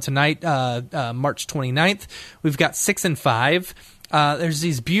 later on tonight, March 29th. We've got 6 and 5. There's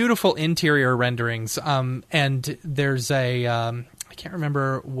these beautiful interior renderings, and there's I can't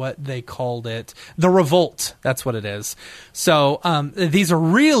remember what they called it. The Revolt, that's what it is. So these are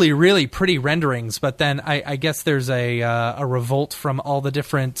really, really pretty renderings, but then I guess there's a revolt from all the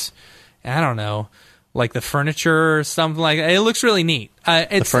different, I don't know, like the furniture or something like that. It looks really neat.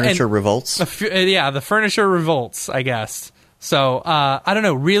 The furniture revolts? The furniture revolts, I guess. So, I don't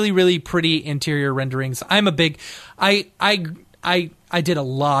know, really, really pretty interior renderings. I'm a big... I did a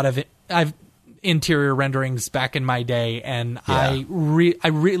lot of interior renderings back in my day, and I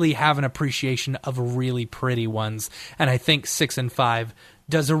really have an appreciation of really pretty ones, and I think 6 and 5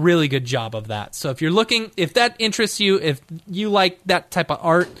 does a really good job of that. So if that interests you, if you like that type of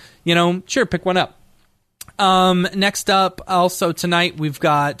art, sure, pick one up. Next up, also tonight, we've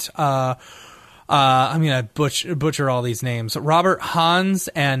got, I'm going to butcher all these names. Robert Hans,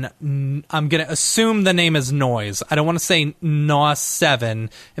 and I'm going to assume the name is Noise. I don't want to say Nos 7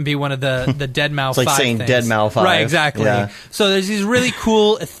 and be one of the Deadmau5 It's like saying Deadmau5. Right, exactly. Yeah. So there's these really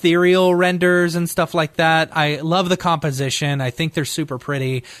cool ethereal renders and stuff like that. I love the composition. I think they're super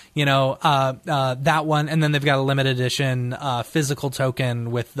pretty. That one. And then they've got a limited edition physical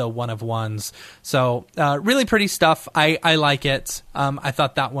token with the one of ones. So really pretty stuff. I like it. I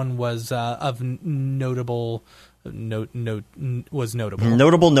thought that one was of notable was notable.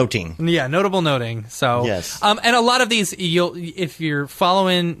 Notable noting. Yeah, notable noting. So yes. And a lot of these, if you're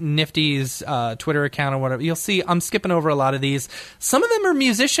following Nifty's Twitter account or whatever, you'll see I'm skipping over a lot of these. Some of them are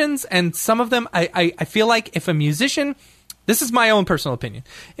musicians, and some of them I feel like if a musician, this is my own personal opinion,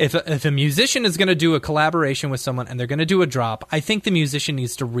 if a musician is going to do a collaboration with someone and they're going to do a drop, I think the musician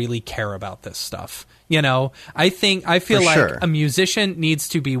needs to really care about this stuff. I feel like a musician needs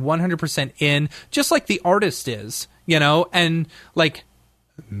to be 100% in, just like the artist is, and like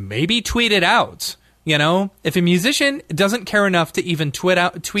maybe tweet it out. If a musician doesn't care enough to even tweet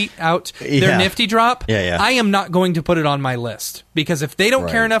out their Nifty drop, I am not going to put it on my list, because if they don't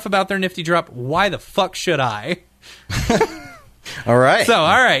care enough about their Nifty drop, why the fuck should I? All right. So,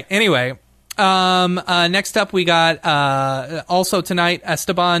 all right. Anyway, next up we got also tonight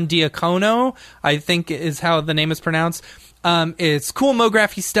Esteban Diacono, I think is how the name is pronounced. It's cool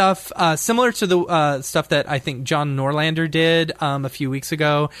MoGraphy stuff, similar to the stuff that I think John Norlander did a few weeks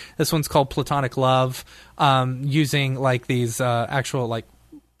ago. This one's called Platonic Love, using like these actual like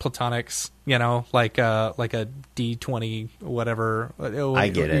platonics, like a D20 whatever. I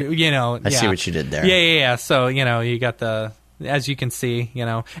get it. I see what you did there. Yeah. So you got the, as you can see,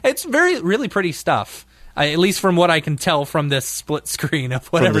 it's really pretty stuff. At least from what I can tell from this split screen of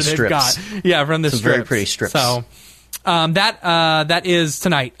whatever they've got. Yeah, from the strips. Very pretty strips. So that is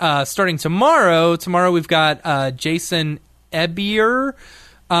tonight. Starting tomorrow we've got Jason Ebier.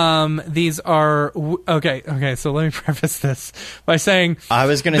 These are okay. So let me preface this by saying I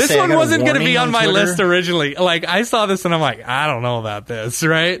was going to say this one wasn't going to be on my list originally. Like I saw this and I'm like, I don't know about this,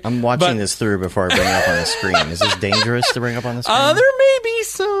 right? I'm watching this through before I bring it up on the screen. Is this dangerous to bring up on the screen? There may be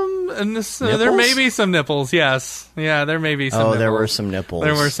some. There may be some nipples. Yes, yeah, there may be some. nipples. There were some nipples.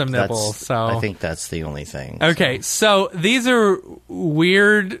 There were some nipples. So I think that's the only thing. Okay, so these are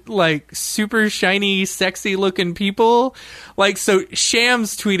weird, like super shiny, sexy looking people. Like so,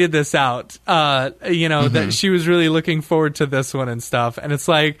 Shams tweeted this out, that she was really looking forward to this one and stuff. And it's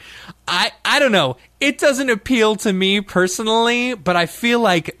like, I don't know. It doesn't appeal to me personally, but I feel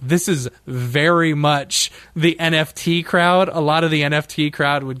like this is very much the NFT crowd. A lot of the NFT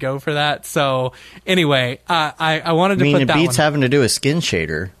crowd would go for that. So anyway, I wanted to put that one. It beats having to do a skin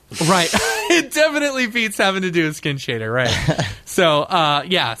shader. Right. It definitely beats having to do a skin shader, right? So,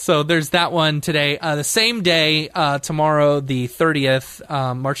 so there's that one today. The same day, tomorrow, the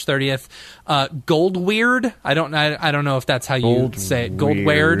 30th, March 30th, Gold Weird. I don't know if that's how you say it. Gold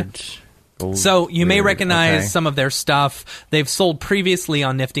Weird. So you may recognize some of their stuff. They've sold previously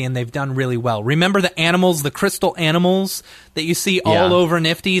on Nifty, and they've done really well. Remember the animals, the crystal animals that you see all over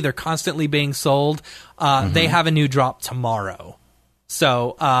Nifty? They're constantly being sold. They have a new drop tomorrow.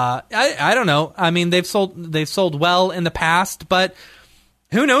 So I don't know. I mean, they've sold well in the past, but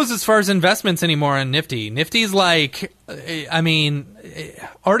who knows as far as investments anymore on Nifty? Nifty's like, I mean,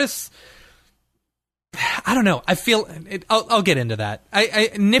 artists. I don't know. I feel I'll get into that.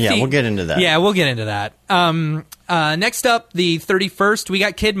 Nifty. Yeah, we'll get into that. Yeah, we'll get into that. Next up, the 31st, we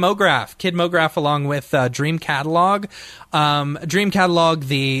got Kid MoGraph. Kid MoGraph along with Dream Catalog. Dream Catalog,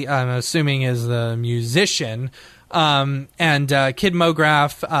 I'm assuming, is the musician. And Kid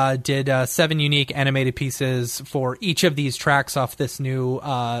MoGraph did 7 unique animated pieces for each of these tracks off this new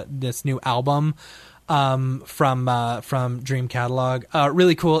album. From Dream Catalog.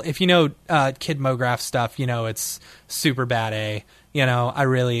 Really cool. If you know Kid MoGraph stuff, it's super bad A. I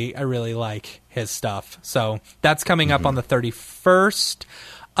really like his stuff. So that's coming up on the 31st.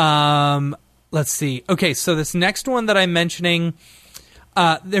 Let's see. Okay, so this next one that I'm mentioning,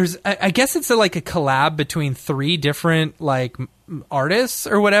 there's I guess it's like a collab between 3 different like artists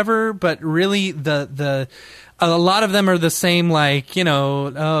or whatever, but really the a lot of them are the same, like,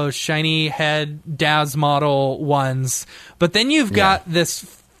 shiny head Daz model ones. But then you've got this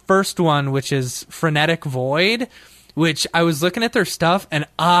first one, which is Frenetic Void, which I was looking at their stuff and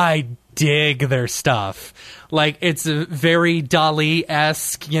I dig their stuff. Like, it's a very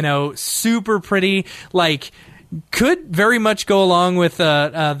Dali-esque, super pretty, like, could very much go along with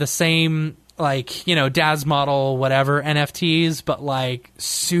the same, like, Daz model, whatever, NFTs, but like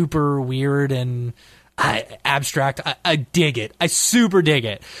super weird and abstract. I dig it. I super dig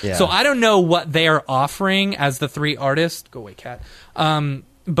it. Yeah. So I don't know what they are offering as the 3 artists. Go away, cat.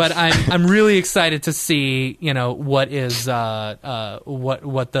 But I'm really excited to see what is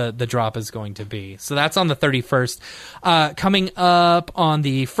what the drop is going to be. So that's on the 31st. Coming up on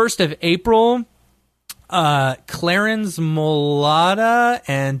the 1st of April. Clarence Molada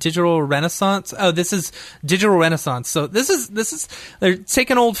and Digital Renaissance. Oh, this is Digital Renaissance. So this is they're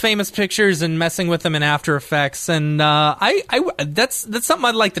taking old famous pictures and messing with them in After Effects, and that's something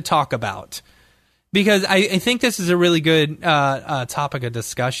I'd like to talk about. Because I think this is a really good topic of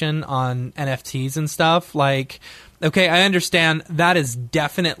discussion on NFTs and stuff. Like, okay, I understand that is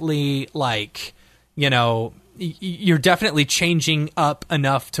definitely like, you know, you're definitely changing up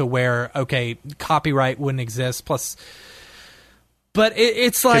enough to where, okay, copyright wouldn't exist. Plus, but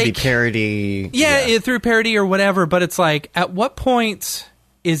it's like... Could be parody. Yeah, through parody or whatever. But it's like, at what point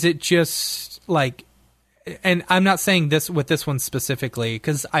is it just like... And I'm not saying this with this one specifically,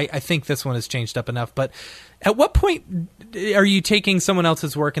 because I think this one has changed up enough, but at what point are you taking someone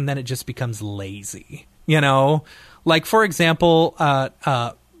else's work and then it just becomes lazy? You know? Like, for example,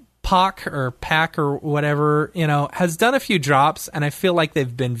 Pac or whatever, you know, has done a few drops, and I feel like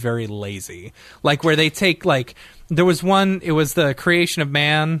they've been very lazy. Like, where they take, like, there was one, it was the Creation of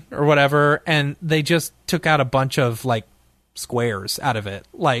Man or whatever, and they just took out a bunch of, like, squares out of it.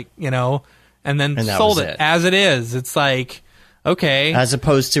 Like, you know... And then sold it as it is. It's like, okay. As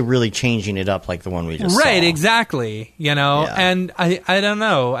opposed to really changing it up like the one we just saw. Right, exactly. You know, and I don't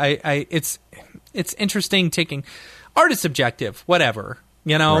know. It's interesting taking... Art is subjective, whatever.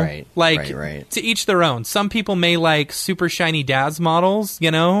 You know? Right, like, right. To each their own. Some people may like super shiny Daz models,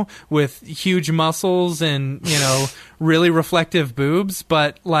 you know, with huge muscles and, you know, really reflective boobs,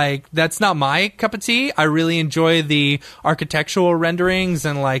 but, like, that's not my cup of tea. I really enjoy the architectural renderings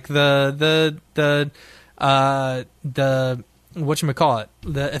and, like, the whatchamacallit,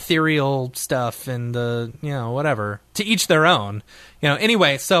 the ethereal stuff and the, you know, whatever. To each their own. You know,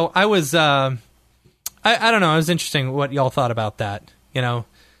 anyway, so I was, I don't know, it was interesting what y'all thought about that. You know,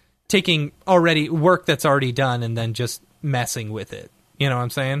 taking already work that's already done and then just messing with it. You know what I'm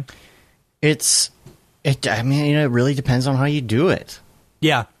saying? I mean, it really depends on how you do it.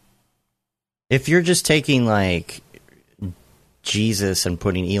 Yeah. If you're just taking, like, Jesus and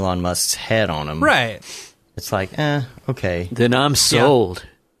putting Elon Musk's head on him. Right. It's like, okay. Then I'm sold.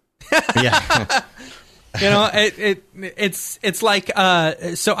 Yeah. You know, it's like,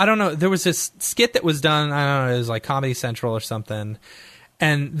 so I don't know, there was this skit that was done, I don't know, it was like Comedy Central or something,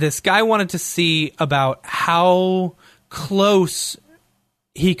 and this guy wanted to see about how close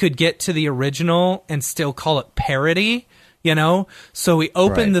he could get to the original and still call it parody, you know? So he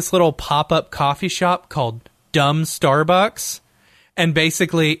opened this little pop-up coffee shop called Dumb Starbucks, and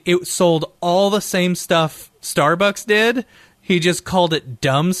basically it sold all the same stuff Starbucks did. He just called it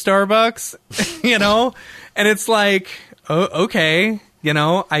Dumb Starbucks, you know? And it's like, oh, okay, you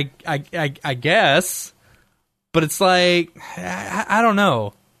know, I guess. But it's like, I don't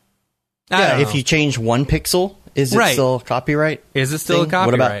know. If you change 1 pixel, is it still copyright? Is it still a copyright?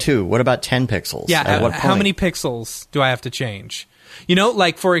 What about 2? What about 10 pixels? Yeah, at what point? How many pixels do I have to change? You know,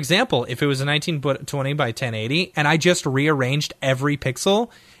 like, for example, if it was a 1920 by 1080 and I just rearranged every pixel,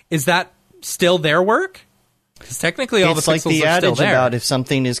 is that still their work? Because technically all the pixels are still there. It's like the adage about if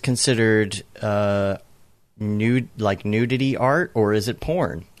something is considered nudity art, or is it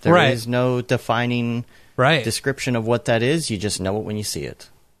porn? There is no defining description of what that is. You just know it when you see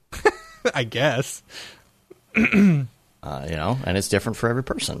it. I guess. You know, and it's different for every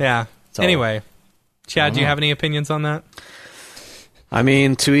person. Yeah. So, anyway, Chad, do you have any opinions on that? I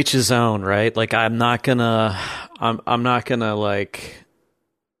mean, to each his own, right? Like, I'm not gonna like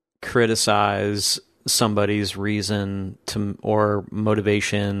criticize somebody's reason to or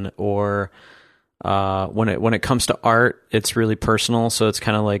motivation, or when it comes to art, it's really personal. So it's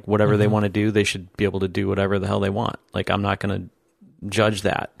kind of like whatever they want to do, they should be able to do whatever the hell they want. Like, I'm not going to judge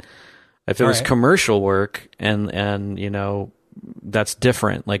that. If it was commercial work and you know, that's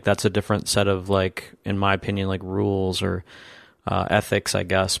different. Like, that's a different set of, like, in my opinion, like rules or ethics, I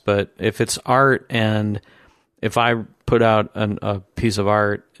guess. But if it's art, and if I put out a piece of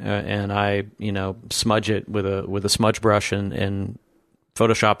art and I, you know, smudge it with a smudge brush and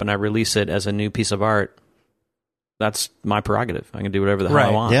Photoshop, and I release it as a new piece of art, that's my prerogative. I can do whatever the hell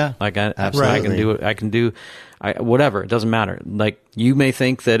I want. Yeah, like absolutely. I can do whatever. It doesn't matter. Like, you may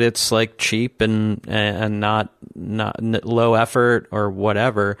think that it's like cheap and not low effort or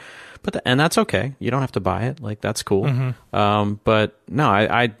whatever, but and that's okay. You don't have to buy it. Like, that's cool. But no,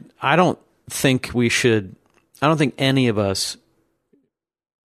 I don't think we should. I don't think any of us.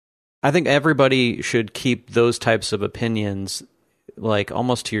 I think everybody should keep those types of opinions, like,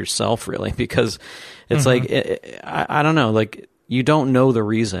 almost to yourself, really, because it's like, I don't know, like, you don't know the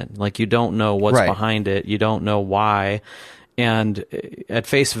reason, like, you don't know what's behind it, you don't know why, and at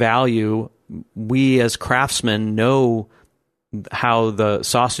face value, we as craftsmen know how the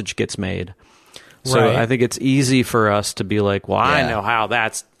sausage gets made. So I think it's easy for us to be like, well, I know how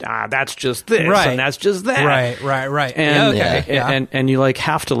that's just this, and that's just that, right. And and you like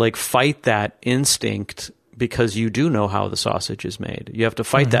have to like fight that instinct, because you do know how the sausage is made. You have to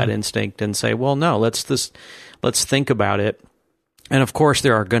fight that instinct and say, well, no, let's think about it. And of course,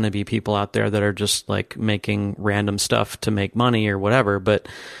 there are going to be people out there that are just like making random stuff to make money or whatever. But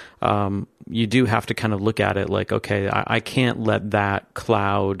you do have to kind of look at it like, okay, I can't let that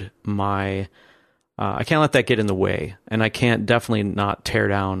cloud my, I can't let that get in the way. And I can't definitely not tear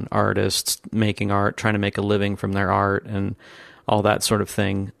down artists making art, trying to make a living from their art and all that sort of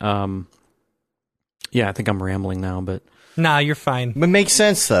thing. Yeah, I think I'm rambling now, but. Nah, you're fine. It makes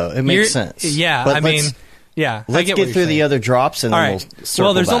sense, though. It makes sense. Yeah, but I mean... Yeah, let's get through the other drops, and then we'll circle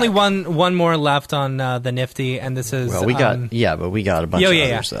Well, there's back. only one more left on the Nifty, and this is we got but we got a bunch of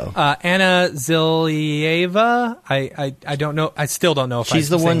others though. Anna Zilieva. I don't know. I still don't know if she's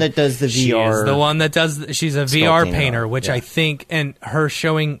the one that does the VR. She's the one that does. She's a VR painter, which yeah. I think, and her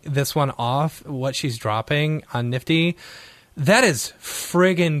showing this one off, what she's dropping on Nifty, that is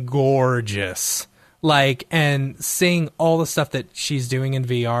friggin' gorgeous. Like, and seeing all the stuff that she's doing in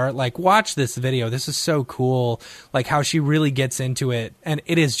VR, like, watch this video. This is so cool. Like, how she really gets into it. And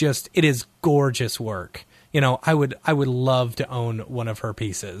it is gorgeous work. You know, I would love to own one of her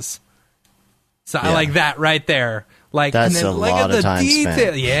pieces. So I like that right there. Like, that's and then a look lot at of the time detail.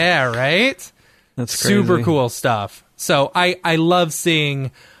 spent. Yeah, right? That's crazy. Super cool stuff. So I love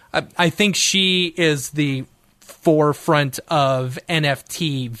seeing, I think she is the forefront of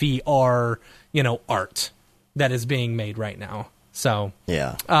NFT VR, you know, art that is being made right now. So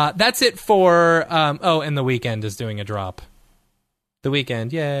yeah, that's it for. And The Weeknd is doing a drop. The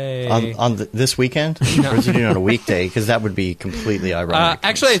Weeknd, yay! On this weekend, or is it doing on a weekday? Because that would be completely ironic.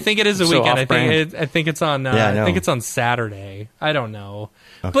 Actually, I think it is a weekend. I think it's on. I think it's on Saturday. I don't know,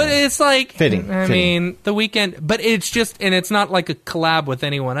 okay. but it's like fitting. I mean, The Weeknd, but it's just, and it's not like a collab with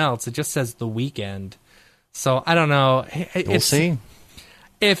anyone else. It just says The Weeknd. So I don't know. We'll see.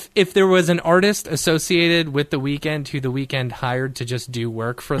 If there was an artist associated with The Weeknd who The Weeknd hired to just do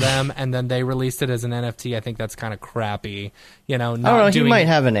work for them and then they released it as an NFT, I think that's kind of crappy. You know, I don't know. He might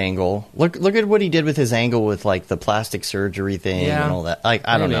have an angle. Look at what he did with his angle with like the plastic surgery thing and all that. Like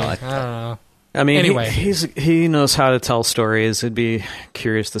I don't know. I don't know. I mean, anyway, he knows how to tell stories. It'd be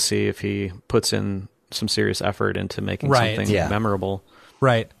curious to see if he puts in some serious effort into making something memorable.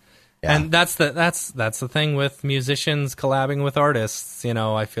 Right. Yeah. And that's the thing with musicians collabing with artists. You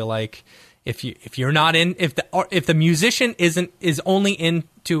know, I feel like if you're not in, if the musician is only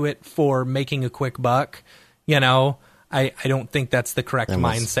into it for making a quick buck, you know, I don't think that's the correct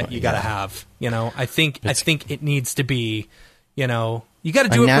mindset you got to have. You know, I think it needs to be, you know, you got to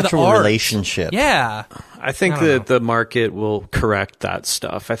do it for the art. Relationship. Yeah. I think that the market will correct that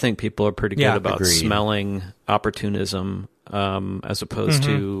stuff. I think people are pretty good about smelling opportunism as opposed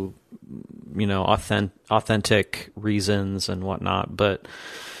to, you know, authentic reasons and whatnot. But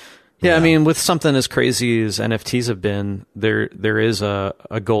I mean, with something as crazy as NFTs have been, there is a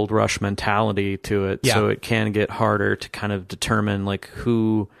gold rush mentality to it. So it can get harder to kind of determine like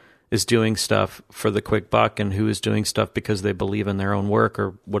who is doing stuff for the quick buck and who is doing stuff because they believe in their own work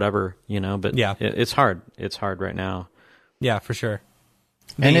or whatever, you know. But it's hard. It's hard right now. Yeah, for sure.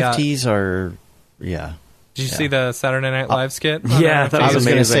 NFTs are Did you see the Saturday Night Live skit? Yeah, that was I was going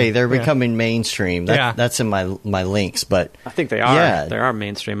to amazing. say they're becoming mainstream. That's in my links, but I think they are. Yeah. They are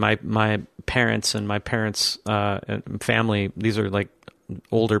mainstream. My parents and my parents' family, these are like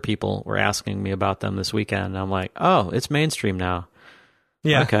older people, were asking me about them this weekend. And I'm like, oh, it's mainstream now.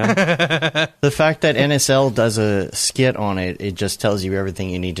 Yeah. Okay. The fact that NSL does a skit on it, it just tells you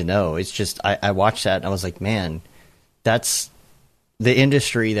everything you need to know. It's just I watched that and I was like, man, that's the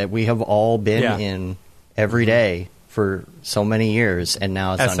industry that we have all been in every day for so many years, and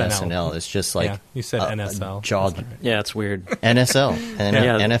now it's on SNL. It's just like you said NSL. Yeah, it's weird. NSL and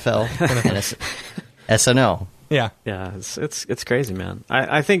NFL, SNL. Yeah, it's crazy, man.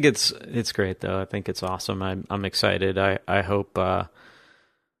 I think it's great though. I think it's awesome. I'm excited. I hope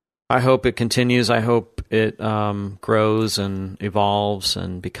it continues. I hope it grows and evolves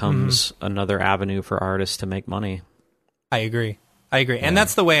and becomes another avenue for artists to make money. I agree. And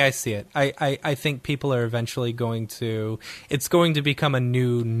that's the way I see it. I think people are eventually it's going to become a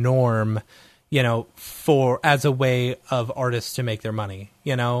new norm, you know, as a way of artists to make their money,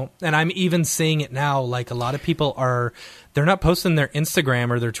 you know? And I'm even seeing it now, like a lot of people they're not posting their Instagram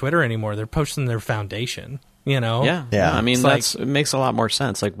or their Twitter anymore. They're posting their foundation, you know? Yeah. I mean, it makes a lot more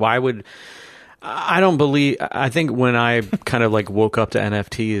sense. Like, why would... I think when I kind of like woke up to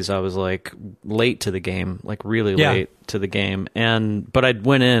NFTs, I was like late to the game, like really late to the game. But I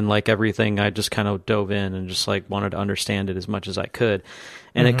went in like everything. I just kind of dove in and just like wanted to understand it as much as I could.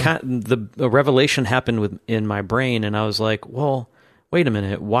 And the revelation happened in my brain. And I was like, well, wait a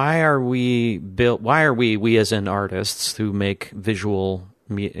minute, why are we as in artists who make visual,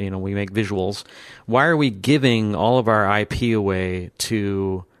 we make visuals, why are we giving all of our IP away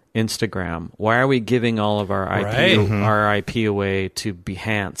to Instagram? Why are we giving all of our IP away to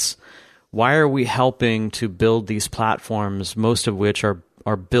Behance? Why are we helping to build these platforms, most of which are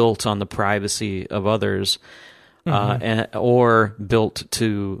built on the privacy of others, or built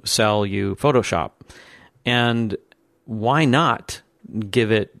to sell you Photoshop? And why not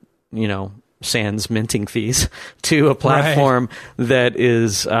give it, sans minting fees to a platform that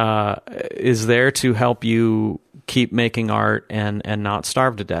is there to help you keep making art and not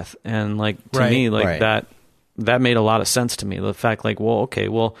starve to death? And to me, that made a lot of sense to me. The fact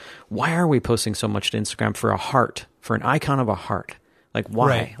why are we posting so much to Instagram for a heart, for an icon of a heart?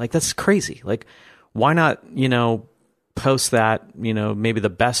 Why? That's crazy. Why not, post that, maybe the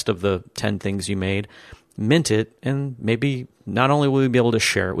best of the 10 things you made, mint it, and maybe not only will you be able to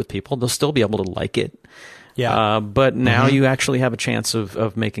share it with people, they'll still be able to like it. Yeah. But now you actually have a chance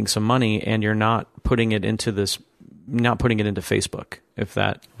of making some money, and you're not putting it into Facebook. If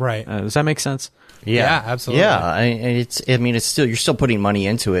that does that make sense? Yeah, absolutely. Yeah, it's still, you're still putting money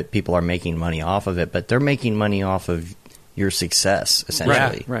into it. People are making money off of it, but they're making money off of your success,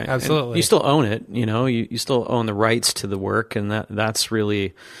 essentially. Right. Absolutely. And you still own it, you still own the rights to the work, and that's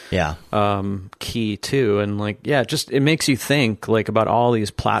really key too. And it makes you think about all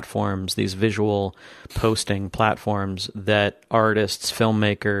these platforms, these visual posting platforms that artists,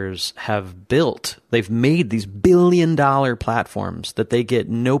 filmmakers have built. They've made these billion-dollar platforms that they get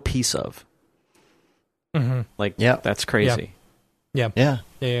no piece of. That's crazy. Yeah.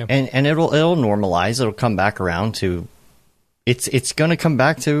 And it'll normalize. It'll come back around to. It's going to come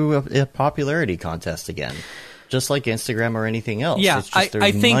back to a popularity contest again, just like Instagram or anything else. Yeah, it's just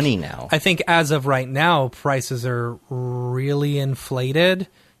there's money now. I think as of right now, prices are really inflated.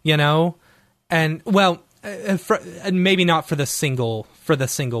 And and maybe not for the single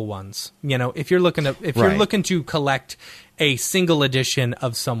ones. If you're looking to collect a single edition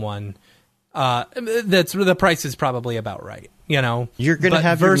of someone, that's the price is probably about right. You're going to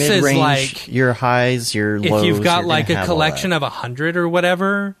have your mid-range, your highs, your lows. If you've got a collection of 100 or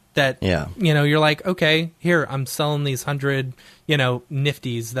whatever, that you're like, okay, here, I'm selling these 100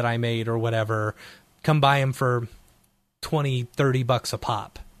 nifties that I made or whatever. Come buy them for $20-$30 a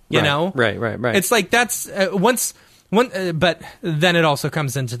pop. Right. It's that's but then it also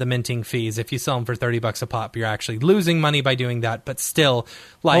comes into the minting fees. If you sell them for $30 a pop, you're actually losing money by doing that. But still,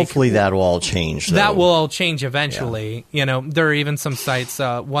 hopefully that will all change. Though. That will all change eventually. Yeah. There are even some sites.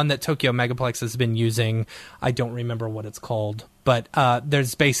 One that Tokyo Megaplex has been using. I don't remember what it's called, but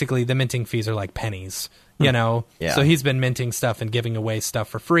there's basically the minting fees are like pennies. So he's been minting stuff and giving away stuff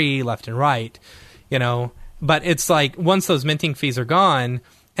for free left and right. But it's once those minting fees are gone,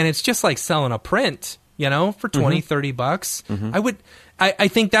 and it's just like selling a print. For $20-$30, I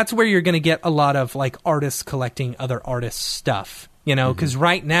think that's where you're going to get a lot of artists collecting other artists' stuff. Because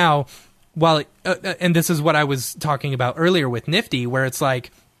right now, while and this is what I was talking about earlier with Nifty, where it's it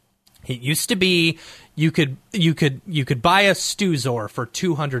used to be you could buy a Stuzor for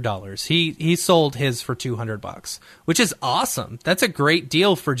 $200. He sold his for $200, which is awesome. That's a great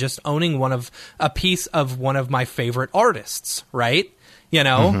deal for just owning a piece of one of my favorite artists, right?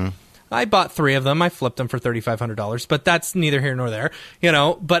 I bought 3 of them. I flipped them for $3,500, but that's neither here nor there,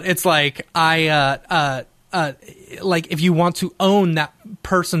 But it's if you want to own that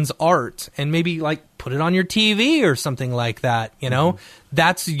person's art and maybe put it on your TV or something like that,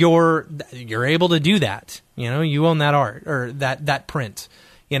 that's you're able to do that. You own that art or that print,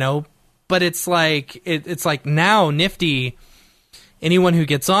 But it's it's now Nifty. Anyone who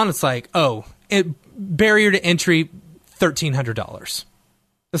gets on, it's barrier to entry $1,300.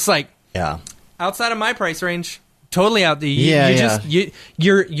 It's outside of my price range, totally out. You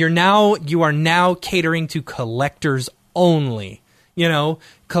are now catering to collectors only.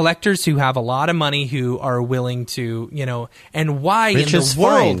 Collectors who have a lot of money who are willing to, and why Which in is the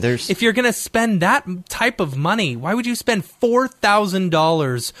world, fine. if you're going to spend that type of money, why would you spend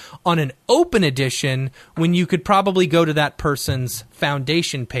 $4,000 on an open edition when you could probably go to that person's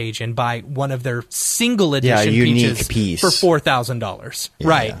foundation page and buy one of their single edition piece for $4,000?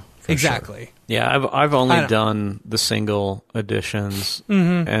 Right. Exactly. Sure. Yeah, I've only done the single editions,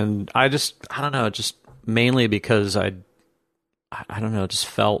 and I don't know, just mainly because I don't know, just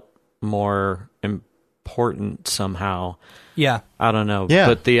felt more important somehow. Yeah, I don't know. Yeah.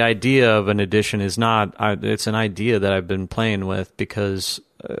 But the idea of an edition is not. It's an idea that I've been playing with because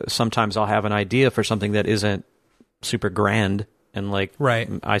sometimes I'll have an idea for something that isn't super grand, and right.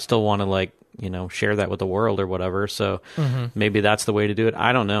 I still want to share that with the world or whatever. So maybe that's the way to do it.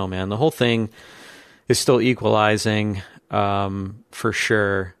 I don't know, man. The whole thing is still equalizing, for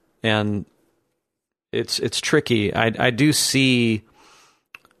sure. And it's tricky. I do see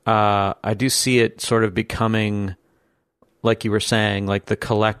it sort of becoming, like you were saying, like the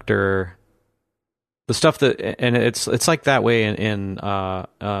collector, the stuff that, and it's like that way in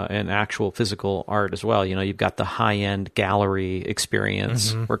actual physical art as well. You've got the high end gallery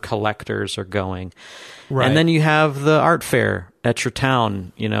experience where collectors are going, right? And then you have the art fair at your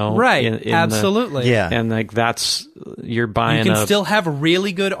town, right? Absolutely, and like you're buying. You can still have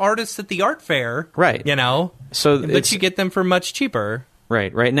really good artists at the art fair, right? But you get them for much cheaper,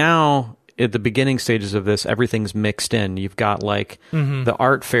 right? Right now, at the beginning stages of this, everything's mixed in. You've got like the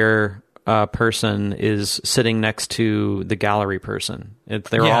art fair person is sitting next to the gallery person.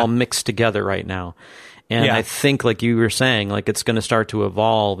 They're all mixed together right now. And I think, like you were saying, like it's going to start to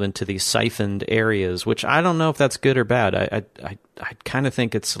evolve into these siphoned areas, which I don't know if that's good or bad. I kind of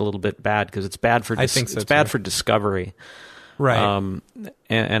think it's a little bit bad because it's bad for bad for discovery, right?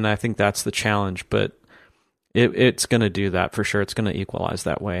 And I think that's the challenge. But it's going to do that for sure. It's going to equalize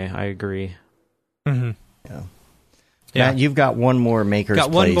that way. I agree. Yeah. Matt, you've got one more Maker's Place.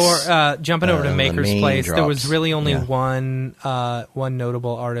 Got one more. Jumping over to Maker's Place, there was really only one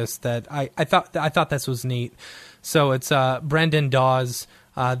notable artist that I thought this was neat. So it's Brendan Dawes.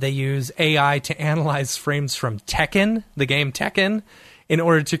 They use AI to analyze frames from Tekken, the game Tekken, in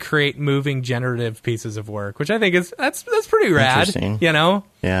order to create moving generative pieces of work, which I think that's pretty rad. Interesting.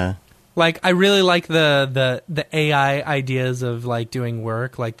 Yeah. Like I really like the AI ideas of like doing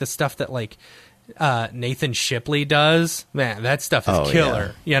work, like the stuff that like Nathan Shipley does. Man, that stuff is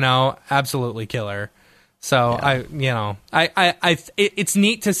killer. Absolutely killer. So it's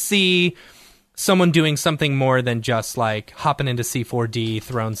neat to see someone doing something more than just like hopping into C4D,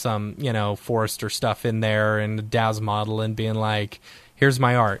 throwing some Forrester stuff in there and a DAZ model and being like, here's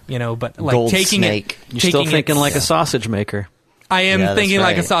my art, but like Gold taking Snake. it. You're still thinking like a sausage maker. I am thinking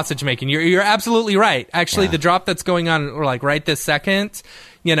like a sausage making. You're absolutely right. Actually, the drop that's going on, like right this second,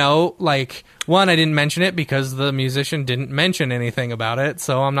 like one, I didn't mention it because the musician didn't mention anything about it,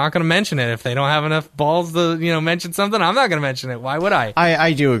 so I'm not going to mention it. If they don't have enough balls to mention something, I'm not going to mention it. Why would I?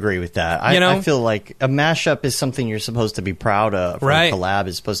 I do agree with that. I feel like a mashup is something you're supposed to be proud of. Right. A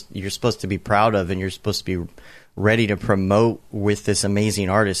collab you're supposed to be proud of, and you're supposed to be ready to promote with this amazing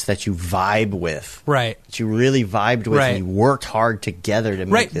artist that you vibe with. Right. That you really vibed with and you worked hard together to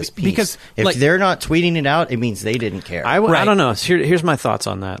make this piece. Because if they're not tweeting it out, it means they didn't care. I don't know. Here's my thoughts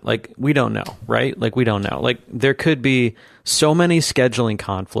on that. Like, we don't know, right? Like, we don't know. Like, there could be so many scheduling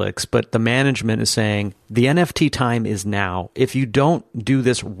conflicts, but the management is saying the NFT time is now. If you don't do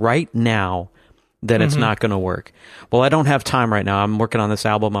this right now, then it's not going to work. Well, I don't have time right now. I'm working on this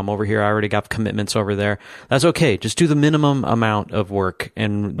album. I'm over here. I already got commitments over there. That's okay. Just do the minimum amount of work,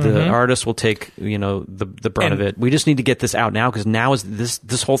 and the artist will take the brunt of it. We just need to get this out now because now is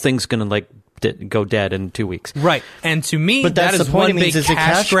this whole thing's going to like go dead in 2 weeks. Right. And to me, that is one big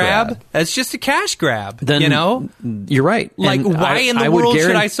cash grab. That's just a cash grab. Then, you're right. Like, and why in the world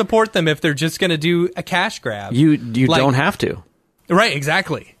should I support them if they're just going to do a cash grab? You don't have to. Right.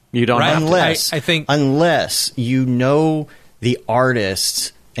 Exactly. You don't have unless I think unless you know the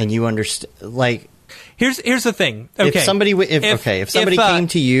artist and you understand. Like, here's the thing. Okay, if somebody came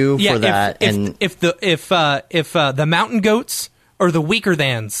to you for that, if the Mountain Goats or the Weaker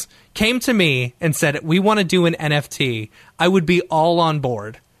Thans came to me and said we want to do an NFT, I would be all on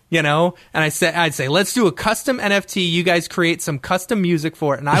board. And I'd say, let's do a custom NFT. You guys create some custom music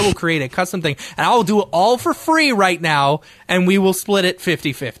for it, and I will create a custom thing, and I will do it all for free right now, and we will split it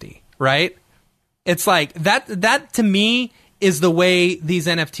 50-50, right? It's like that to me is the way these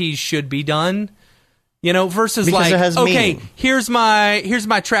NFTs should be done. Versus because like, okay, meaning. here's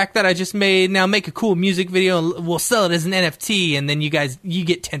my track that I just made. Now make a cool music video, and we'll sell it as an NFT, and then you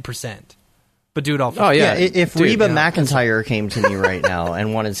get 10%. But do it all for free. If Reba McEntire came to me right now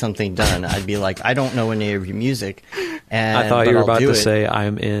and wanted something done, I'd be like, I don't know any of your music. And I thought you were about to say,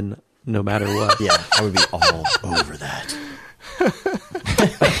 I'm in no matter what. Yeah, I would be all over that.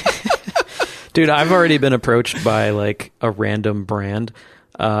 Dude, I've already been approached by like a random brand,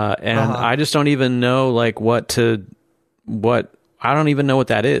 and I just don't even know like I don't even know what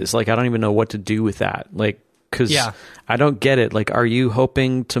that is. Like, I don't even know what to do with that. Like, because I don't get it. Like, are you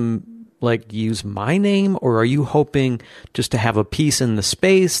hoping to like use my name, or are you hoping just to have a piece in the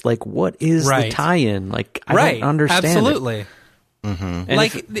space? Like, what is the tie-in? Like, I don't understand. Absolutely. And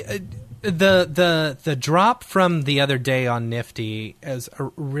like the drop from the other day on Nifty as a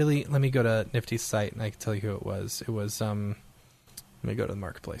really. Let me go to Nifty's site and I can tell you who it was. It was let me go to the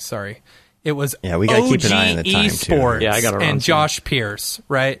marketplace. Sorry, It was we gotta keep an eye on the time Esports too. Yeah, I gotta run and some. Josh Pierce,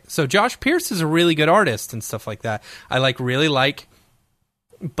 right? So Josh Pierce is a really good artist and stuff like that. I really like,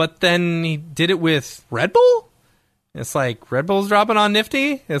 but then he did it with Red Bull. It's like Red Bull's dropping on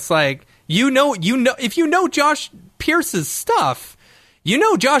Nifty. It's like you know if you know Josh Pierce's stuff, you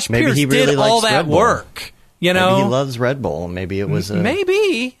know Josh Pierce he really did all likes that Red Bull. work. You know, Maybe he loves Red Bull. Maybe it was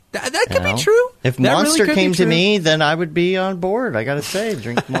maybe that could be true. If That really Monster could came be to true. me, then I would be on board. I gotta say,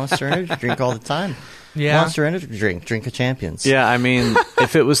 drink Monster Energy drink all the time. Yeah. Monster Energy drink of champions. Yeah, I mean,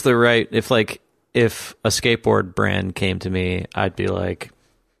 if it was the right, if a skateboard brand came to me, I'd be like,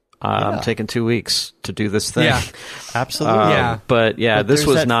 I'm taking 2 weeks to do this thing. Yeah. Absolutely. But But this there's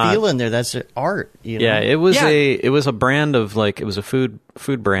was that not. feel in there. That's art. You know? Yeah, it was Yeah. it was a brand of it was a food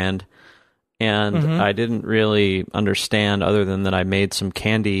brand, and I didn't really understand other than that I made some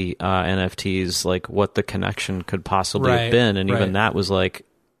candy NFTs, what the connection could possibly have been, and even that was it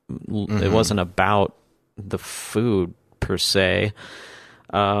wasn't about the food per se.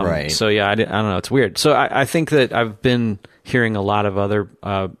 Right. So yeah, I don't know. It's weird. So I think that I've been hearing a lot of other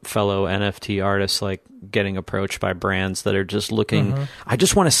fellow NFT artists getting approached by brands that are just looking. I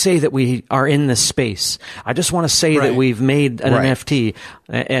just want to say that we are in this space. I just want to say that we've made an NFT,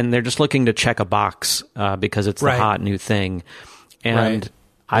 and they're just looking to check a box because it's the hot new thing. And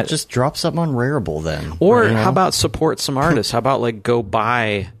I just drop something on Rarible then. or how about support some artists? How about go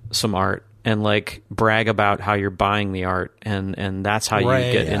buy some art and brag about how you're buying the art, and that's how you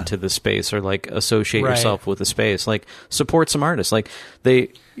get into the space, or associate yourself with the space. Support some artists. They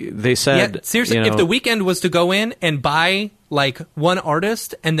said, seriously, if the Weeknd was to go in and buy one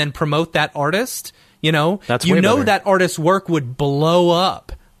artist and then promote that artist, That's way better. that artist's work would blow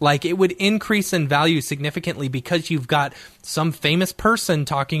up. It would increase in value significantly because you've got some famous person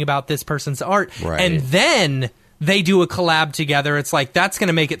talking about this person's art, and then they do a collab together. It's that's going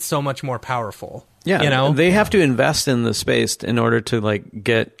to make it so much more powerful. Yeah, they have to invest in the space in order to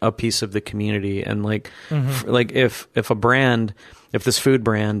get a piece of the community. And if this food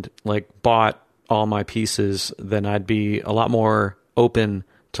brand bought all my pieces, then I'd be a lot more open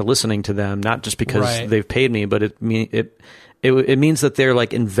to listening to them. Not just because they've paid me, but it means that they're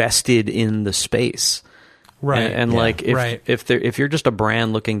invested in the space. Right. And if you're just a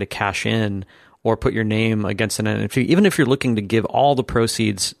brand looking to cash in or put your name against an NFT, even if you're looking to give all the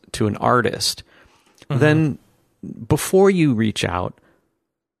proceeds to an artist, then before you reach out,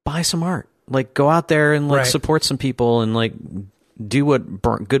 buy some art. Go out there and support some people and do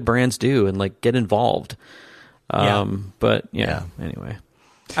what good brands do and get involved. But anyway,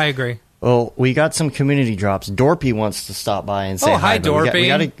 I agree. Well, we got some community drops. Dorpy wants to stop by and say hi. Hi,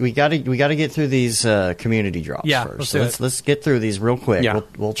 Dorpy. We got to get through these community drops first. Let's get through these real quick. Yeah.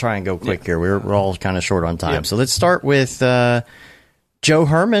 We'll try and go quick here. We're all kind of short on time. So let's start with Joe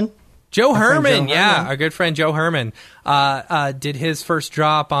Herman. Joe Herman, our good friend Joe Herman did his first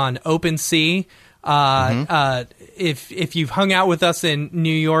drop on OpenSea. If you've hung out with us in New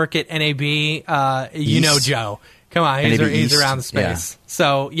York at NAB, you know Joe. Come on, he's around the space.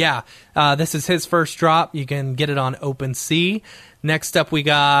 Yeah. So, this is his first drop. You can get it on OpenSea. Next up, we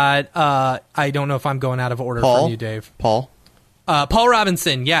got, I don't know if I'm going out of order from you, Dave. Paul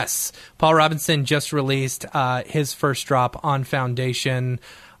Robinson, yes. Paul Robinson just released his first drop on Foundation.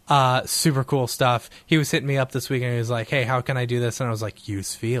 Super cool stuff. He was hitting me up this week and he was like, hey, how can I do this? And I was like,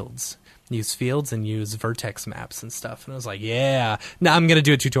 use fields and use vertex maps and stuff. And I was like, yeah. Now I'm going to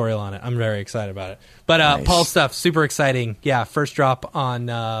do a tutorial on it. I'm very excited about it. But nice. Paul's stuff, super exciting. Yeah, first drop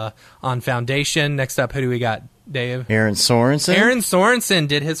on Foundation. Next up, who do we got, Dave? Aaron Sorensen. Aaron Sorensen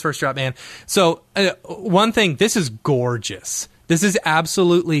did his first drop, man. So one thing, this is gorgeous. This is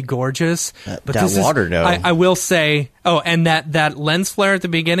absolutely gorgeous. But that water, though. I will say, and that lens flare at the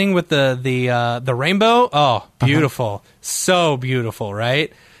beginning with the rainbow. Oh, beautiful. So beautiful,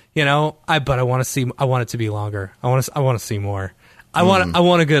 right? But I want it to be longer. I want to see more. I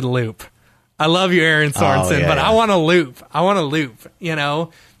want a good loop. I love you, Aaron Sorensen, but I want a loop.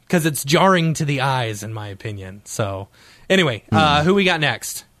 Because it's jarring to the eyes, in my opinion. So, anyway, who we got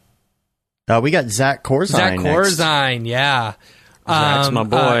next? We got Zach Corzine. Zach Corzine, yeah. Zach's my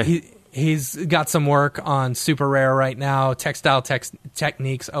boy. He's got some work on Super Rare right now, Textile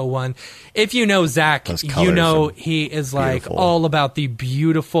Techniques 01. If you know Zach, you know he is beautiful. All about the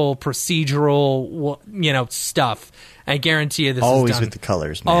beautiful procedural, stuff. I guarantee you this always is done. With the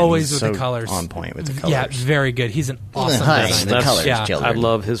colors, man. Always He's with the colors. On point with the colors. Yeah, very good. He's an awesome designer. The colors, I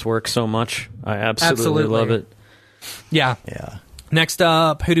love his work so much. I absolutely love it. Yeah. Yeah. Next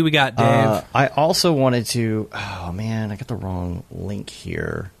up, who do we got, Dave? I also wanted to... Oh, man, I got the wrong link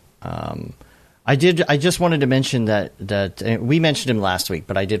here. I just wanted to mention that we mentioned him last week,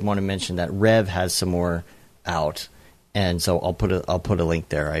 but I did want to mention that Rev has some more out, and so I'll put a link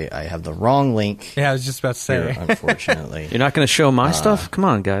there. I have the wrong link. Yeah, I was just about to say. Here, unfortunately, you're not going to show my stuff. Come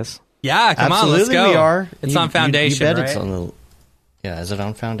on, guys. Yeah, come on, let's go. We are. It's on Foundation, you bet right? It's on the. Yeah, is it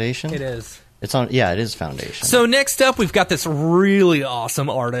on Foundation? It is. It's on. Yeah, it is Foundation. So next up, we've got this really awesome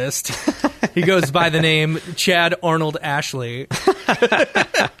artist. He goes by the name Chad Arnold Ashley.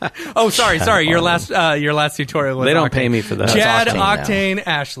 Oh, sorry. Your last tutorial was They don't Octane. pay me for that. Chad Octane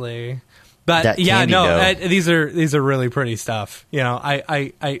Ashley. But that yeah, candy no, dough. these are really pretty stuff. You know,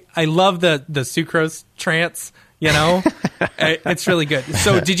 I love the sucrose trance. You know, it's really good.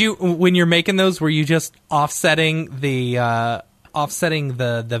 So did you, when you're making those, were you just offsetting the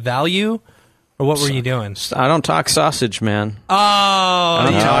value? Or what were you doing? I don't talk sausage, man. Oh, I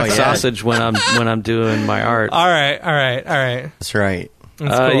don't talk yeah. sausage when I'm doing my art. All right. That's right.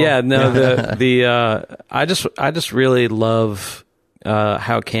 That's cool. Yeah, no, I just really love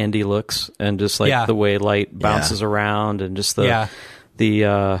how candy looks, and just like the way light bounces around, and just the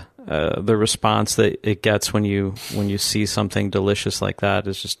response that it gets when you see something delicious like that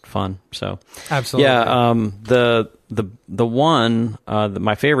is just fun. So absolutely, yeah. The one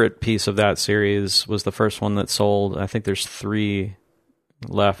my favorite piece of that series was the first one that sold. I think there's 3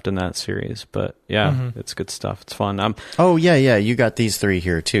 left in that series, but yeah, it's good stuff. It's fun. Oh yeah, you got these 3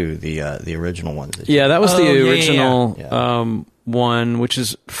 here too. The original ones. That was the original one, which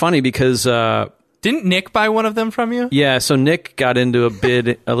is funny because didn't Nick buy one of them from you? Yeah, so Nick got into a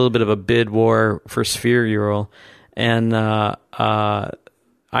little bit of a bid war for Sphere Ural, and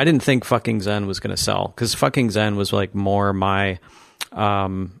I didn't think Fucking Zen was going to sell, because Fucking Zen was like more my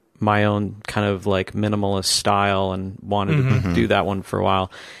own kind of like minimalist style, and wanted to do that one for a while.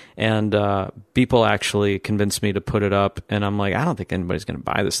 And people actually convinced me to put it up, and I'm like, I don't think anybody's going to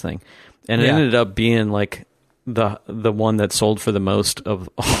buy this thing. And it ended up being like the one that sold for the most of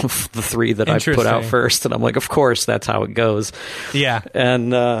the 3 that I put out first. And I'm like, of course, that's how it goes. Yeah.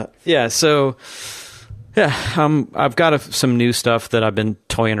 And so yeah, I've got some new stuff that I've been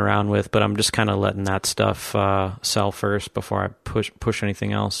toying around with, but I'm just kind of letting that stuff sell first before I push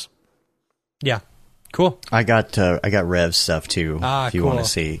anything else. Yeah, cool. I got Rev stuff too. If you want to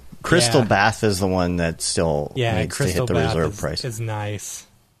see, Crystal Bath is the one that still needs Crystal to hit the Bath reserve price. Is nice.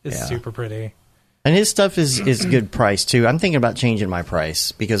 It's super pretty. And his stuff is good price too. I'm thinking about changing my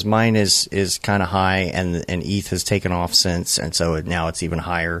price, because mine is kind of high, and ETH has taken off since, and so now it's even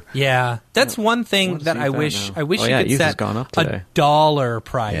higher. Yeah, that's one thing that I wish you could set a dollar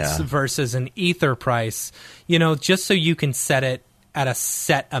price versus an Ether price. You know, just so you can set it at a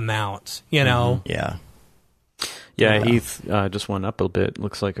set amount. You know. Yeah. Yeah, ETH just went up a bit.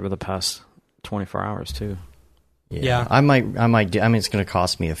 Looks like over the past 24 hours too. Yeah, I might. I mean, it's going to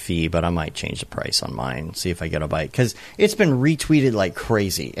cost me a fee, but I might change the price on mine. See if I get a bite, because it's been retweeted like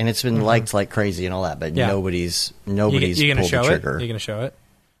crazy, and it's been liked like crazy and all that. But nobody's pulled the trigger. You're going to show it?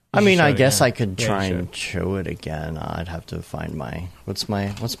 I mean, I guess I could try and show it again. I'd have to find what's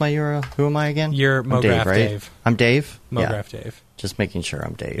my URL? Who am I again? You're Mograph Dave, right? Dave. I'm Dave. Mograph Dave. Just making sure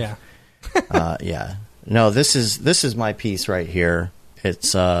I'm Dave. Yeah. Yeah. No, this is my piece right here.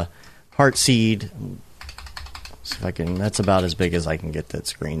 It's Heartseed. See if I can. That's about as big as I can get that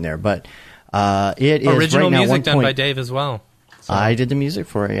screen there. But it is original right now music done by Dave as well. So. I did the music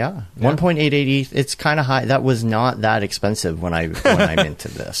for it. Yeah. 1.88 ETH. It's kind of high. That was not that expensive when I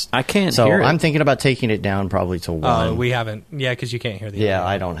minted this. I can't. So hear it. I'm thinking about taking it down probably to 1. We haven't. Yeah, because you can't hear the. Yeah,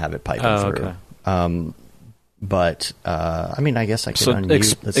 I don't have it piping through. Okay. But I mean, I guess I could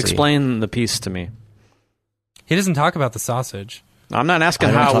unmute. Explain the piece to me. He doesn't talk about the sausage. I'm not asking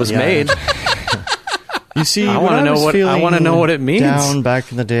how it was made. You see, I want to know what it means. Down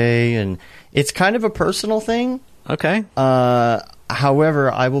back in the day, and it's kind of a personal thing. Okay.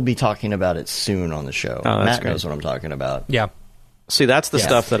 However, I will be talking about it soon on the show. Matt great. knows what I'm talking about. Yeah. See, that's the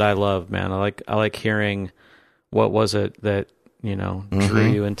stuff that I love, man. I like hearing what was it that drew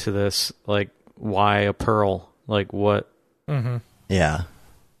you into this. Like, why a pearl? Like what? Yeah.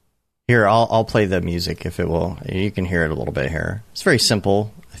 Here, I'll play the music if it will. You can hear it a little bit here. It's very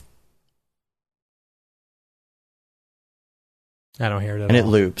simple. I don't hear it at all. And it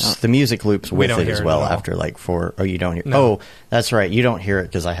loops. The music loops with it as well after like 4. Oh, you don't hear. No. Oh, that's right. You don't hear it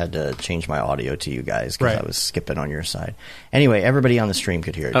because I had to change my audio to you guys because I was skipping on your side. Anyway, everybody on the stream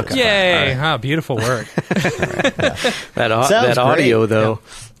could hear it. Okay. Yay! Right. Oh, beautiful work. That audio, though.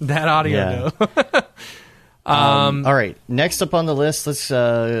 Yeah. That audio, though. All right. Next up on the list, let's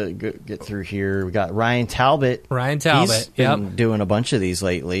get through here. We got Ryan Talbot. He's been doing a bunch of these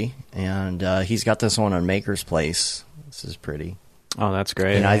lately, and he's got this one on Maker's Place. This is pretty. Oh, that's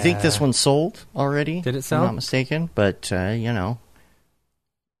great. And I think this one sold already. Did it if sell? I'm not mistaken. But,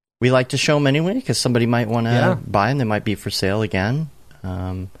 we like to show them anyway because somebody might want to buy them. They might be for sale again.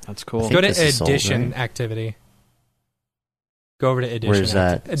 That's cool. Go to edition activity. Go over to edition. Where's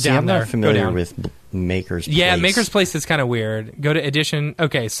that? Down See, I'm there. not familiar Go down. with Maker's Place. Yeah, Maker's Place is kind of weird. Go to edition.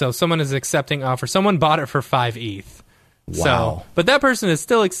 Okay, so someone is accepting offer. Someone bought it for 5 ETH. Wow. So, but that person is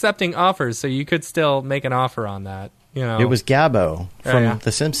still accepting offers, so you could still make an offer on that. It was Gabbo from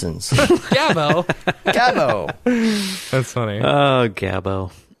The Simpsons. Gabbo. Gabbo. That's funny. Oh,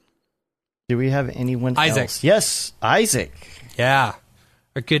 Gabbo. Do we have anyone Isaac. else? Yes, Isaac. Yeah.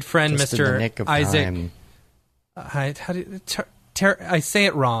 Our good friend, Just in the Mr. nick of Isaac. time. How do you, I say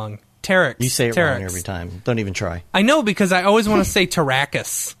it wrong. Terex. You say it Terex. wrong every time. Don't even try. I know, because I always want to say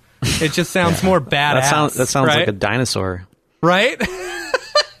Terracus. It just sounds more badass. That sounds right? like a dinosaur. Right?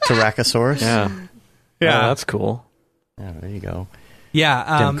 Tyrannosaurus? Yeah. Yeah. Oh, that's cool. Yeah, there you go.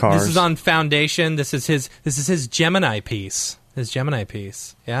 Yeah, cars. this is on Foundation. This is his Gemini piece. His Gemini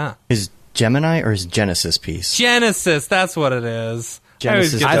piece. Yeah. His Gemini or his Genesis piece? Genesis, that's what it is.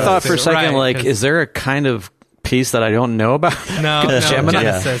 Genesis. I thought for a second, right, is there a kind of piece that I don't know about? No, Gemini?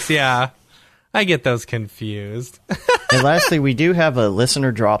 Genesis, yeah. I get those confused. And lastly, we do have a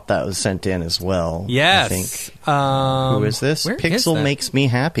listener drop that was sent in as well. Yes. I think. Who Who is this? Pixel Makes Me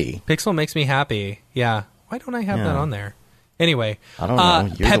Happy. Pixel Makes Me Happy. Yeah. Why don't I have that on there? Anyway. I don't know.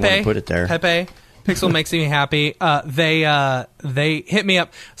 You're the one who put it there. Pepe. Pixel Makes Me Happy. They hit me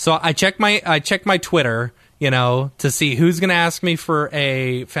up. So I checked my Twitter, to see who's going to ask me for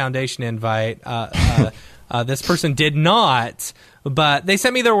a Foundation invite. This person did not, but they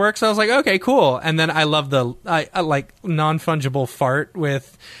sent me their work, so I was like, okay, cool. And then I love I like non-fungible fart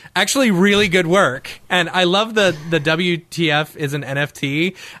with actually really good work. And I love the WTF is an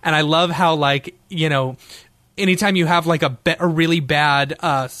NFT, and I love how, anytime you have like a really bad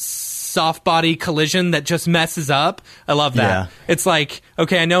soft body collision that just messes up, I love that. Yeah. It's like,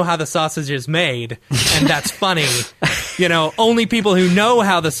 okay, I know how the sausage is made, and that's funny. Only people who know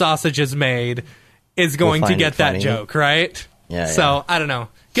how the sausage is made is going to get that joke, right? Yeah. So, I don't know.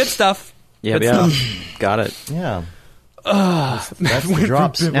 Good stuff. Yeah, Good yeah. stuff. Got it. Yeah. That's the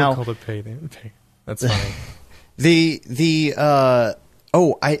drops. Now, that's funny.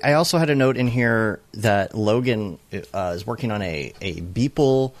 I also had a note in here that Logan is working on a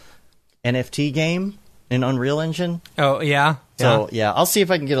Beeple NFT game in Unreal Engine. Oh, yeah? So, yeah, I'll see if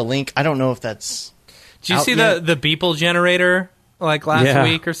I can get a link. I don't know if that's Did you see the Beeple generator last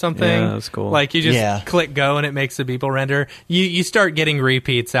week or something? Yeah, that's cool. You just click go and it makes a Beeple render. You start getting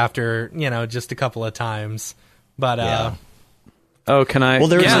repeats after, just a couple of times. But, Oh, can I,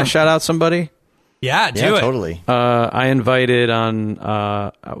 can I shout out somebody? Yeah, do it. Totally. I invited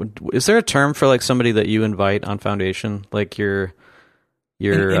on. Is there a term for somebody that you invite on Foundation, like your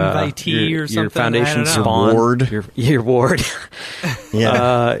invitee or something? Your Foundation I don't know. spawn, Ward. your ward?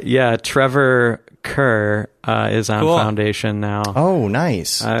 Yeah. Trevor Kerr is on Foundation now. Oh,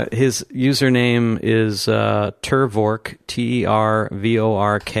 nice. His username is Tervork,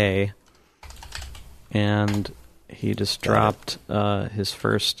 TERVORK, and he just dropped his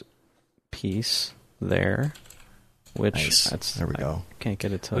first piece there, which there we go. I can't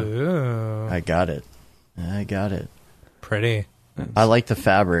get it to. Ooh. I got it. Pretty. I like the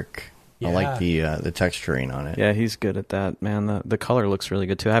fabric. Yeah. I like the texturing on it. Yeah, he's good at that, man. The color looks really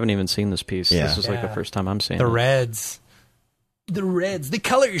good too. I haven't even seen this piece. Yeah. This is the first time I'm seeing The it. reds, the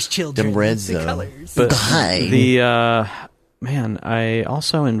colors, children. Them reds, the though. colors. But Hi. I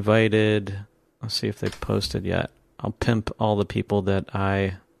also invited. Let's see if they've posted yet. I'll pimp all the people that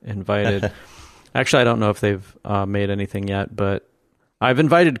I invited. Actually, I don't know if they've made anything yet, but I've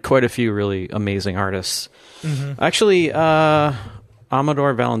invited quite a few really amazing artists. Mm-hmm. Actually,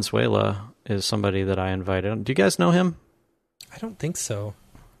 Amador Valenzuela is somebody that I invited. Do you guys know him? I don't think so.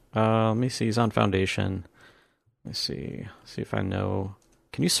 Let me see. He's on Foundation. Let me see. See if I know.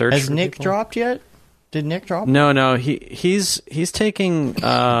 Can you search? Has for Nick people? dropped yet? Did Nick drop? No. He's taking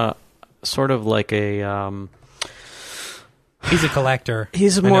sort of like a. He's a collector.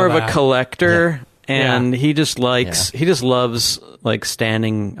 He's more of a collector, and he just loves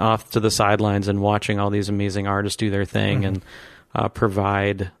standing off to the sidelines and watching all these amazing artists do their thing and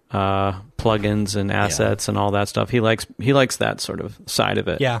provide plugins and assets and all that stuff. He likes that sort of side of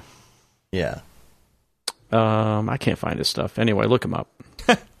it. Yeah. Yeah. I can't find his stuff. Anyway, look him up.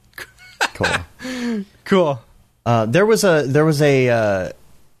 Cool. There was a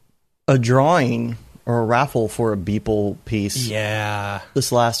drawing or a raffle for a Beeple piece. Yeah.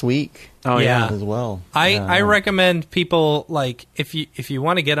 This last week. Oh yeah, as well. I recommend people if you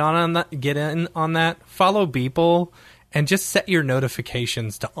want to get in on that, follow Beeple and just set your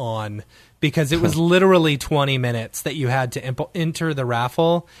notifications to on, because it was literally 20 minutes that you had to enter the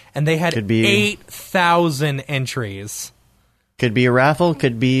raffle, and they had 8,000 entries. Could be a raffle,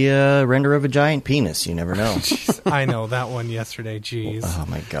 could be a render of a giant penis. You never know. I know that one yesterday. Jeez. Oh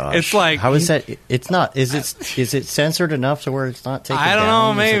my gosh. It's like, how is that? It's not. Is it censored enough to where it's not taken down? I don't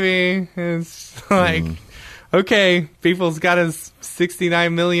know. Maybe it's like, okay, people's got his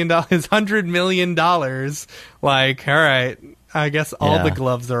 $69 million, his $100 million. Like, all right, I guess all the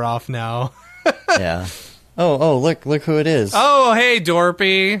gloves are off now. Yeah. Oh, look who it is. Oh, hey,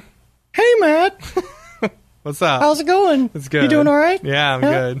 Dorpy. Hey, Matt. What's up? How's it going? It's good. You doing all right? Yeah, I'm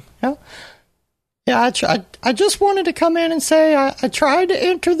good. Yeah, I just wanted to come in and say I tried to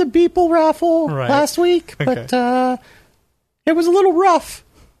enter the Beeple raffle last week, but it was a little rough.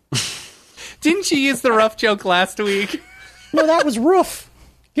 Didn't you use the rough joke last week? No, that was roof.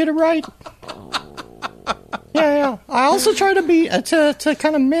 Get it right. Yeah. I also tried to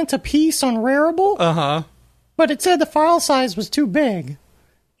kind of mint a piece on Rarible. But it said the file size was too big.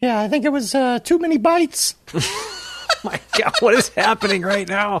 Yeah, I think it was too many bytes. My God, what is happening right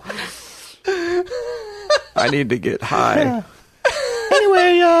now? I need to get high. Yeah.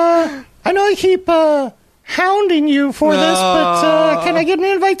 Anyway, I know I keep hounding you for this, but can I get an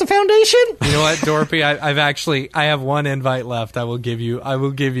invite to Foundation? You know what, Dorpy? I have one invite left. I will give you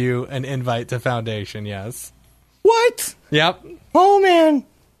an invite to Foundation. Yes. What? Yep. Oh man.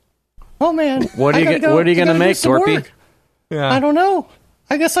 What are you going to make, Dorpy? Yeah. I don't know.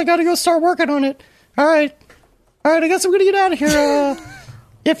 I guess I got to go start working on it. All right. I guess I'm going to get out of here.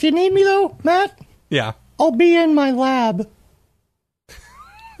 If you need me, though, Matt. Yeah. I'll be in my lab.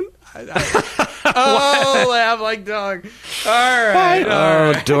 Lab like dog. All right.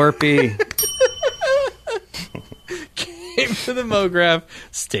 Oh, Dorpy. Came to the MoGraph,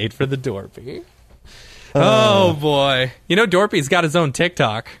 stayed for the Dorpy. Oh, boy. You know, Dorpy's got his own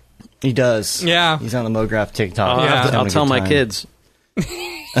TikTok. He does. Yeah. He's on the MoGraph TikTok. I'll tell my kids.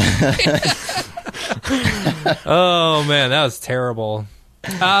 Oh man, that was terrible.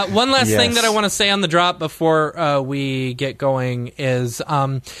 One last thing that I want to say on the drop before we get going is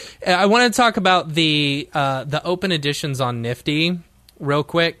I want to talk about the open editions on Nifty real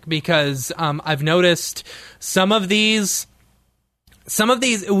quick, because I've noticed some of these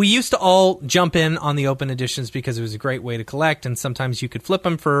we used to all jump in on the open editions because it was a great way to collect, and sometimes you could flip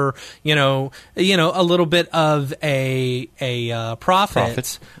them for a little bit of a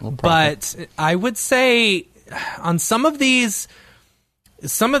profit. But I would say on some of these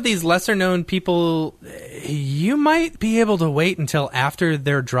lesser known people, you might be able to wait until after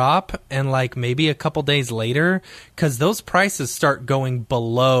their drop and like maybe a couple days later, because those prices start going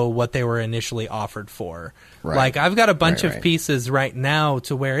below what they were initially offered for. Right. Like I've got a bunch of pieces right now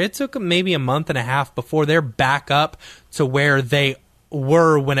to where it took maybe a month and a half before they're back up to where they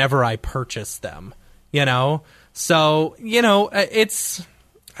were whenever I purchased them, So, it's,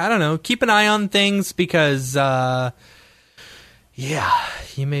 I don't know, keep an eye on things because,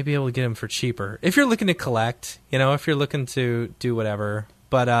 you may be able to get them for cheaper if you're looking to collect, if you're looking to do whatever.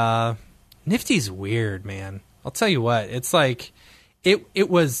 But Nifty's weird, man. I'll tell you what, it's like it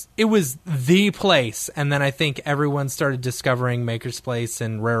was the place, and then I think everyone started discovering Maker's Place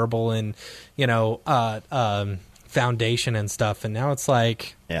and Rarible and Foundation and stuff, and now it's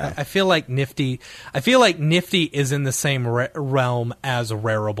like I feel like Nifty is in the same realm as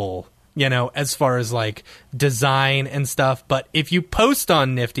Rarible. As far as like design and stuff. But if you post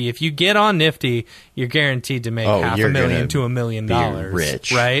on Nifty, if you get on Nifty, you're guaranteed to make $500,000 to $1 million.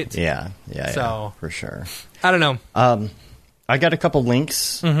 Rich, right? Yeah. So for sure. I don't know. I got a couple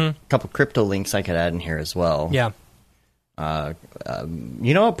links, a couple crypto links I could add in here as well. Yeah.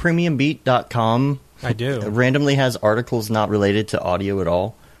 PremiumBeat.com. I do. Randomly has articles not related to audio at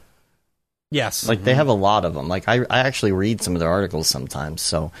all. Yes. Like they have a lot of them. Like I actually read some of their articles sometimes.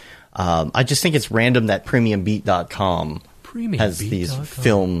 So. I just think it's random that PremiumBeat.com has these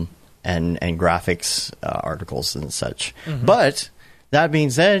film and graphics articles and such. But that being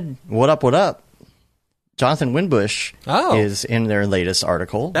said, what up? Jonathan Winbush is in their latest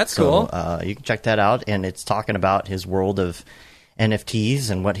article. That's cool. You can check that out, and it's talking about his world of NFTs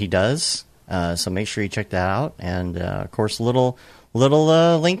and what he does. So make sure you check that out, and of course, little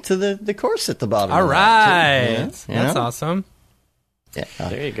link to the course at the bottom. All right, that's awesome. Yeah.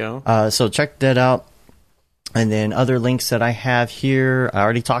 There you go. So check that out. And then other links that I have here. I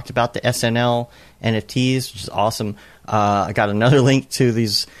already talked about the SNL NFTs, which is awesome. I got another link to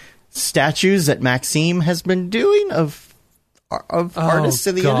these statues that Maxime has been doing of artists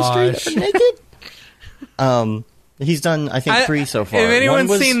in the industry that are naked. He's done, I think, 3 so far. If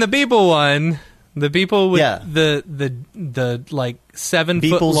anyone's seen the Beeple one, The people with the like 7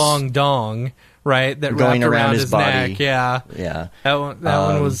 foot long dong, right? That going wrapped around his body. neck. Yeah. Yeah. That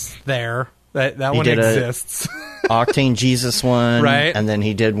one was there. That one exists. Octane Jesus one, right? And then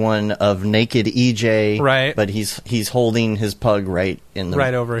he did one of naked EJ, right? But he's holding his pug right in the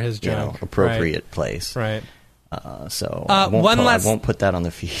right over his junk, appropriate place, right? So I won't put that on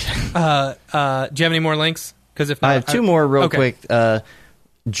the feed. Do you have any more links? Because if not, I have two more real quick.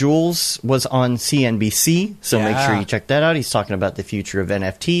 Jules was on CNBC, so make sure you check that out. He's talking about the future of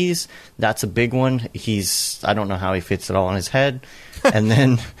NFTs. That's a big one. I don't know how he fits it all in his head. And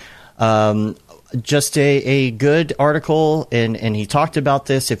then just a good article, and he talked about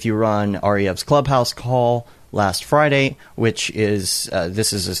this if you were on REF's Clubhouse call last Friday, which is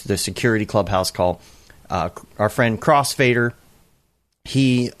the security Clubhouse call. Our friend Crossfader,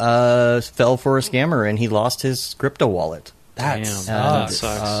 he fell for a scammer and he lost his crypto wallet. That sucks.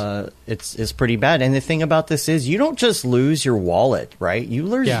 It's pretty bad. And the thing about this is, you don't just lose your wallet, right? You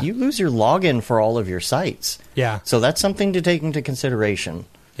lose your login for all of your sites. Yeah. So that's something to take into consideration.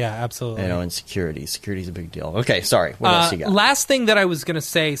 Yeah, absolutely. And security. Security's a big deal. Okay, sorry. What else you got? Last thing that I was going to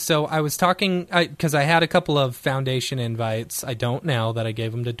say, so I was talking, because I had a couple of foundation invites. I don't now that I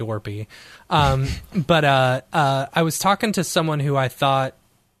gave them to Dorpy. But I was talking to someone who I thought,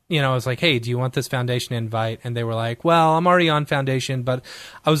 I was like, hey, do you want this foundation invite? And they were like, well, I'm already on foundation, but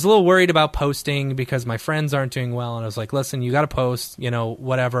I was a little worried about posting because my friends aren't doing well. And I was like, listen, you got to post,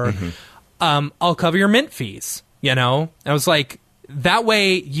 whatever. Mm-hmm. I'll cover your mint fees, I was like, that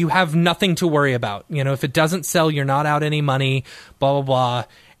way you have nothing to worry about. If it doesn't sell, you're not out any money, blah, blah, blah.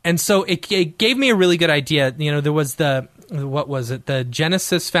 And so it gave me a really good idea. There was the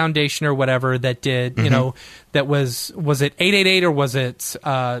Genesis Foundation or whatever that did, that was it 888 or was it,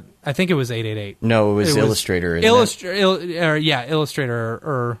 I think it was 888. No, it was Illustrator. Illustrator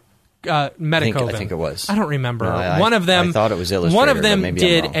or Medicoven. I think it was. I don't remember. One of them. I thought it was Illustrator. One of them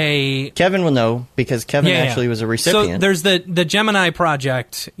did a. Kevin will know because Kevin actually was a recipient. So there's the Gemini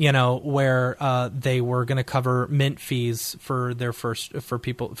project, where they were going to cover mint fees for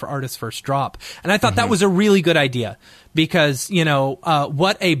artists' first drop, and I thought that was a really good idea because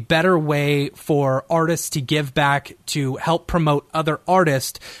what a better way for artists to give back to help promote other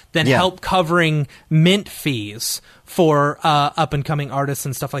artists than help covering mint fees for up and coming artists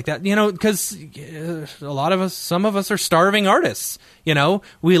and stuff like that, because some of us are starving artists.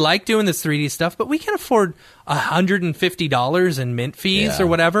 We like doing this 3D stuff, but we can't afford $150 in mint fees or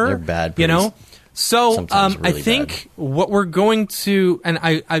whatever. They're bad. So really I think what we're going to, and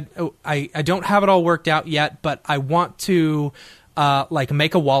I don't have it all worked out yet, but I want to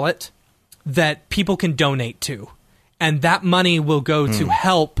make a wallet that people can donate to. And that money will go to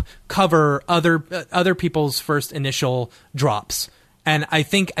help cover other people's first initial drops. And I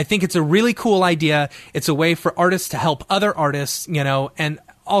think it's a really cool idea. It's a way for artists to help other artists, and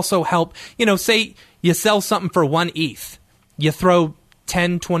also help, say you sell something for 1 ETH, you throw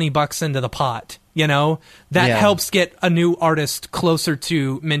 $10-20 into the pot, that helps get a new artist closer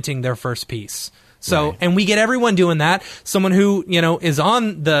to minting their first piece. So, and we get everyone doing that. Someone who, is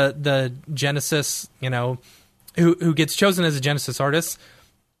on the Genesis, who gets chosen as a Genesis artist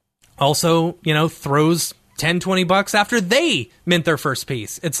also, throws $10-20 after they mint their first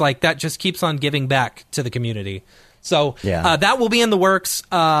piece. It's like that just keeps on giving back to the community. So that will be in the works.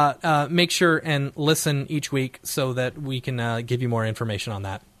 Make sure and listen each week so that we can give you more information on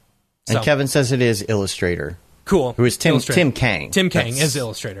that. And Kevin says it is Illustrator. Cool. Who is Tim Kang. Tim Kang is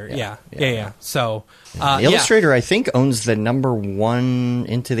Illustrator. Yeah. So Illustrator, I think, owns the #1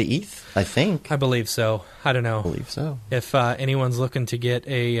 into the ETH. I think. I believe so. I don't know. I believe so. If anyone's looking to get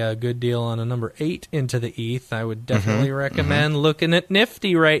a good deal on a #8 into the ETH, I would definitely recommend looking at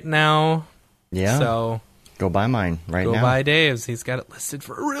Nifty right now. Yeah. So go buy mine now. Go buy Dave's. He's got it listed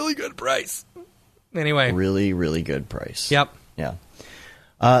for a really good price. Anyway. Really, really good price. Yep. Yeah.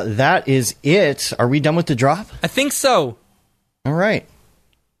 That is it. Are we done with the drop? I think so. All right.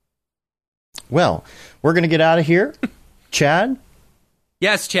 Well, we're going to get out of here. Chad?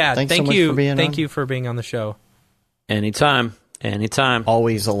 Yes, Chad. Thank you for being on the show. Anytime.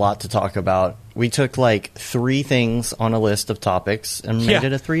 Always a lot to talk about. We took 3 things on a list of topics and made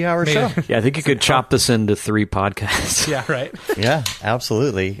it a 3-hour show. Yeah, I think you could chop this into 3 podcasts. Yeah, right. Yeah,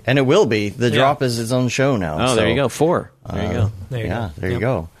 absolutely. And it will be. The drop is its own show now. Oh, there you go. 4. There you go. There you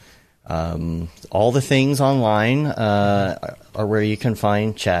go. All the things online are where you can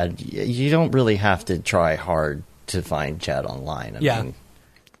find Chad. You don't really have to try hard to find Chad online. I mean,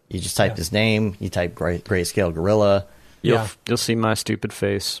 you just type his name, you type Grayscale Gorilla. You'll see my stupid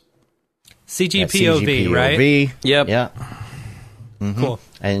face. CGPOV, right? Yep. Yeah. Cool.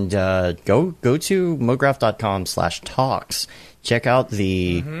 And go to mograph.com/talks. Check out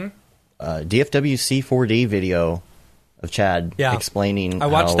the DFWC 4D video of Chad explaining. I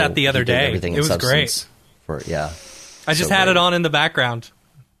watched that the other day. Everything it was great. I just had it on in the background.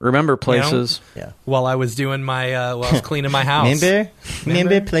 Remember places? While I was doing my, while I was cleaning my house.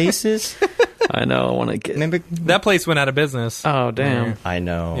 Remember places? I know. I want to get. Remember that place went out of business. Oh damn! I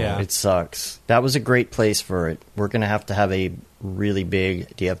know. Yeah. It sucks. That was a great place for it. We're gonna have to have a really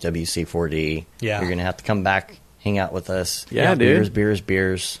big DFWC 4D. Yeah. You're gonna have to come back, hang out with us. Yeah, dude.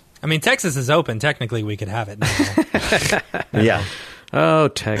 Beers. I mean, Texas is open. Technically, we could have it now. Yeah. Oh,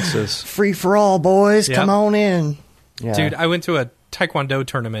 Texas. Free for all, boys. Come on in. Yeah. Dude, I went to a Taekwondo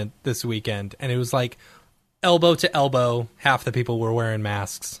tournament this weekend, and it was like elbow to elbow. Half the people were wearing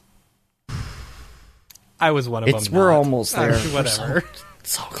masks. I was one of them. We're almost there. Whatever.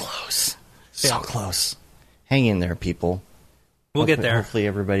 So close. So close. Hang in there, people. We'll get there. Hopefully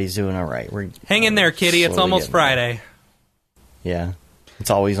everybody's doing all right. Hang in there, kitty. It's almost Friday. Yeah.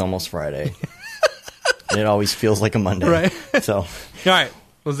 It's always almost Friday. And it always feels like a Monday. Right. So. All right.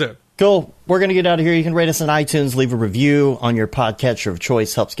 Let's do it. Cool. We're going to get out of here. You can rate us on iTunes, leave a review on your podcatcher of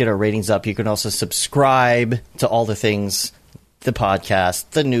choice. Helps get our ratings up. You can also subscribe to all the things, the podcast,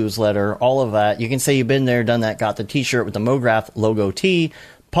 the newsletter, all of that. You can say you've been there, done that, got the t-shirt with the MoGraph logo tee.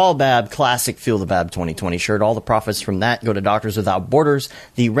 Paul Babb Classic Feel the Babb 2020 shirt. All the profits from that go to Doctors Without Borders.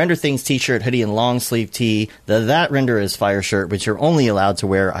 The Render Things t-shirt, hoodie, and long sleeve tee. The That Render Is Fire shirt, which you're only allowed to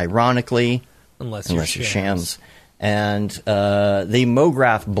wear, ironically, unless you're shams. And the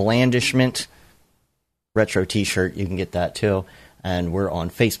MoGraph Blandishment retro t-shirt, you can get that too. And we're on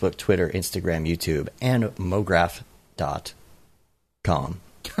Facebook, Twitter, Instagram, YouTube, and MoGraph.com.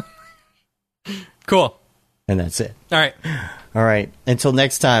 Cool. And that's it. All right. Until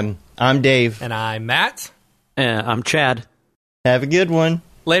next time, I'm Dave. And I'm Matt. And I'm Chad. Have a good one.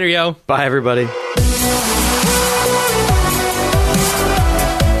 Later, yo. Bye, everybody.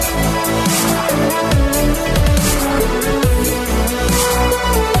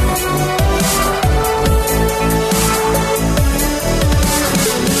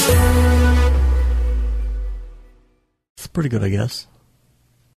 Pretty good, I guess.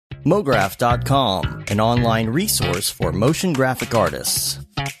 MoGraph.com, an online resource for motion graphic artists.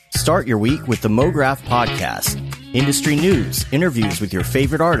 Start your week with the MoGraph Podcast. Industry news, interviews with your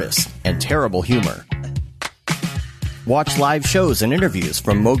favorite artists, and terrible humor. Watch live shows and interviews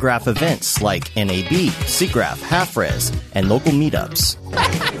from MoGraph events like NAB, SIGGRAPH, Half-Res, and local meetups.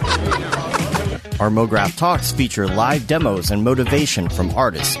 Our MoGraph Talks feature live demos and motivation from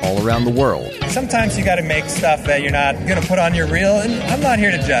artists all around the world. Sometimes you gotta make stuff that you're not gonna put on your reel, and I'm not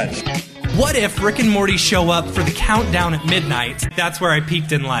here to judge. What if Rick and Morty show up for the countdown at midnight? That's where I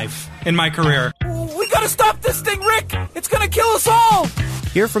peaked in life, in my career. We gotta stop this thing, Rick! It's gonna kill us all!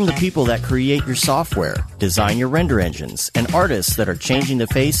 Hear from the people that create your software, design your render engines, and artists that are changing the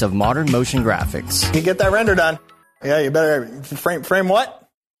face of modern motion graphics. You get that render done. Yeah, you better frame what?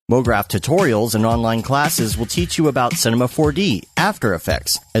 MoGraph tutorials and online classes will teach you about Cinema 4D, After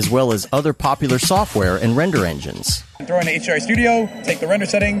Effects, as well as other popular software and render engines. Throw in the HDR Studio, take the render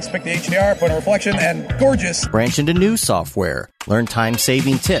settings, pick the HDR, put in a reflection, and gorgeous. Branch into new software. Learn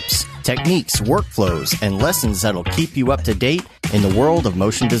time-saving tips, techniques, workflows, and lessons that'll keep you up to date in the world of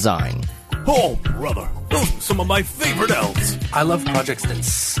motion design. Oh, brother, those are some of my favorite elves. I love projects that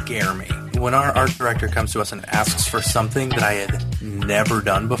scare me. When our art director comes to us and asks for something that I had never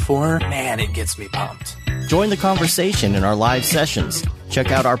done before, man, it gets me pumped. Join the conversation in our live sessions.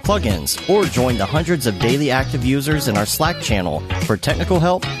 Check out our plugins or join the hundreds of daily active users in our Slack channel for technical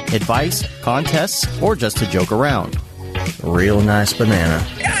help, advice, contests, or just to joke around. Real nice banana.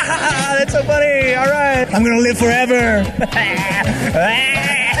 Yeah, that's so funny. All right. I'm going to live forever.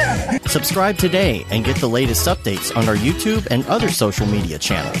 Subscribe today and get the latest updates on our YouTube and other social media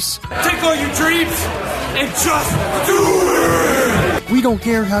channels. Take all your dreams and just do it! We don't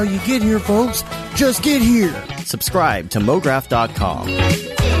care how you get here, folks. Just get here. Subscribe to MoGraph.com.